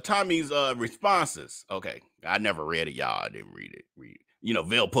Tommy's responses. Okay, I never read it, y'all. I didn't read it. You know,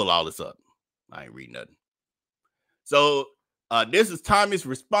 they'll pull all this up. I ain't read nothing. So this is Tommy's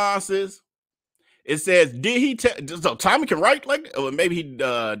responses. It says, did he tell? So Tommy can write like, or maybe he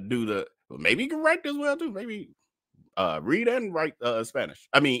maybe he can write as well too. Maybe read and write Spanish.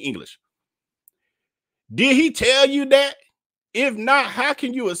 I mean English. Did he tell you that? If not, how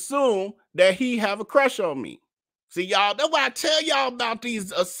can you assume that he have a crush on me? See, y'all, that's why I tell y'all about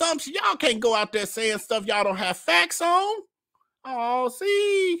these assumptions. Y'all can't go out there saying stuff y'all don't have facts on. Oh,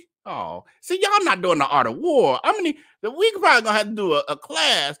 see. Oh, see, y'all not doing the art of war. I mean, we probably gonna have to do a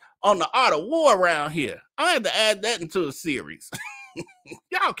class on the art of war around here. I have to add that into a series.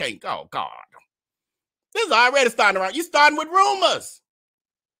 Y'all can't go, God. This is already starting around. You starting with rumors,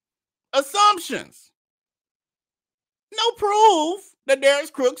 assumptions. No proof that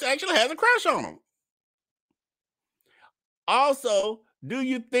Darius Cooks actually has a crush on him. Also, do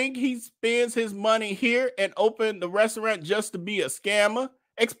you think he spends his money here and open the restaurant just to be a scammer?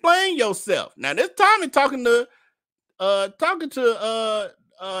 Explain yourself. Now, this Tommy talking to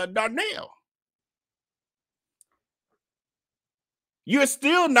Darnell. You're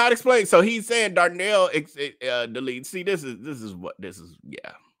still not explaining. So he's saying Darnell delete. See, this is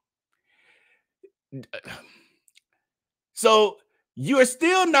yeah. So you're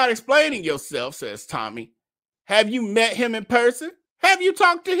still not explaining yourself, says Tommy. Have you met him in person? Have you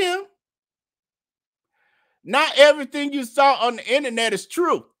talked to him? Not everything you saw on the internet is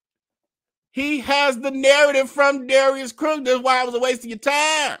true. He has the narrative from Darius Cooks. That's why I was wasting your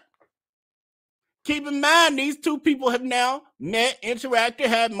time. Keep in mind, these two people have now met, interacted,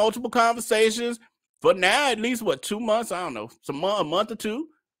 had multiple conversations for now at least, 2 months? I don't know, a month or two.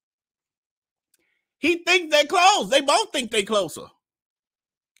 He thinks they're close. They both think they're closer.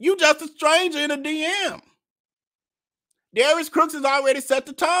 You just a stranger in a DM. Darius Cooks has already set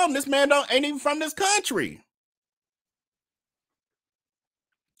the tone. This man ain't even from this country.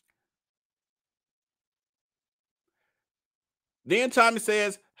 Then Tommy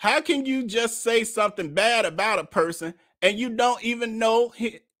says, how can you just say something bad about a person and you don't even know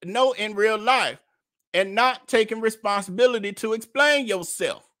in real life and not taking responsibility to explain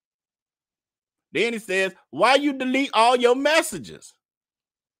yourself? Then he says, why you delete all your messages?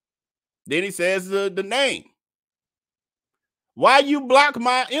 Then he says the name. Why you block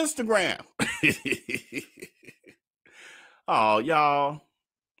my Instagram? Oh, y'all.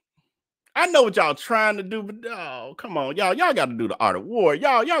 I know what y'all trying to do, but oh, come on, y'all got to do the art of war.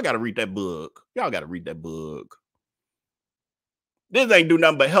 Y'all got to read that book. Y'all got to read that book. This ain't do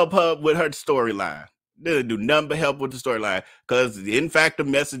nothing but help her with her storyline. This ain't do nothing but help with the storyline because, in fact, the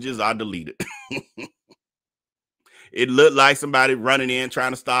messages are deleted. It looked like somebody running in,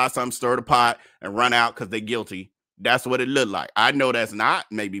 trying to start something, stir the pot, and run out because they're guilty. That's what it looked like. I know that's not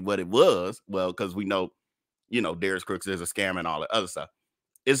maybe what it was. Well, because we know, Darius Cooks is a scam and all that other stuff.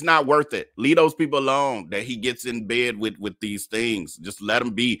 It's not worth it. Leave those people alone that he gets in bed with these things. Just let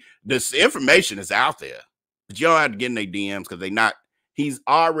him be. This information is out there. But you don't have to get in their DMs because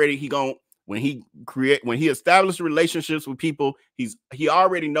when he establishes relationships with people, he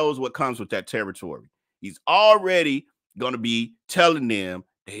already knows what comes with that territory. He's already gonna be telling them,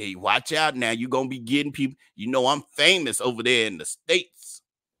 hey, watch out now. You're gonna be getting people. You know, I'm famous over there in the States.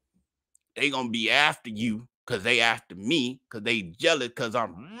 They gonna be after you because they after me because they jealous because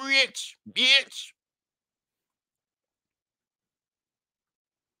I'm rich, bitch.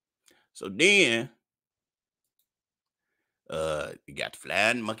 So then you got the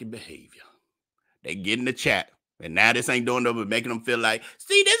flying monkey behavior. They get in the chat. And now this ain't doing nothing but making them feel like,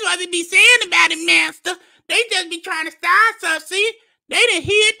 see, this is what they be saying about it, master. They just be trying to start stuff, see? They done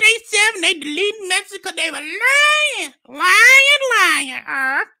hid they self and they deleted messages because they were lying.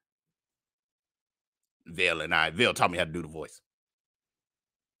 Vale taught me how to do the voice.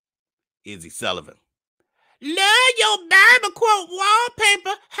 Izzy Sullivan. Love your Bible quote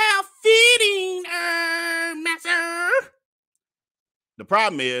wallpaper. How fitting, master. The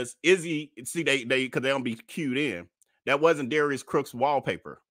problem is Izzy, see, they because they don't be cued in. That wasn't Darius Cooks'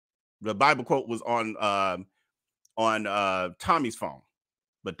 wallpaper. The Bible quote was on Tommy's phone,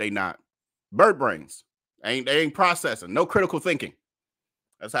 but they not. Bird brains. They ain't processing. No critical thinking.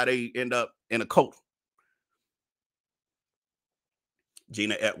 That's how they end up in a cult.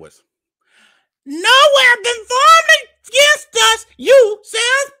 Gina Edwards. No weapon formed against us, you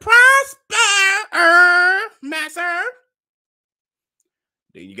shall prosper, master.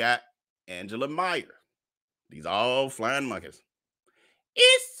 Then you got Angela Meyer. These all flying monkeys.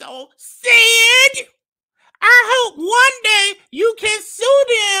 It's so sad. I hope one day you can sue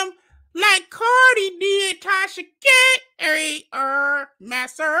them like Cardi did Tasha K.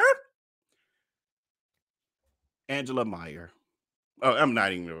 Master. Angela Meyer. Oh, I'm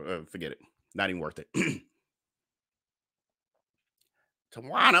not even, forget it. Not even worth it.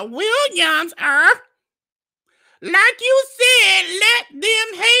 Tawana Williams, like you said, let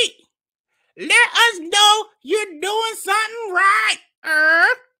them hate. Let us know you're doing something right,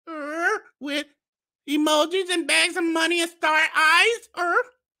 with emojis and bags of money and star eyes,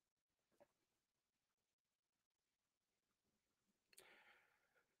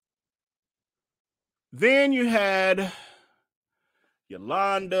 Then you had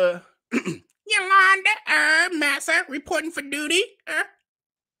Yolanda, master, reporting for duty,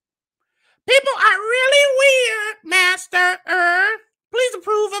 People are really weird, master, Please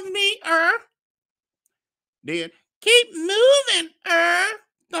approve of me, Then keep moving,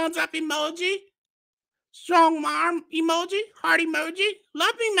 Thumbs up emoji. Strong arm emoji. Heart emoji.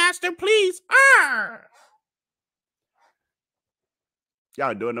 Love me, master, please,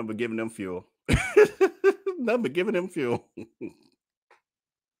 Y'all doing nothing but giving them fuel. Nothing but giving them fuel.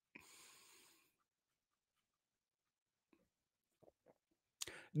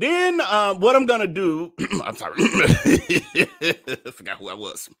 Then what I'm gonna do, I'm sorry, I forgot who I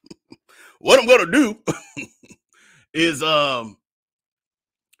was. What I'm gonna do is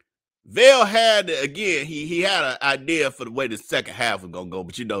Vale had, again, he had an idea for the way the second half was gonna go,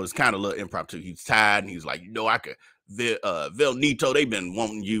 but you know, it's kind of a little impromptu. He's tired and he's like, you know, I could Vel Nito, they've been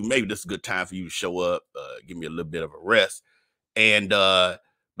wanting you. Maybe this is a good time for you to show up, give me a little bit of a rest. And but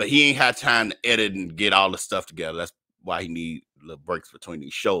he ain't had time to edit and get all the stuff together. That's why he need little breaks between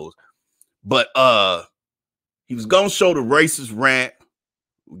these shows. But he was gonna show the racist rant.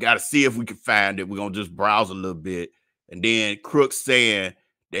 We got to see if we can find it. We're gonna just browse a little bit, and then Crooks saying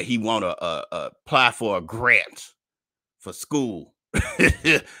that he want to apply for a grant for school.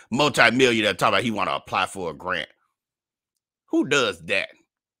 Multi-millionaire talking about he want to apply for a grant. Who does that?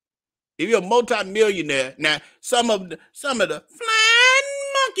 If you're a multi-millionaire, now some of the flying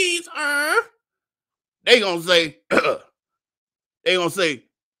monkeys they gonna say,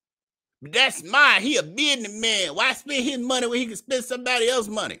 that's mine. He a businessman. Why spend his money when he can spend somebody else's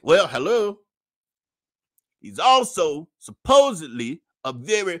money? Well, hello. He's also supposedly a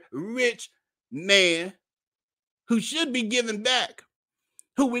very rich man who should be giving back,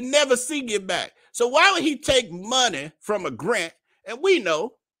 who we never see give back. So why would he take money from a grant? And we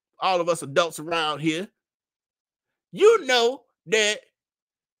know, all of us adults around here, you know that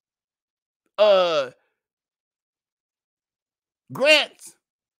grants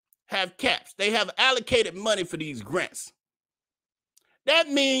have caps. They have allocated money for these grants. That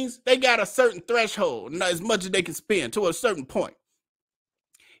means they got a certain threshold, not as much as they can spend to a certain point.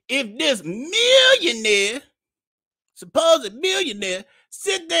 If this millionaire, supposed millionaire,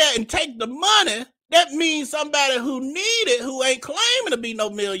 sit there and take the money, that means somebody who need it, who ain't claiming to be no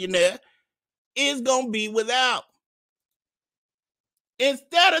millionaire, is going to be without.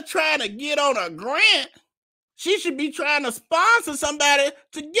 instead of trying to get on a grant, she should be trying to sponsor somebody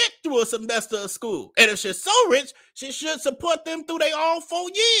to get through a semester of school. And if she's so rich, she should support them through their all 4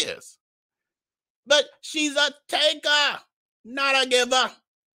 years. But she's a taker, not a giver.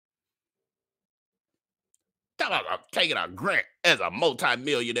 Talk about taking a grant as a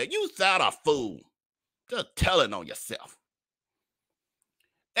multimillionaire. You sound a fool. Just telling on yourself.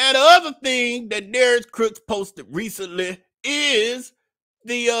 And the other thing that Darius Cooks posted recently is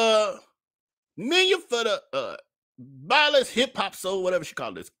the menu for the Bali's hip hop soul, whatever she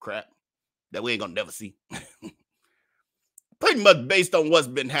called this crap that we ain't gonna never see. Pretty much based on what's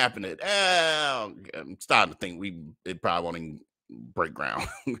been happening. I'm starting to think it probably won't even break ground.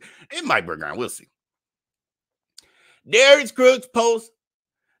 It might break ground. We'll see. Darius Cooks posts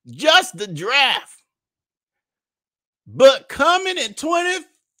just the draft, but coming in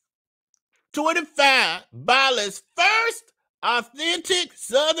 2025, Bali's first authentic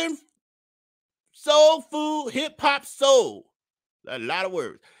Southern soul food hip hop soul. A lot of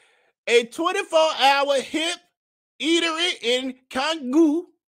words. A 24-hour hip eatery in Kangu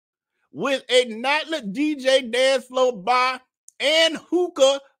with a nightly DJ dance floor bar and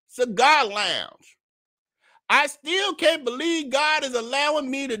hookah cigar lounge. I still can't believe God is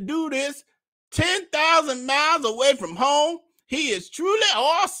allowing me to do this 10,000 miles away from home. He is truly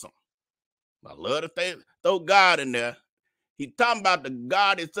awesome. I love to throw God in there. He talking about the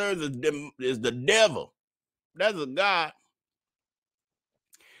God he serves is the devil. That's a God.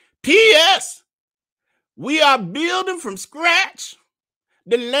 P.S. We are building from scratch.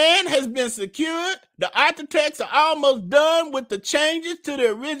 The land has been secured. The architects are almost done with the changes to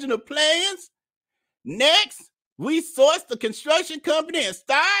the original plans. Next, we source the construction company and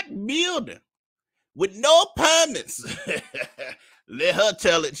start building with no permits. Let her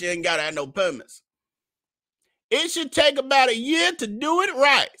tell it. She ain't got to have no permits. It should take about a year to do it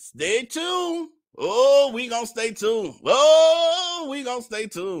right. Stay tuned. Oh, we gonna stay tuned. Oh, we gonna stay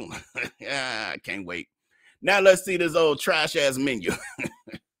tuned. I can't wait. Now let's see this old trash ass menu.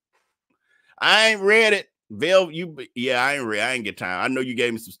 I ain't read it. Bill, I ain't read. I ain't get time. I know you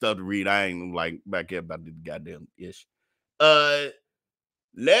gave me some stuff to read. I ain't like back here about this goddamn ish.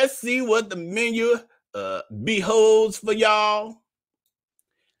 Let's see what the menu beholds for y'all.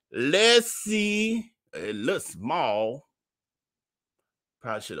 Let's see. It looks small.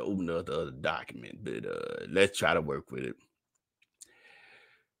 Probably should have opened up the other document, but let's try to work with it.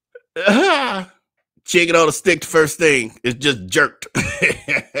 Chicken on a stick, the first thing. It's just jerked.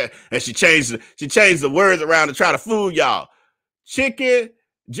 And she changed the words around to try to fool y'all.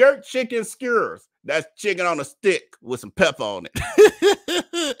 Jerk chicken skewers. That's chicken on a stick with some pepper on it.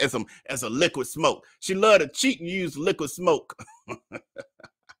 and some liquid smoke. She loved to cheat and use liquid smoke.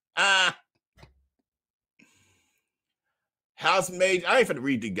 House made. I ain't finna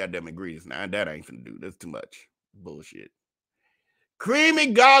read these goddamn ingredients now. That I ain't finna do. That's too much bullshit.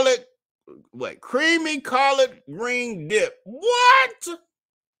 Creamy collard green dip. What?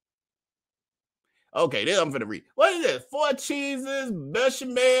 Okay, then I'm finna read. What is this? 4 cheeses,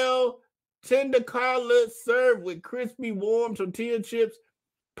 bechamel, tender collard served with crispy, warm tortilla chips.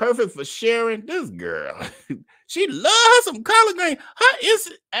 Perfect for sharing. This girl, she loves some collard green.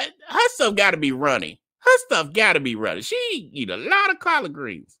 Her stuff got to be runny. Her stuff got to be runny. She eat a lot of collard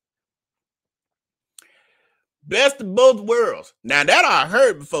greens. Best of both worlds. Now that I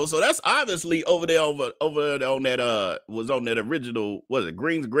heard before, so that's obviously over there on that was on that original, was it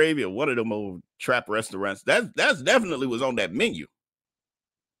Greens Gravy or one of them old trap restaurants? That's definitely was on that menu.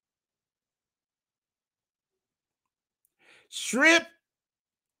 Shrimp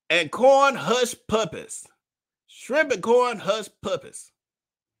and corn hush puppies. Shrimp and corn hush puppies.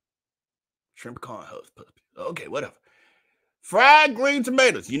 Shrimp corn hush puppies. Okay, whatever. Fried green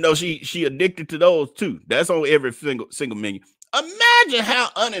tomatoes. You know, she addicted to those too. That's on every single menu. Imagine how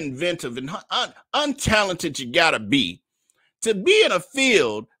uninventive and untalented you gotta be to be in a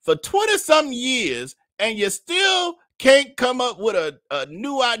field for 20-something years and you still can't come up with a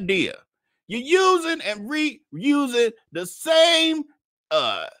new idea. You're using and reusing the same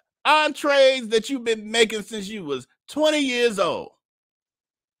entrees that you've been making since you was 20 years old.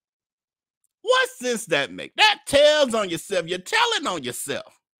 What sense that make? That tells on yourself. You're telling on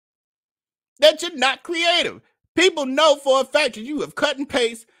yourself that you're not creative. People know for a fact that you have cut and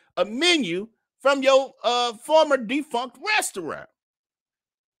paste a menu from your former defunct restaurant.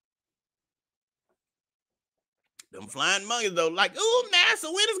 Them flying monkeys though, like, ooh,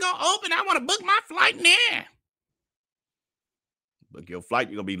 master, when is gonna open? I want to book my flight now. Book your flight,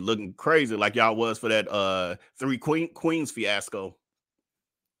 you're gonna be looking crazy like y'all was for that 3 Queens fiasco.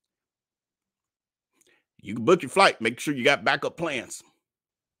 You can book your flight. Make sure you got backup plans.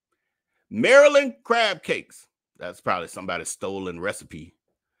 Maryland crab cakes. That's probably somebody's stolen recipe.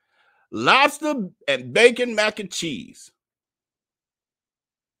 Lobster and bacon mac and cheese.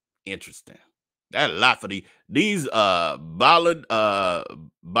 Interesting. That's a lot for these Balinesian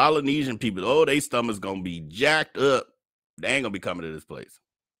people. Oh, their stomach's gonna be jacked up. They ain't gonna be coming to this place.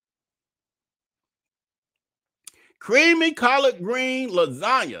 Creamy collard green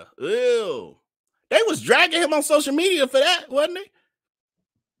lasagna. Ew. They was dragging him on social media for that, wasn't they?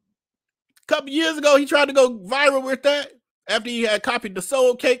 A couple years ago, he tried to go viral with that after he had copied the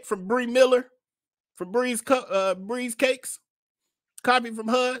soul cake from Bree Miller, from Bree's Cakes. Copied from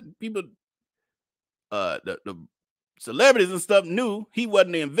her. People, the celebrities and stuff knew he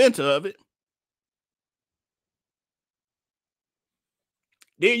wasn't the inventor of it.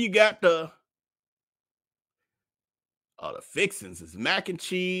 Then you got the fixings. It's mac and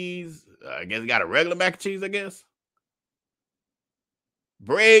cheese. I guess you got a regular mac and cheese, I guess.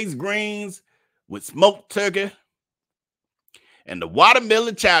 Braised greens with smoked turkey. And the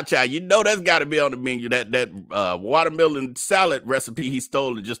watermelon chow chow. You know that's got to be on the menu. That watermelon salad recipe he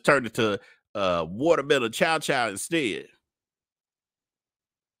stole and just turned it to watermelon chow chow instead.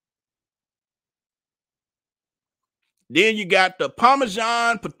 Then you got the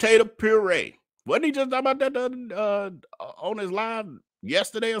Parmesan potato puree. Wasn't he just talking about that on his live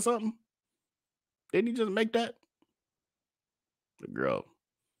yesterday or something? Didn't he just make that? The girl.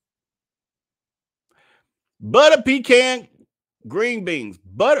 Butter pecan green beans.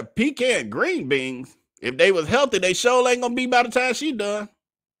 Butter pecan green beans. If they was healthy, they sure ain't gonna be by the time she done.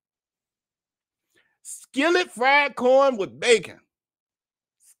 Skillet fried corn with bacon.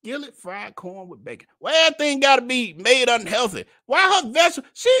 Skillet fried corn with bacon. Well, that thing gotta be made unhealthy. Why her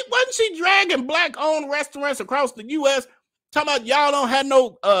vegetables? Wasn't she dragging black-owned restaurants across the U.S. talking about y'all don't have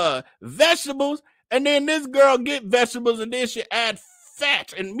no vegetables, and then this girl get vegetables and then she add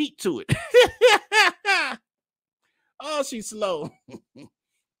fat and meat to it. Oh, she's slow.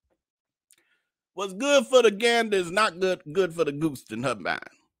 What's good for the gander is not good for the goose in her mind.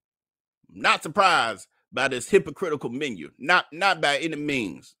 Not surprised by this hypocritical menu. Not by any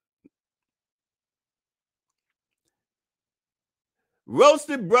means.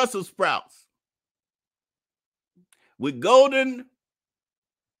 Roasted Brussels sprouts with golden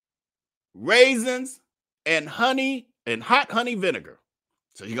raisins and honey and hot honey vinegar.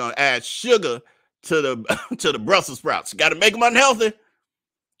 So you're gonna add sugar to the Brussels sprouts. You got to make them unhealthy.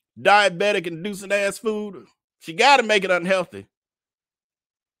 Diabetic inducing ass food. She got to make it unhealthy.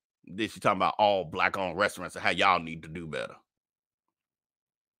 Then she talking about all black-owned restaurants and how y'all need to do better.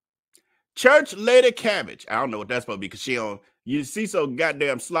 Church lady cabbage. I don't know what that's supposed to be because you see so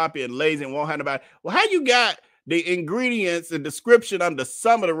goddamn sloppy and lazy and won't have nobody. Well, how you got the ingredients and description under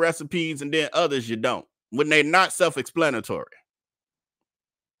some of the recipes and then others you don't when they're not self-explanatory?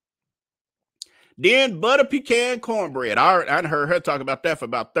 Then butter pecan cornbread. I heard her talk about that for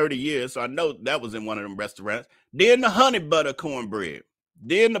about 30 years, so I know that was in one of them restaurants. Then the honey butter cornbread.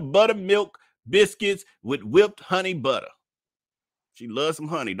 Then the buttermilk biscuits with whipped honey butter. She loves some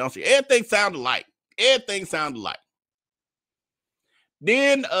honey, don't she? Everything sounded alike. Everything sounded alike.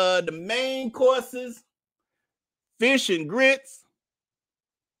 Then the main courses, fish and grits.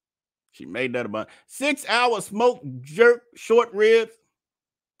 She made that about 6 hour smoked jerk short ribs.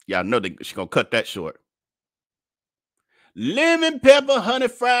 Y'all know she's going to cut that short. Lemon pepper honey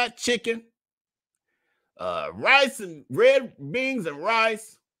fried chicken. Rice and red beans and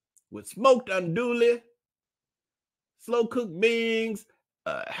rice with smoked andouille. Slow cooked beans.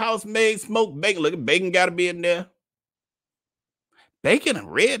 House-made smoked bacon. Look, bacon got to be in there. Bacon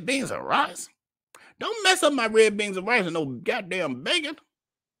and red beans and rice? Don't mess up my red beans and rice and no goddamn bacon.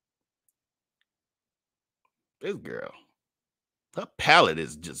 This girl. Her palate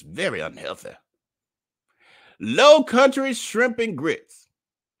is just very unhealthy. Low Country shrimp and grits.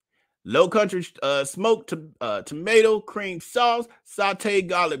 Low Country smoked tomato cream sauce, sauteed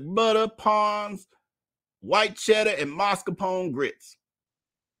garlic butter, prawns, white cheddar, and mascarpone grits.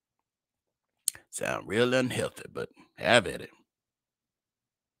 Sound real unhealthy, but have at it.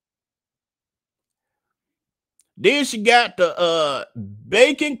 Then she got the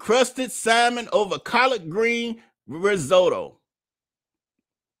bacon crusted salmon over collard green risotto.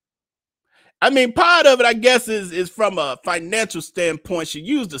 I mean, part of it, I guess, is from a financial standpoint. She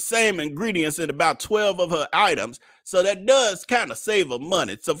used the same ingredients in about 12 of her items. So that does kind of save her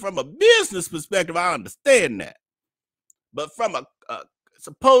money. So from a business perspective, I understand that. But from a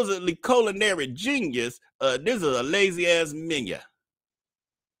supposedly culinary genius, this is a lazy-ass menu.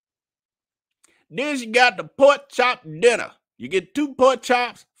 Then she got the pork chop dinner. You get 2 pork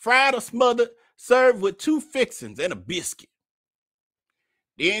chops, fried or smothered, served with 2 fixings and a biscuit.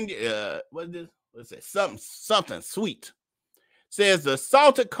 Then what's that? Something sweet. Says the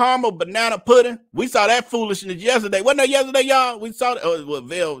salted caramel banana pudding. We saw that foolishness yesterday. Wasn't that yesterday, y'all? We saw it. Oh, well,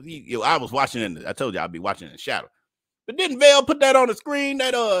 Vail, I was watching it. I told you I'd be watching it in shadow. But didn't Vail put that on the screen,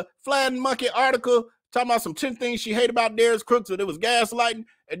 that Flying Monkey article talking about some 10 things she hated about Darius Cooks, but it was gaslighting.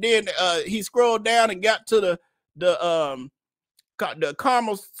 And then he scrolled down and got to the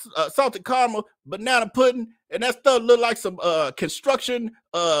caramel, salted caramel banana pudding, and that stuff looked like some construction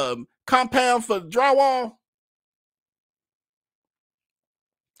compound for drywall.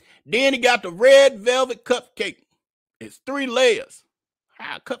 Then he got the red velvet cupcake. It's 3 layers.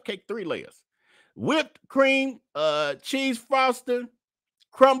 Cupcake 3 layers. Whipped cream, cheese frosting,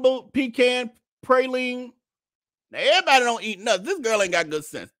 crumbled pecan praline. Now everybody don't eat nuts. This girl ain't got good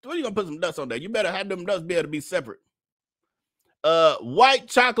sense. When you gonna put some nuts on there? You better have them nuts be able to be separate. White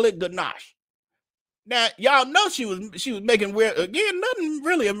chocolate ganache. Now y'all know she was making weird again. Nothing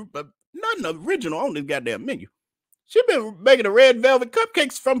original on this goddamn menu. She been making the red velvet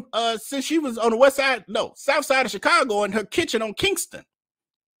cupcakes from since she was on the south side of Chicago in her kitchen on Kingston,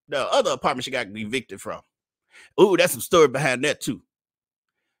 the other apartment she got evicted from. Ooh, that's some story behind that too.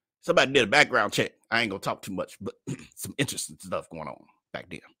 Somebody did a background check. I ain't gonna talk too much, but some interesting stuff going on back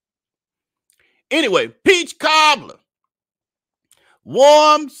then. Anyway, peach cobbler,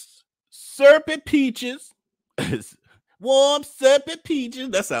 warm syrupy peaches, warm syrupy peaches.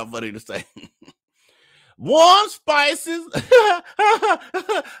 That sounds funny to say. Warm spices.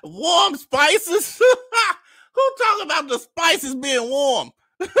 Warm spices. Who talking about the spices being warm?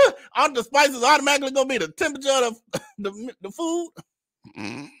 Aren't the spices automatically gonna be the temperature of the food?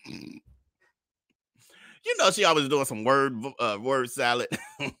 You know she always doing some word salad.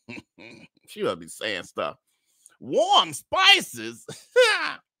 She must be saying stuff. Warm spices.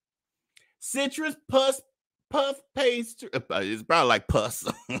 Citrus puff pastry. It's probably like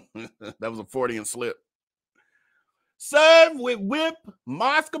pus. That was a Freudian slip. Served with whipped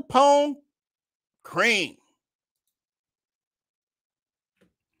mascarpone cream.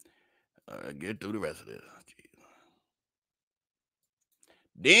 Get through the rest of this.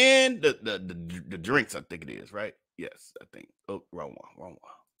 Then the drinks, I think it is, right? Yes, I think. Oh, wrong one.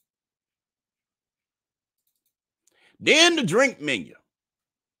 Then the drink menu.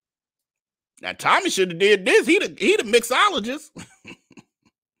 Now Tommy should have did this. He the mixologist.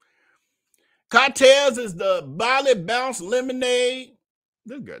 Cocktails is the Bali Bounce lemonade.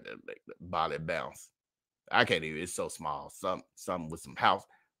 This girl that make the Bali Bounce. I can't even. It's so small. Some with some house.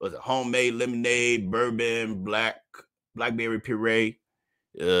 Was it homemade lemonade, bourbon, blackberry puree,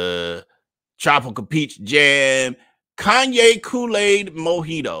 tropical peach jam, Kanye Kool-Aid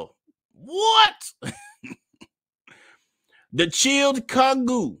mojito. What? The chilled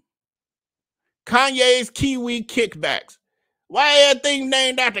Kangoo. Kanye's kiwi kickbacks. Why everything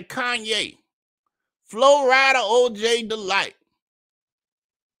named after Kanye? Flow Rider OJ Delight.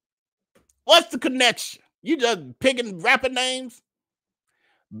 What's the connection? You just picking rapper names?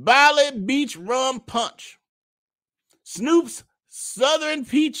 Bali Beach Rum Punch. Snoop's Southern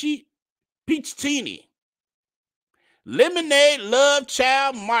Peach Teeny. Lemonade Love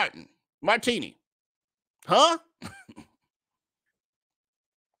Child Martini. Huh?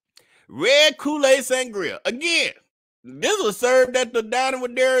 Red Kool-Aid Sangria. Again, this was served at the Dining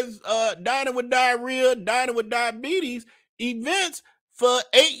with Diarrhea, Dining with Diabetes events for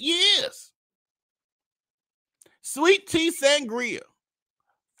 8 years. Sweet tea sangria.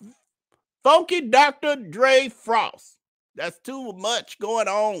 Funky Dr. Dre Frost. That's too much going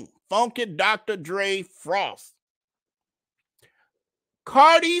on. Funky Dr. Dre Frost.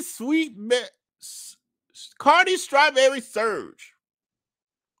 Cardi Strawberry Surge.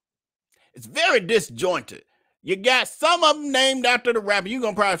 It's very disjointed. You got some of them named after the rapper. You're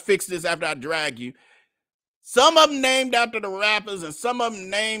going to probably fix this after I drag you. Some of them named after the rappers, and some of them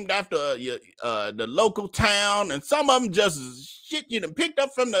named after the local town, and some of them just shit you done picked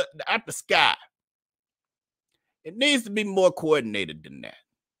up from out the sky. It needs to be more coordinated than that.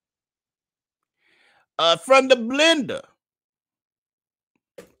 From the blender.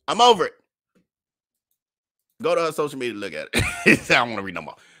 I'm over it. Go to her social media, look at it. I don't want to read no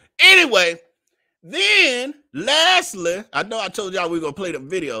more. Anyway, then lastly, I know I told y'all we were gonna play them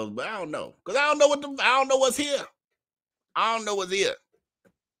videos, but I don't know. Because I don't know what's here. I don't know what's here.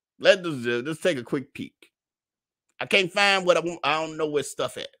 Let's just take a quick peek. I can't find what I want. I don't know where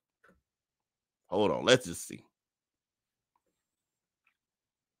stuff at. Hold on, let's just see.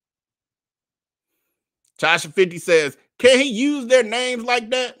 Tasha 50 says, can he use their names like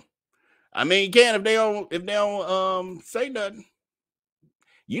that? I mean, he can if they don't say nothing.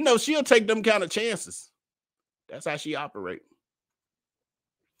 You know she'll take them kind of chances. That's how she operates.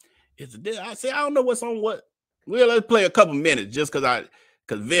 I say I don't know what's on what. Well, let's play a couple minutes just because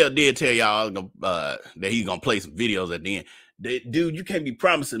Vail did tell y'all that he's gonna play some videos at the end. Dude, you can't be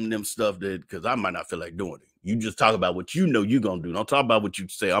promising them stuff because I might not feel like doing it. You just talk about what you know you're gonna do. Don't talk about what you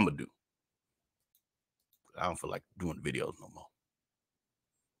say I'm gonna do. I don't feel like doing videos no more.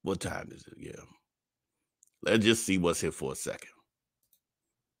 What time is it? Yeah. Let's just see what's here for a second.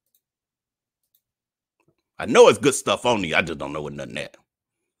 I know it's good stuff on me. I just don't know what nothing at.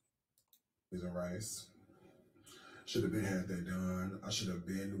 These are rice. Should have been had that done. I should have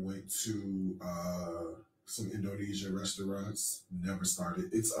been went to some Indonesian restaurants. Never started.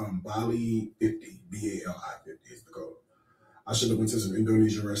 It's Bali 50, BALI 50 is the code. I should have went to some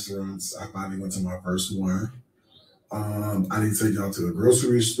Indonesian restaurants. I finally went to my first one. I need to take y'all to the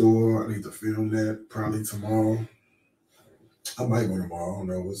grocery store. I need to film that probably tomorrow. I might go tomorrow. I don't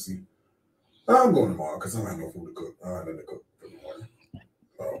know. We'll see. I'm going tomorrow because I don't have no food to cook. I don't have nothing to cook for the morning.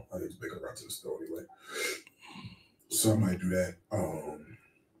 So I need to make a run to the store anyway. So I might do that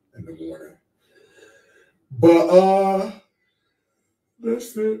in the morning. But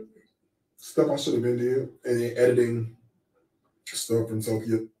that's it. Stuff I should have been there. And then editing stuff from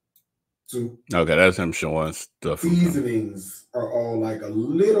Tokyo too. Okay, that's him showing stuff. Seasonings are all like a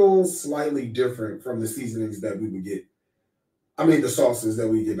little slightly different from the seasonings that we would get. I mean the sauces that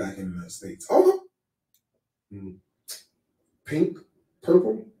we get back in the States. Oh, pink,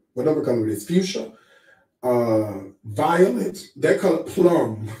 purple, whatever color it is, fuchsia. Violet, that color,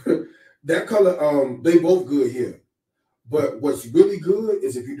 plum, that color, they both good here. But what's really good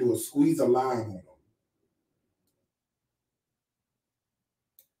is if you do a squeeze of lime on them.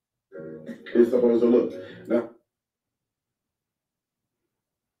 Here's supposed to look. Now,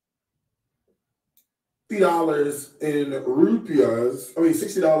 $60 in rupiahs,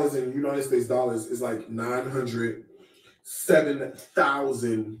 $60 in United States dollars is like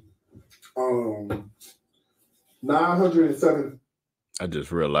 907,000. 907. I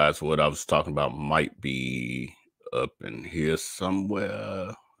just realized what I was talking about might be up in here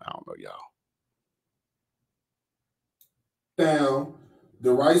somewhere. I don't know, y'all. Down,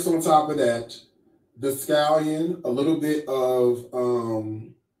 the rice on top of that, the scallion, a little bit of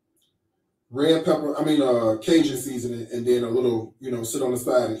red pepper, Cajun seasoning, and then a little, sit on the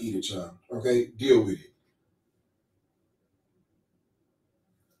side and eat it, child. Okay? Deal with it.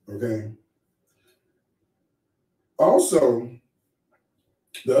 Okay? Also,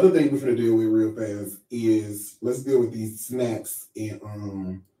 the other thing we're going to deal with real fast is let's deal with these snacks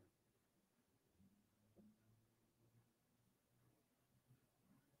and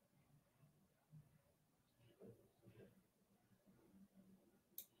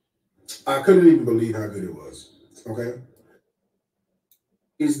I couldn't even believe how good it was. Okay.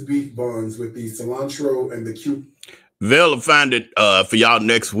 These beef buns with the cilantro and the cute. Vail will find it for y'all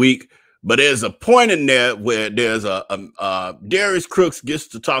next week. But there's a point in there where there's Darius Cooks gets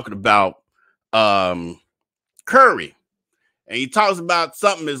to talking about curry. And he talks about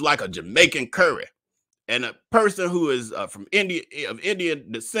something is like a Jamaican curry. And a person who is from India, of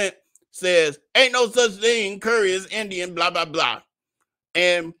Indian descent, says, ain't no such thing, curry is Indian, blah, blah, blah.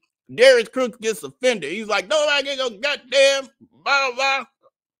 And Darius Cooks gets offended. He's like, nobody get no goddamn, blah, blah.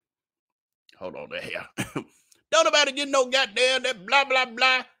 Hold on there. Don't nobody get no goddamn, that blah, blah,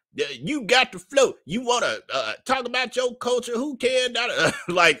 blah. You got to flow. You want to talk about your culture? Who cares?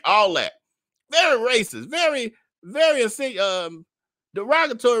 Like all that. Very racist. Very, very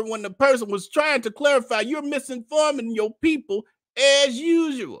derogatory when the person was trying to clarify you're misinforming your people as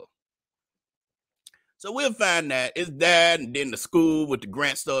usual. So we'll find that. It's that and then the school with the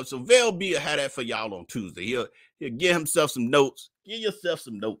grant stuff. So Vail B will have that for y'all on Tuesday. He'll get himself some notes. Give yourself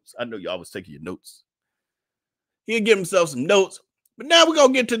some notes. I know you always taking your notes. He'll give himself some notes. But now we're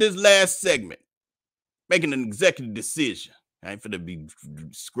going to get to this last segment, making an executive decision. I ain't finna be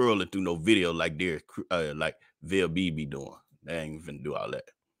scrolling through no video like like Vail B be doing. I ain't finna do all that.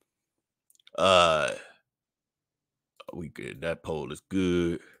 We good. That poll is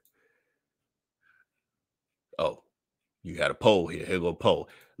good. Oh, you got a poll here. Here go a poll.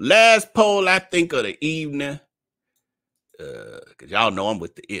 Last poll, I think, of the evening. Because y'all know I'm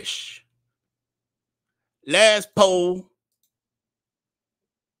with the ish. Last poll.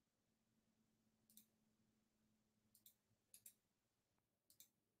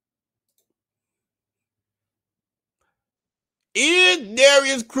 Is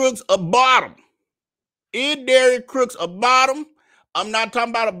Darius Cooks a bottom? Is Darius Cooks a bottom? I'm not talking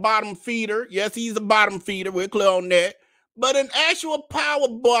about a bottom feeder. Yes, he's a bottom feeder. We're clear on that. But an actual power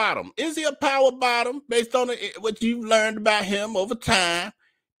bottom. Is he a power bottom based on what you've learned about him over time?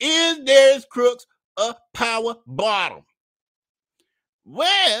 Is Darius Cooks a power bottom?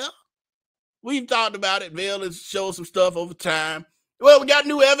 Well, We've talked about it. Vail has showed some stuff over time. Well, we got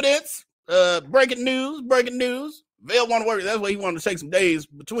new evidence. Breaking news. Vail want to work. That's why he wanted to take some days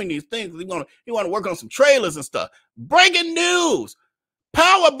between these things. He want to work on some trailers and stuff. Breaking news.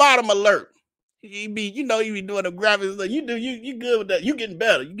 Power bottom alert. He be doing the graphics. Like you good with that. You getting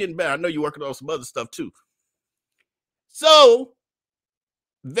better. I know you're working on some other stuff too. So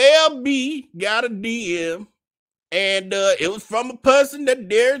Vail B got a DM, and it was from a person that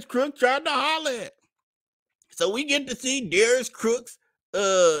Darius Cooks tried to holler at. So we get to see Darius Cooks.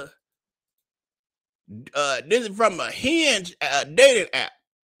 This is from a Hinge dating app.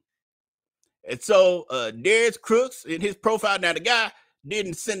 And so Darius Cooks in his profile, now the guy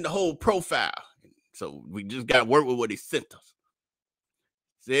didn't send the whole profile. So we just got to work with what he sent us.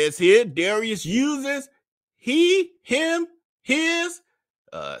 Says here, Darius uses he, him, his,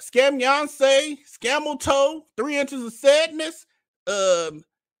 Scamyonce, Scameltoe, 3 inches of sadness, and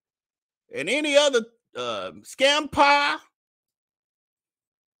any other Scam Pie,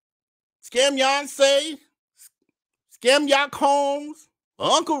 Scamyonce, Scamyock Holmes,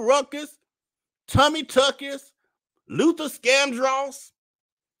 Uncle Ruckus, Tummy Tuckus, Luther Scamdross,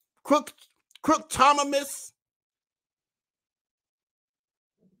 Crook Tomamus.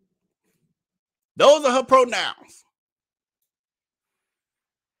 Those are her pronouns.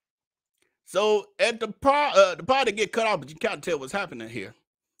 So at the part get cut off, but you can't tell what's happening here.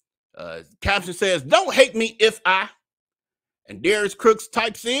 Caption says, "Don't hate me if I," and Darius Cooks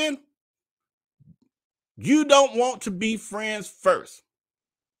types in, "You don't want to be friends first.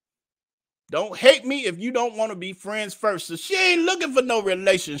 Don't hate me if you don't want to be friends first." So she ain't looking for no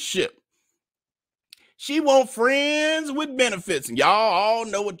relationship. She want friends with benefits, and y'all all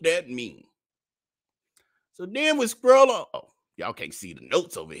know what that means. So then we scroll on. Oh, y'all can't see the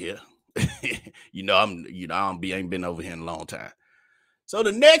notes over here. I ain't been over here in a long time. So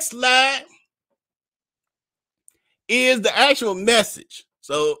the next slide is the actual message.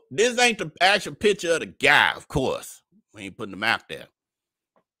 So this ain't the actual picture of the guy, of course. We ain't putting him out there.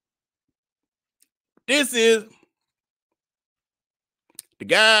 This is the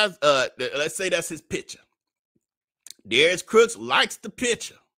guy's, let's say that's his picture. Darius Cooks likes the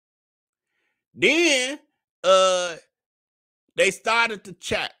picture. Then they started to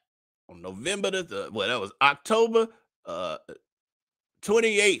chat on November that was October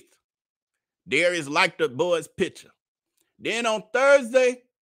 28th. Darius liked the boy's picture. Then on Thursday,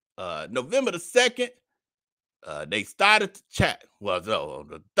 November the 2nd, they started to chat. On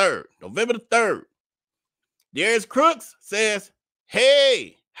the 3rd, November the 3rd. Darius Cooks says,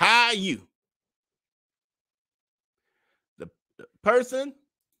 "Hey, how are you?" The person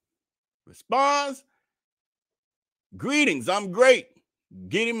responds, "Greetings, I'm great.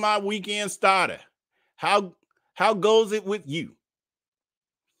 Getting my weekend started. How goes it with you?"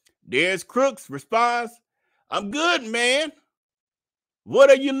 Darius Cooks responds, "I'm good, man. What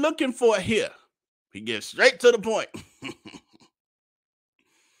are you looking for here?" He gets straight to the point.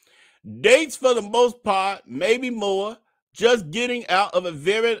 "Dates for the most part, maybe more. Just getting out of a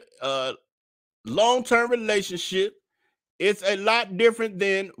very long-term relationship. It's a lot different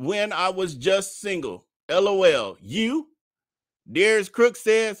than when I was just single. LOL. You?" Darius Cooks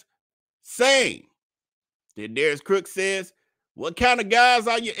says, "Same." Then Darius Cooks says, "What kind of guys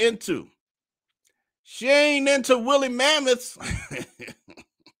are you into?" "She ain't into woolly mammoths."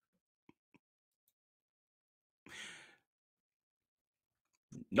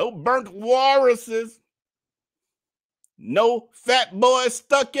 "No burnt walruses. No fat boys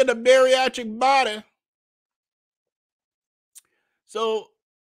stuck in a bariatric body." So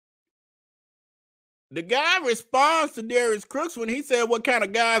the guy responds to Darius Cooks when he said, "What kind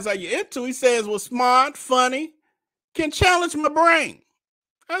of guys are you into?" He says, "Well, smart, funny, can challenge my brain."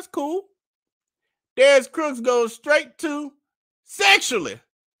 That's cool. Darius Cooks goes straight to sexually.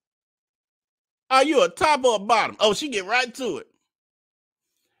 "Are you a top or a bottom?" Oh, she get right to it.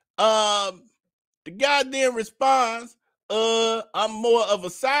 The guy then responds, "I'm more of a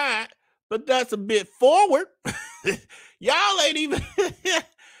side, but that's a bit forward." Y'all ain't even.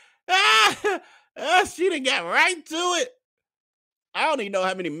 She done got right to it. I don't even know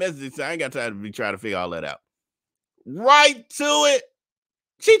how many messages. I ain't got time to be trying to figure all that out. Right to it.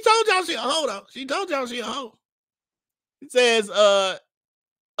 She told y'all she a hoe, though. She told y'all she a hoe. It says, I'm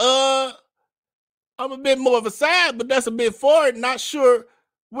a bit more of a side, but that's a bit forward. Not sure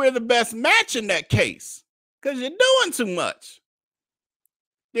we're the best match in that case, because you're doing too much.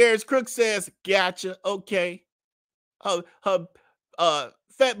 Darius Cooks says, "Gotcha, okay." Her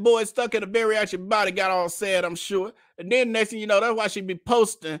fat boy stuck in a bariatric body got all sad, I'm sure. And then next thing you know, that's why she be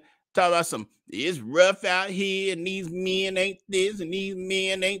posting, talking about some, "It's rough out here, and these men ain't this, and these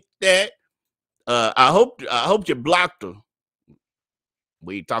men ain't that." I hope you blocked her.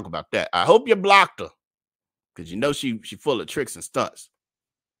 We talk about that. I hope you blocked her, because you know she full of tricks and stunts.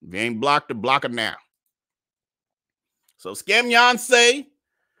 If you ain't blocked her, block her now. So Scamyance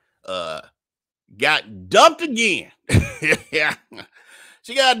got dumped again. Yeah,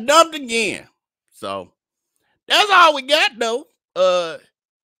 she got dumped again. So that's all we got, though.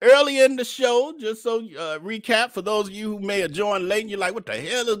 Early in the show, just so recap for those of you who may have joined late, and you're like, what the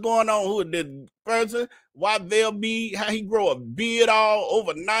hell is going on? Who is this person? Why they'll be, how he grow a beard all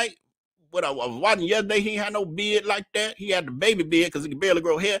overnight? What I was watching yesterday, he had no beard like that. He had the baby beard because he could barely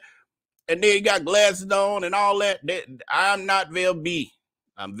grow hair. And then he got glasses on and all that. I'm not Vel B.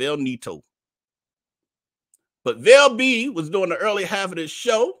 I'm Vel Nito. But Vel B was doing the early half of this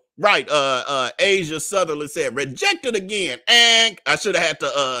show. Right, Asia Sutherland said rejected again, and I should have had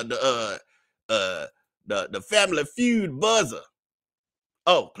the Family Feud buzzer.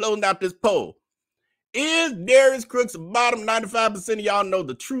 Oh, closing out this poll: is Darius Cooks the bottom? 95% of y'all know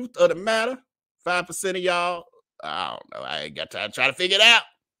the truth of the matter. 5% of y'all, I don't know. I ain't got time to try to figure it out.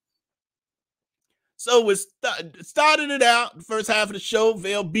 So we started it out. The first half of the show,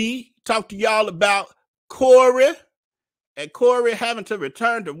 Vel B talked to y'all about Corey. And Corey having to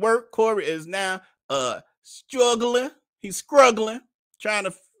return to work. Corey is now struggling. He's struggling, trying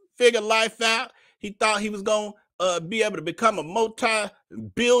to figure life out. He thought he was going to be able to become a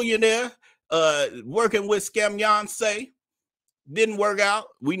multi-billionaire working with Scamyance. Didn't work out.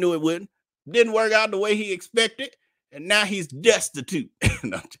 We knew it wouldn't. Didn't work out the way he expected. And now he's destitute.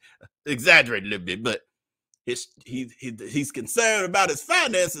 Exaggerate a little bit, but he's concerned about his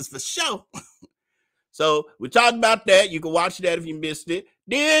finances for sure. So we talked about that. You can watch that if you missed it.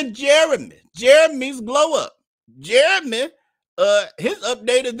 Then Jeremy's glow up. Jeremy, his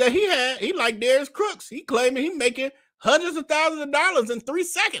update is that he like Darius Cooks. He claiming he making hundreds of thousands of dollars in 3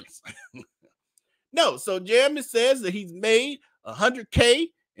 seconds. No, so Jeremy says that he's made $100K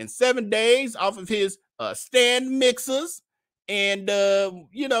in 7 days off of his stand mixers. And,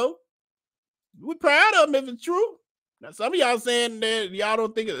 you know, we're proud of him if it's true. Now, some of y'all saying that y'all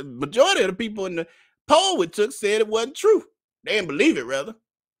don't think the majority of the people in the poll we took said it wasn't true. They didn't believe it, rather.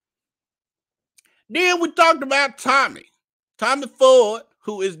 Then we talked about Tommy Ford,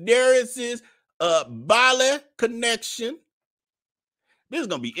 who is Darius's Bali connection. This is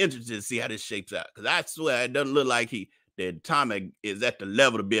gonna be interesting to see how this shapes out, because I swear it doesn't look like that Tommy is at the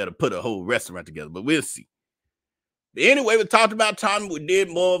level to be able to put a whole restaurant together, but we'll see. But anyway, we talked about Tommy. We did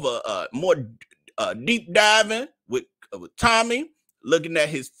more of a deep diving with Tommy, looking at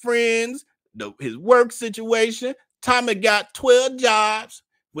his friends, his work situation. Tommy got 12 jobs.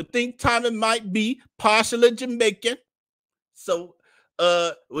 We think Tommy might be partially Jamaican. So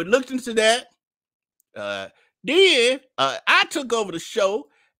we looked into that. Then I took over the show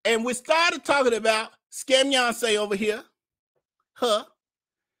and we started talking about Scamyance over here.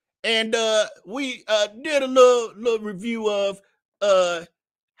 And we did a little review of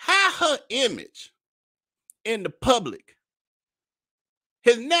how her image in the public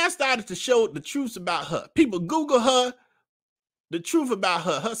has now started to show the truth about her. People Google her, the truth about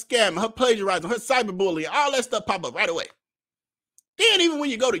her scamming, her plagiarizing, her cyberbullying, all that stuff pop up right away. Then even when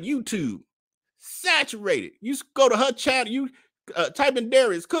you go to YouTube, saturated. You go to her channel, you type in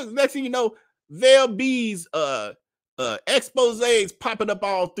Darius Cooks. Next thing you know, Vel B's exposés popping up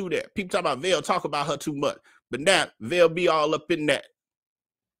all through there. People talk about Vel, talk about her too much. But now Vel B all up in that,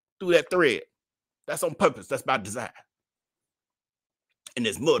 through that thread. That's on purpose. That's by design. And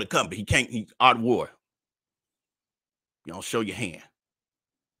there's more to come, but he's art war. You don't show your hand.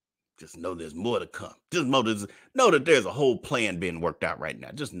 Just know there's more to come. Just know that there's a whole plan being worked out right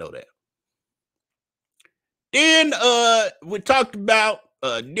now. Just know that. Then we talked about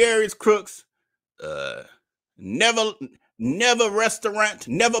Darius Cooks, never restaurant,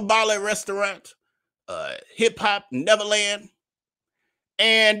 never Bali restaurant, hip hop Neverland,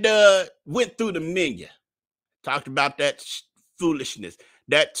 and went through the menu. Talked about that foolishness,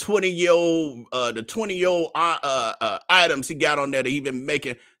 that 20-year-old, the 20-year-old items he got on there that he been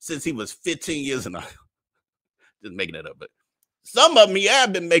making since he was 15 years old. Just making that up, but some of them he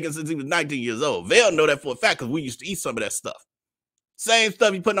had been making since he was 19 years old. They'll know that for a fact because we used to eat some of that stuff. Same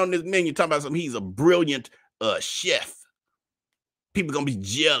stuff he putting on this menu, talking about something. He's a brilliant chef. People gonna be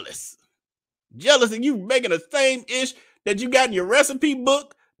jealous. Jealous of you making the same ish that you got in your recipe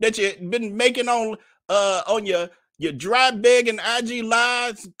book that you've been making on your dry bag and IG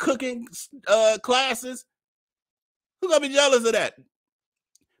lives cooking classes. Who's gonna be jealous of that?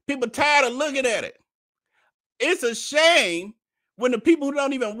 People tired of looking at it. It's a shame when the people who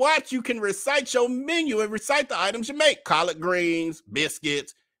don't even watch you can recite your menu and recite the items you make. Collard greens,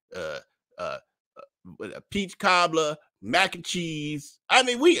 biscuits, with a peach cobbler, mac and cheese. I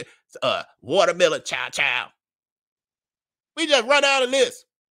mean, we watermelon chow. We just run out of this.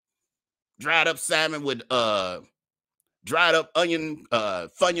 Dried up salmon with dried up onion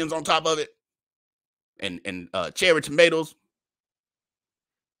funyuns on top of it, and cherry tomatoes,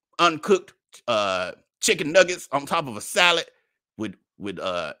 uncooked chicken nuggets on top of a salad with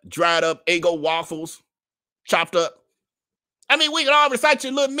dried up Eggo waffles, chopped up. I mean, we can all recite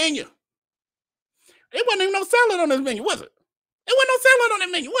your little menu. There wasn't even no salad on this menu, was it? There wasn't no salad on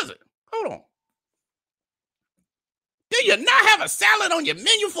that menu, was it? Hold on. Did you not have a salad on your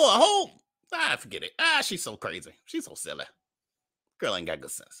menu for a whole? Forget it. She's so crazy. She's so silly. Girl ain't got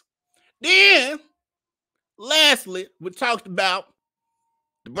good sense. Then, lastly, we talked about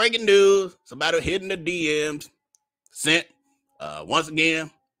the breaking news. Somebody hitting the DMs. Sent, once again,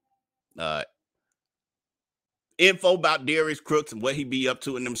 info about Darius Cooks and what he be up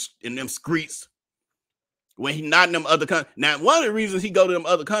to in them streets when he not in them other countries. Now, one of the reasons he go to them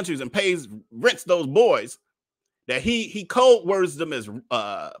other countries and rents those boys, that he code words them as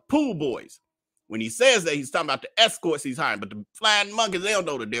pool boys. When he says that, he's talking about the escorts he's hiring, but the flying monkeys, they don't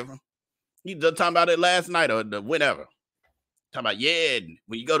know the difference. He just talking about it last night or whenever. Talking about, yeah,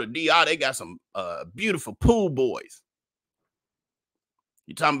 when you go to DR, they got some beautiful pool boys.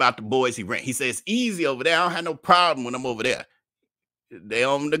 You talking about the boys he rent. He says it's easy over there. I don't have no problem when I'm over there. They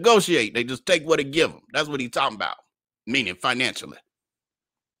don't negotiate. They just take what they give them. That's what he's talking about, meaning financially.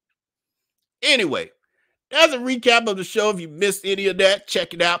 Anyway, that's a recap of the show. If you missed any of that,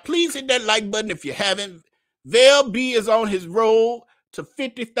 check it out. Please hit that like button if you haven't. Vel B is on his road to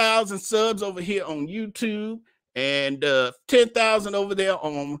 50,000 subs over here on YouTube and 10,000 over there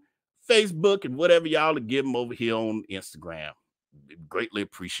on Facebook and whatever y'all to give him over here on Instagram. Greatly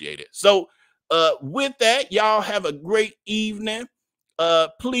appreciate it. So with that, y'all have a great evening.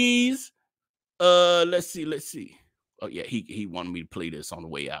 Please, let's see. Oh yeah, he wanted me to play this on the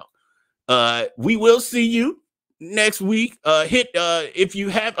way out. We will see you next week. Hit if you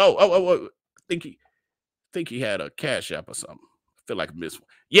have I think he had a Cash App or something. I feel like I missed one.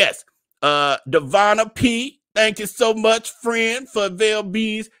 Yes. Devonna P, thank you so much, friend, for Vel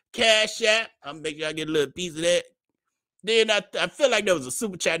B's Cash App. I'll make sure I get a little piece of that. Then I feel like there was a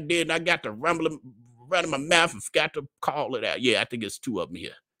super chat there, and I got to running my mouth and forgot to call it out. Yeah, I think it's two of them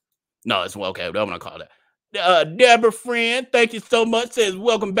here. No, it's one. Okay, I'm gonna call that. Deborah, friend, thank you so much. Says,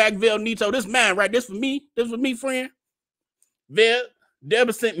 welcome back, Vel Nito. This is mine, right? This for me. This for me, friend.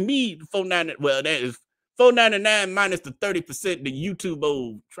 Deborah sent me the $4.99. Well, that is $4.99 minus the 30% the YouTube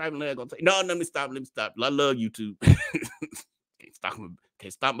old traveling gonna take. No, let me stop. I love YouTube.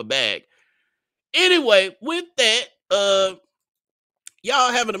 Can't stop my bag. Anyway, with that,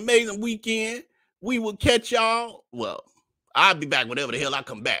 y'all have an amazing weekend. We will catch y'all. Well, I'll be back whenever the hell I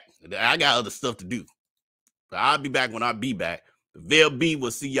come back. I got other stuff to do. But I'll be back when I be back. Vel B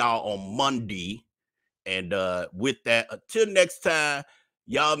will see y'all on Monday. And with that, until next time,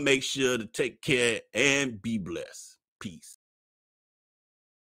 y'all make sure to take care and be blessed. Peace.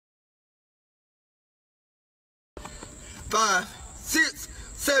 5, 6,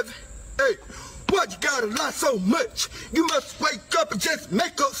 7, 8. Why you gotta lie so much? You must wake up and just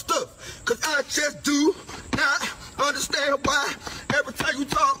make up stuff. Cause I just do not understand why. Every time you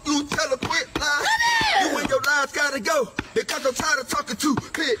talk, you tell a quick lie. You and your lies gotta go. Because I'm tired of talking to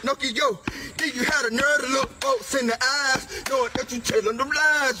Pinocchio. Then you had a nerve to look folks in the eyes. Knowing that you telling them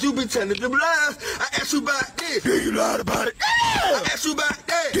lies. You be telling them lies. I asked you about this. Did you lie about it? I asked you about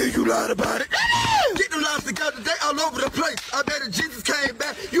that. Did you lie about it? Get them lies together, they all over the place. I bet if Jesus came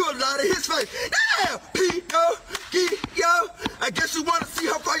back, you a lie to his face. Damn, P-O-G-O. I guess you want to see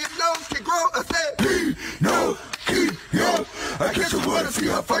how far your nose can grow. I said, P-No-G-O. I guess you want to see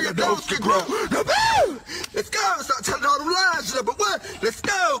how far your nose can grow. Now, boo! Let's go. Start telling all them lies. Number one, let's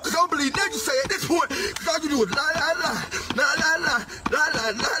go. Because I don't believe that you say at this point. Because all you do is lie.